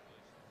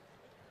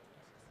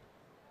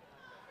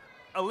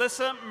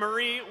 Alyssa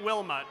Marie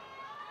Wilmot.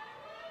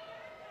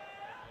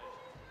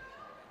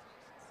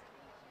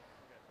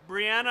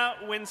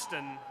 Brianna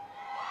Winston.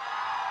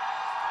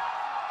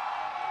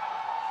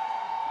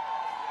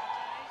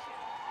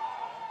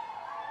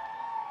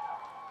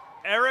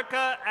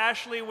 Erica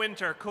Ashley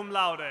Winter, cum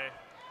laude.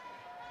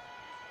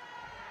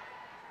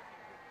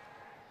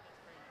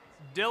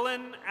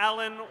 Dylan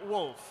Allen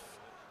Wolf.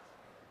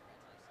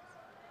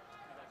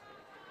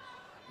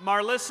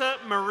 Marlissa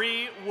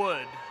Marie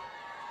Wood.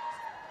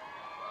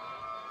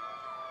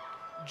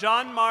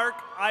 John Mark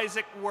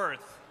Isaac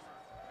Worth.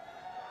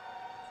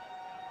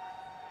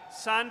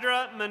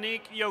 Sandra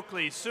Monique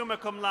Yoakley, summa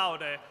cum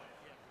laude.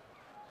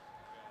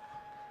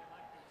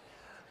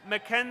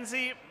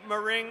 Mackenzie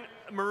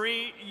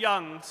Marie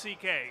Young,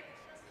 CK.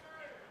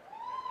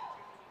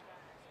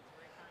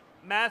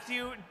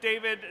 Matthew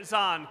David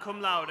Zahn,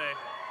 cum laude.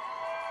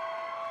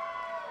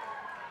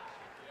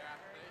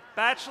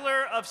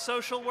 Bachelor of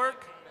Social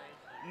Work,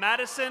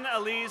 Madison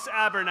Elise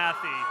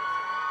Abernathy.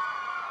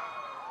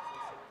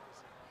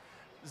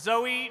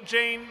 Zoe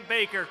Jane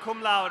Baker,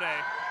 cum laude.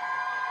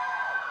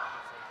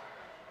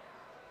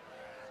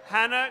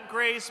 Hannah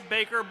Grace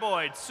Baker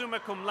Boyd, summa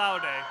cum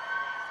laude.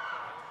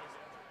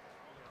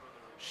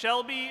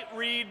 Shelby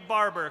Reed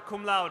Barber,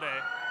 cum laude.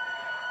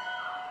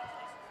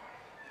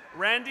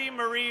 Randy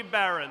Marie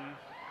Barron.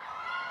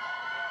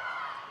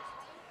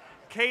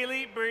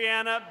 Kaylee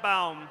Brianna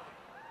Baum,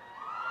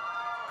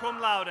 cum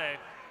laude.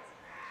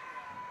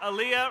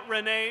 Aaliyah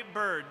Renee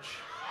Burge.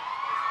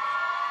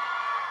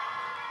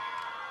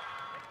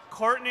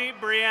 Courtney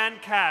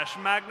Brianne Cash,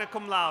 magna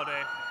cum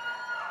laude.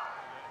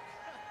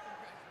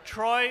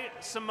 Troy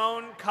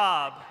Simone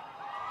Cobb.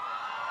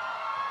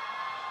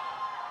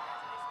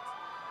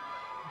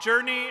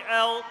 Journey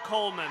L.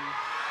 Coleman.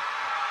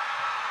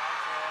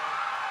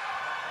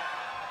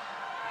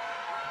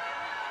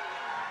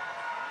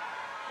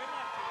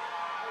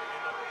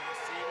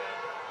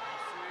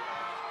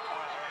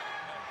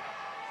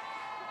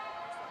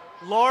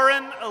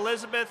 Lauren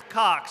Elizabeth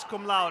Cox,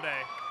 cum laude.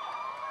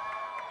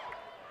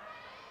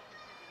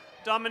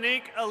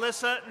 Dominique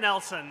Alyssa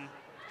Nelson.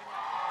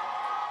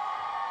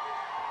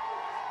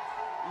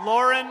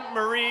 Lauren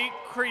Marie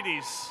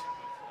Credes.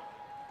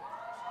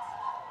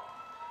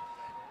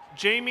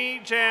 Jamie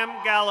Jam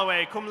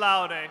Galloway, cum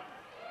laude.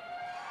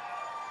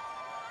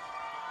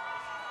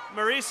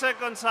 Marisa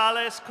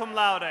Gonzalez, cum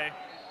laude.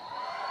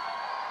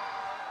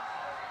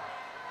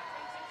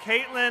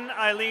 Caitlin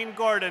Eileen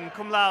Gordon,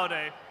 cum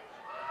laude.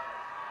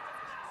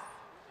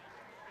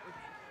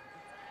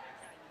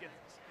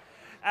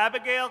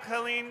 Abigail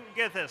Colleen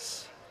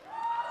Githis.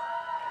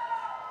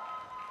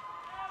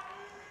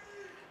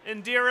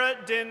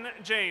 Indira Din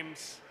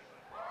James.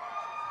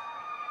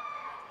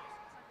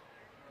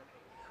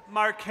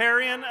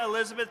 Markarian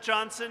Elizabeth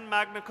Johnson,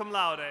 magna cum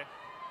laude.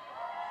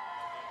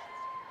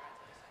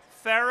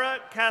 Farah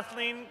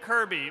Kathleen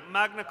Kirby,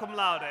 magna cum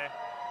laude.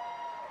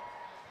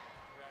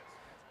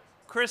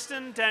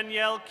 Kristen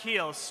Danielle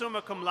Keel,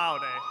 summa cum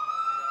laude.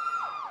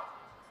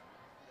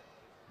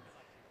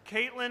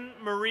 Caitlin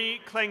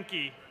Marie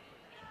Klenke.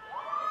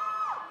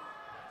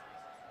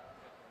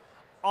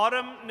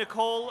 Autumn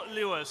Nicole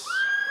Lewis.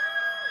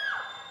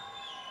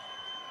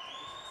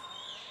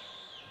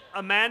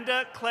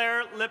 Amanda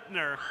Claire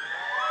Lipner.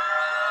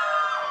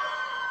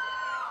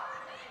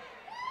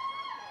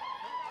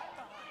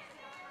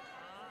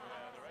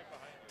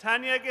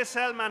 Tanya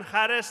Giselle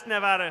Manjares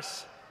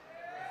Nevares.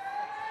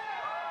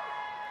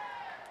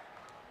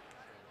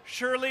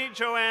 Shirley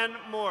Joanne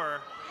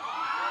Moore.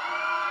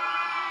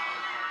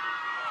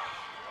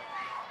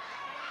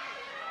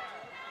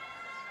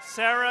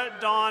 Sarah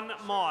Dawn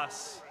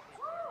Moss.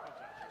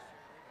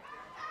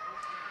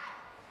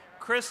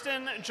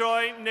 Kristen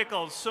Joy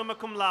Nichols, summa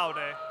cum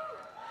laude.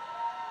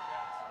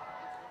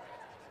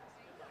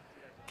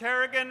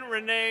 Kerrigan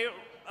Renee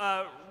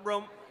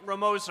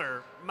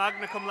Romoser,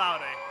 magna cum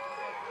laude.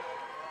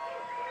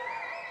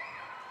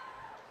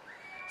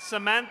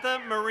 Samantha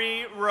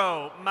Marie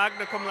Rowe,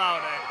 magna cum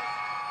laude.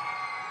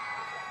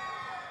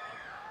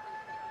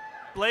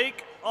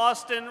 Blake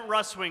Austin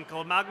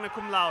Russwinkle, magna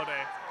cum laude.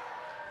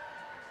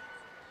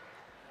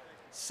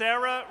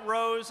 Sarah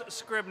Rose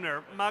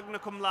Scribner, magna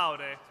cum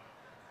laude.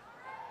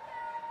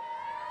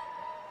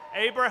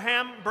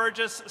 Abraham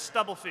Burgess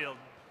Stubblefield.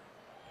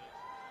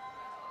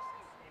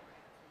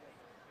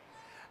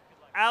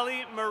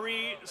 Allie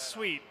Marie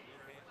Sweat,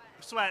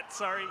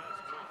 sorry.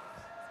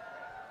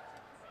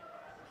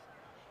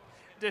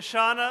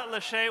 Deshauna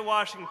Lachey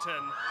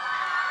Washington.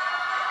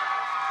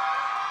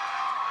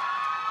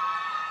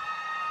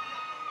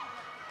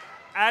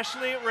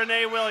 Ashley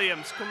Renee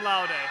Williams, cum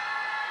laude.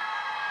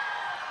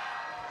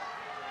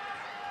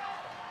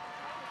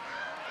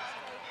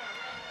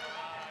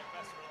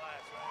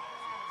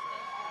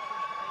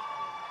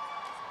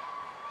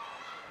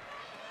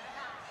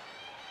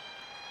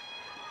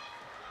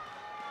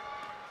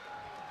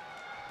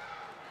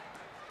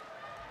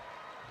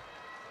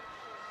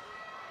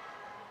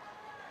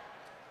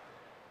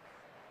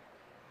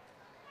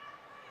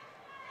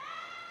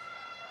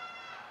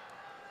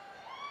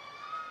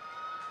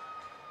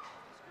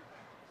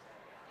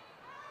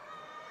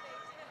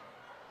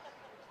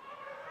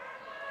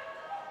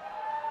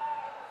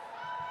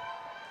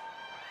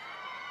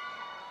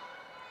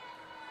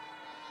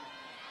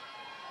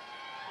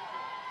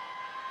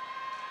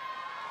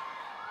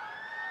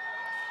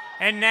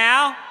 And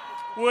now,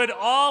 would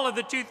all of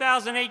the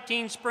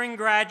 2018 spring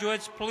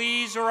graduates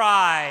please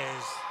rise?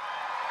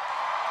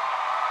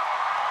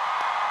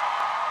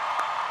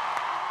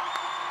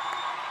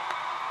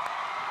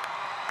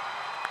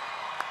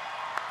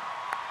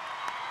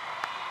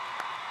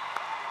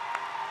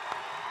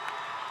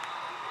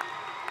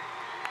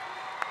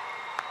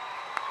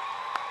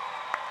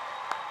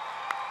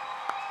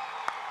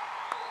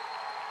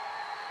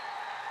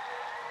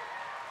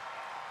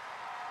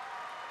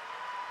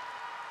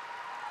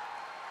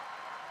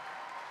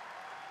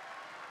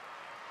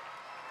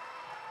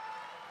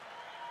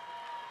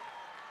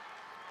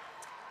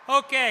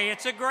 Okay,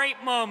 it's a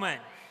great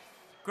moment.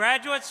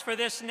 Graduates, for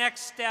this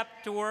next step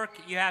to work,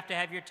 you have to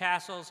have your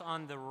tassels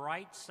on the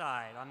right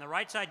side. On the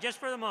right side, just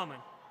for the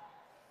moment.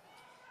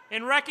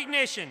 In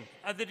recognition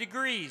of the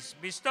degrees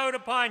bestowed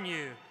upon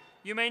you,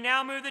 you may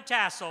now move the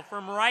tassel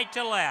from right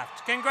to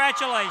left.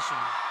 Congratulations.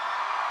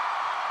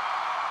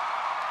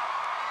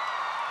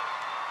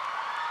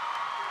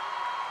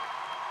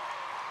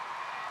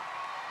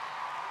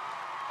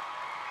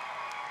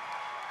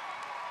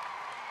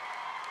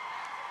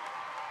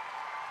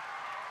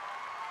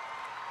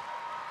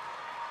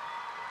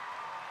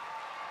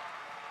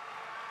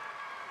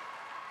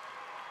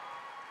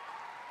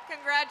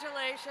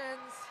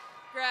 Congratulations.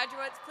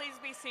 Graduates, please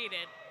be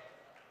seated.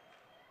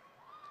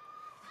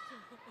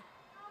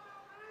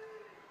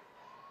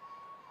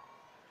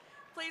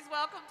 Please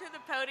welcome to the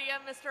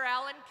podium Mr.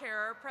 Alan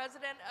Kerr,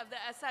 President of the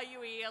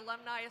SIUE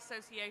Alumni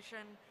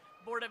Association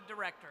Board of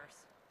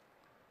Directors.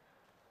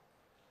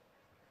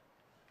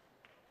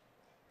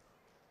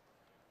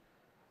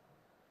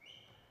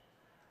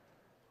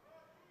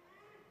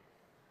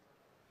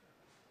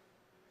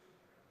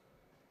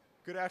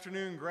 Good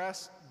afternoon,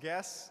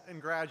 guests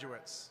and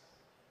graduates.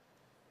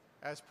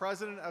 As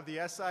President of the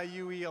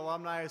SIUE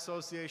Alumni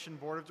Association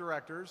Board of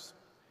Directors,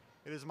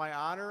 it is my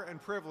honor and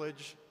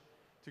privilege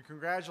to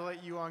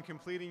congratulate you on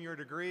completing your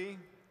degree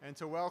and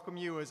to welcome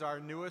you as our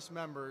newest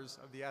members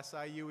of the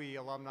SIUE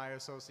Alumni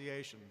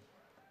Association.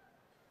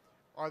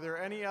 Are there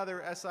any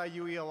other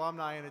SIUE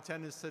alumni in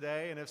attendance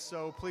today? And if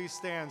so, please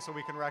stand so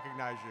we can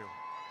recognize you.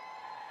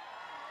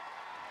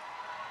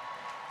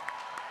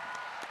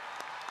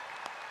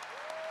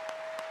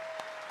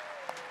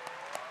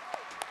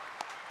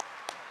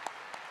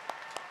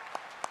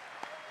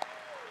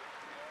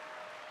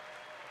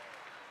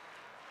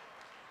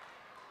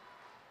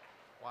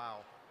 Wow.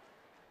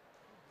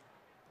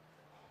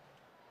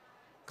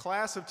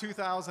 Class of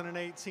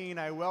 2018,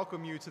 I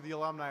welcome you to the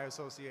Alumni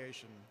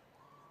Association.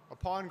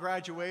 Upon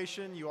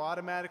graduation, you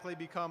automatically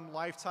become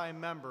lifetime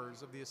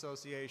members of the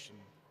association.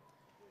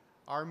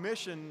 Our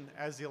mission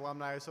as the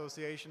Alumni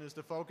Association is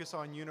to focus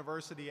on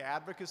university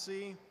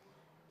advocacy,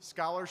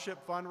 scholarship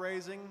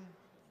fundraising,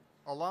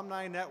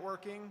 alumni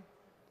networking,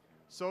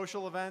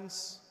 social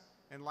events,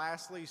 and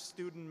lastly,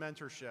 student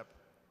mentorship.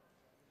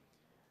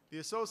 The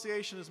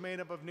association is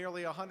made up of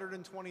nearly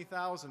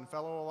 120,000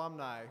 fellow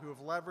alumni who have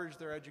leveraged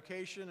their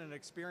education and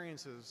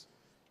experiences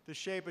to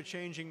shape a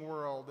changing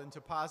world and to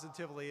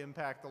positively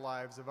impact the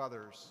lives of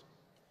others.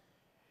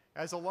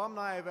 As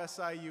alumni of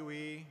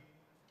SIUE,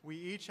 we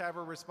each have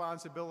a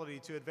responsibility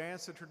to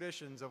advance the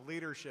traditions of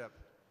leadership,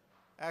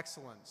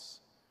 excellence,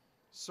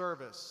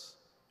 service,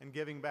 and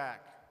giving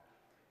back.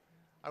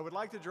 I would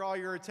like to draw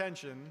your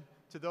attention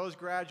to those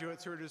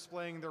graduates who are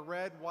displaying the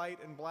red, white,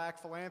 and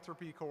black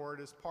philanthropy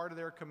cord as part of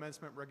their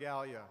commencement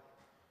regalia.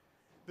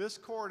 This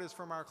cord is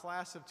from our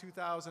class of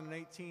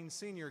 2018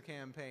 senior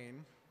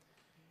campaign,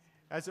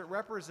 as it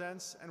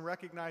represents and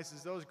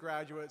recognizes those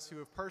graduates who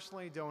have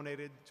personally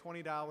donated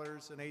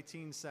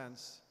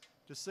 $20.18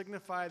 to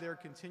signify their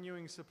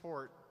continuing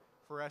support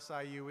for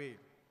SIUE.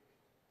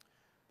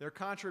 Their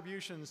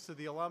contributions to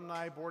the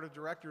Alumni Board of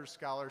Directors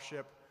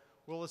Scholarship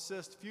will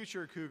assist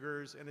future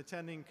Cougars in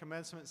attending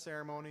commencement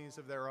ceremonies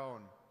of their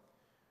own.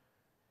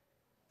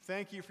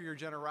 Thank you for your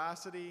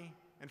generosity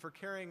and for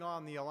carrying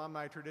on the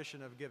alumni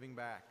tradition of giving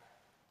back.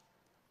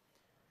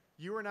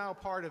 You are now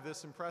part of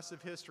this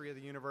impressive history of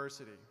the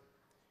university.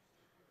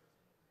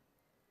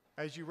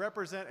 As you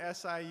represent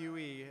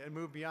SIUE and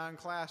move beyond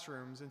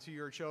classrooms into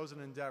your chosen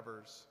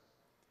endeavors,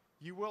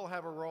 you will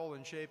have a role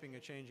in shaping a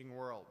changing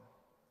world.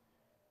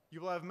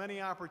 You will have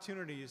many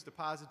opportunities to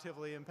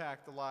positively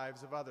impact the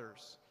lives of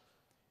others.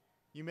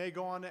 You may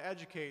go on to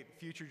educate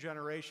future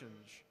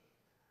generations,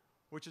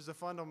 which is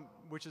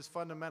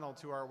fundamental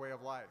to our way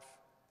of life.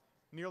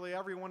 Nearly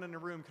everyone in the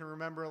room can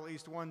remember at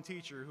least one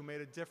teacher who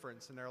made a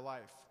difference in their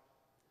life.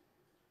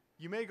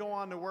 You may go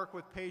on to work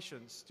with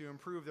patients to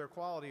improve their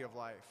quality of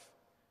life.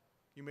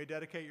 You may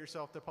dedicate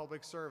yourself to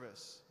public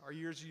service or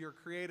use your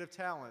creative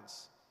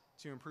talents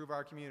to improve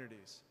our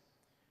communities.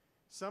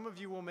 Some of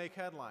you will make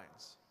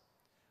headlines,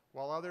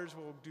 while others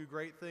will do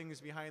great things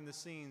behind the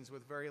scenes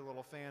with very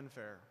little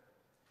fanfare.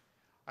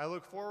 I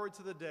look forward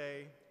to the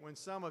day when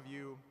some of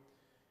you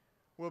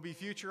will be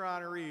future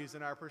honorees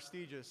in our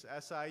prestigious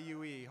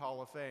SIUE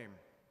Hall of Fame.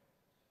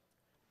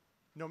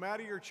 No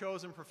matter your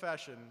chosen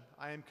profession,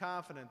 I am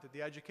confident that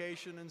the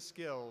education and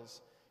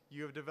skills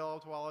you have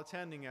developed while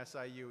attending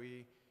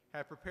SIUE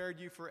have prepared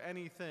you for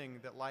anything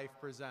that life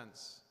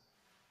presents.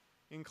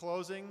 In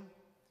closing,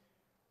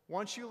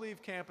 once you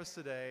leave campus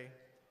today,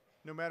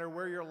 no matter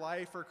where your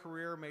life or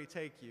career may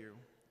take you,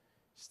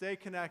 stay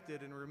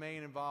connected and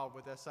remain involved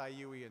with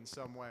SIUE in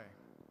some way.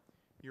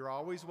 You're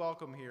always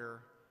welcome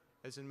here,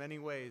 as in many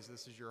ways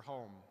this is your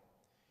home.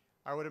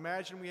 I would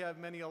imagine we have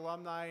many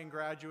alumni and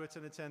graduates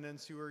in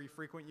attendance who are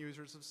frequent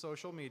users of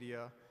social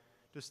media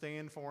to stay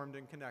informed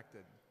and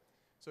connected.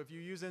 So if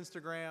you use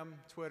Instagram,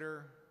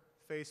 Twitter,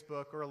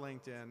 Facebook, or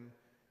LinkedIn,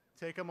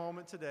 take a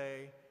moment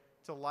today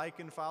to like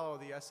and follow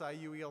the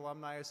SIUE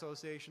Alumni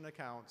Association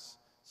accounts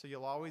so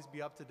you'll always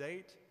be up to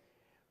date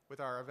with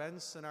our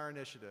events and our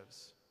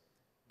initiatives.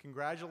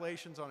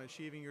 Congratulations on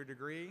achieving your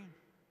degree.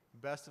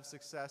 Best of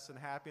success and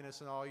happiness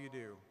in all you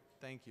do.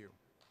 Thank you.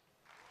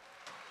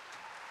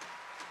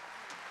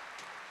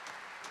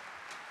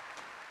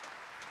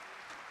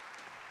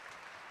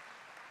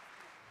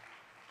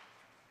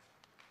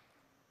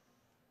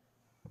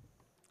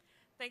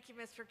 Thank you,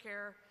 Mr.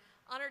 Kerr.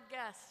 Honored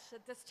guests,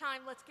 at this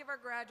time, let's give our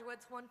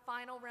graduates one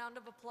final round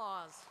of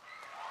applause.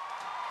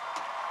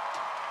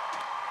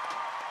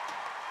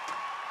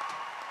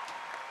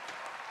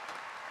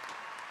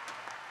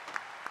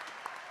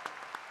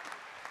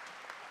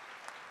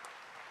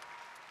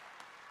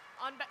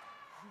 On,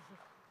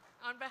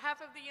 be- on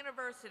behalf of the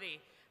university,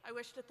 I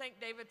wish to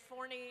thank David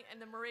Forney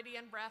and the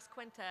Meridian Brass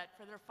Quintet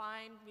for their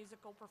fine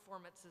musical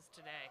performances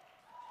today.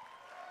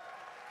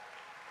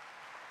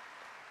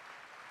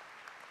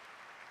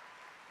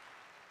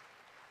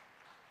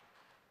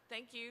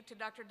 Thank you to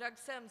Dr. Doug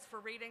Sims for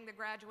reading the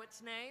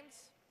graduates'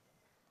 names.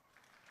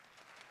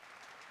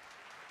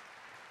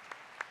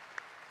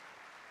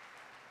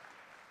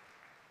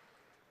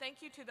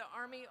 Thank you to the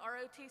Army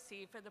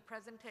ROTC for the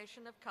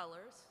presentation of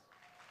colors.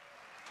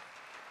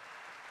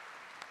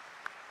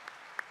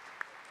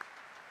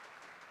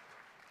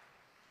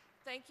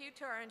 Thank you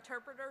to our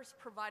interpreters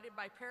provided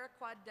by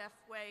Paraquad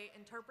Deafway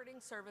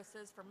Interpreting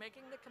Services for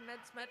making the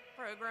commencement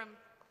program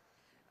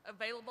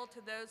available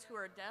to those who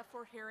are deaf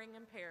or hearing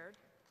impaired.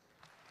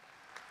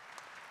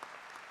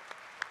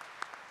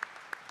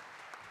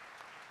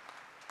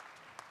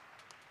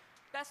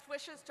 Best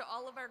wishes to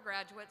all of our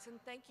graduates,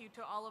 and thank you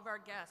to all of our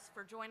guests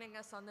for joining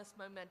us on this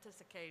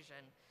momentous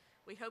occasion.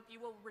 We hope you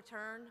will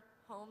return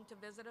home to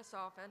visit us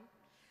often.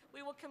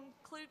 We will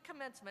conclude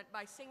commencement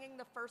by singing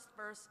the first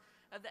verse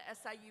of the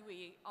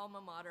SIUE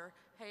alma mater,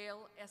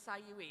 Hail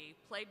SIUE,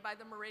 played by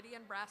the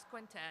Meridian Brass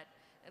Quintet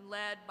and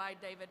led by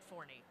David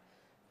Forney.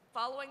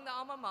 Following the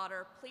alma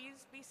mater,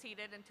 please be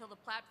seated until the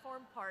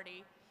platform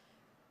party,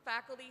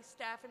 faculty,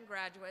 staff, and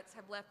graduates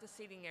have left the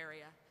seating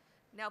area.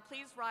 Now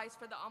please rise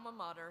for the alma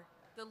mater.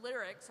 The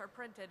lyrics are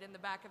printed in the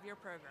back of your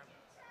program.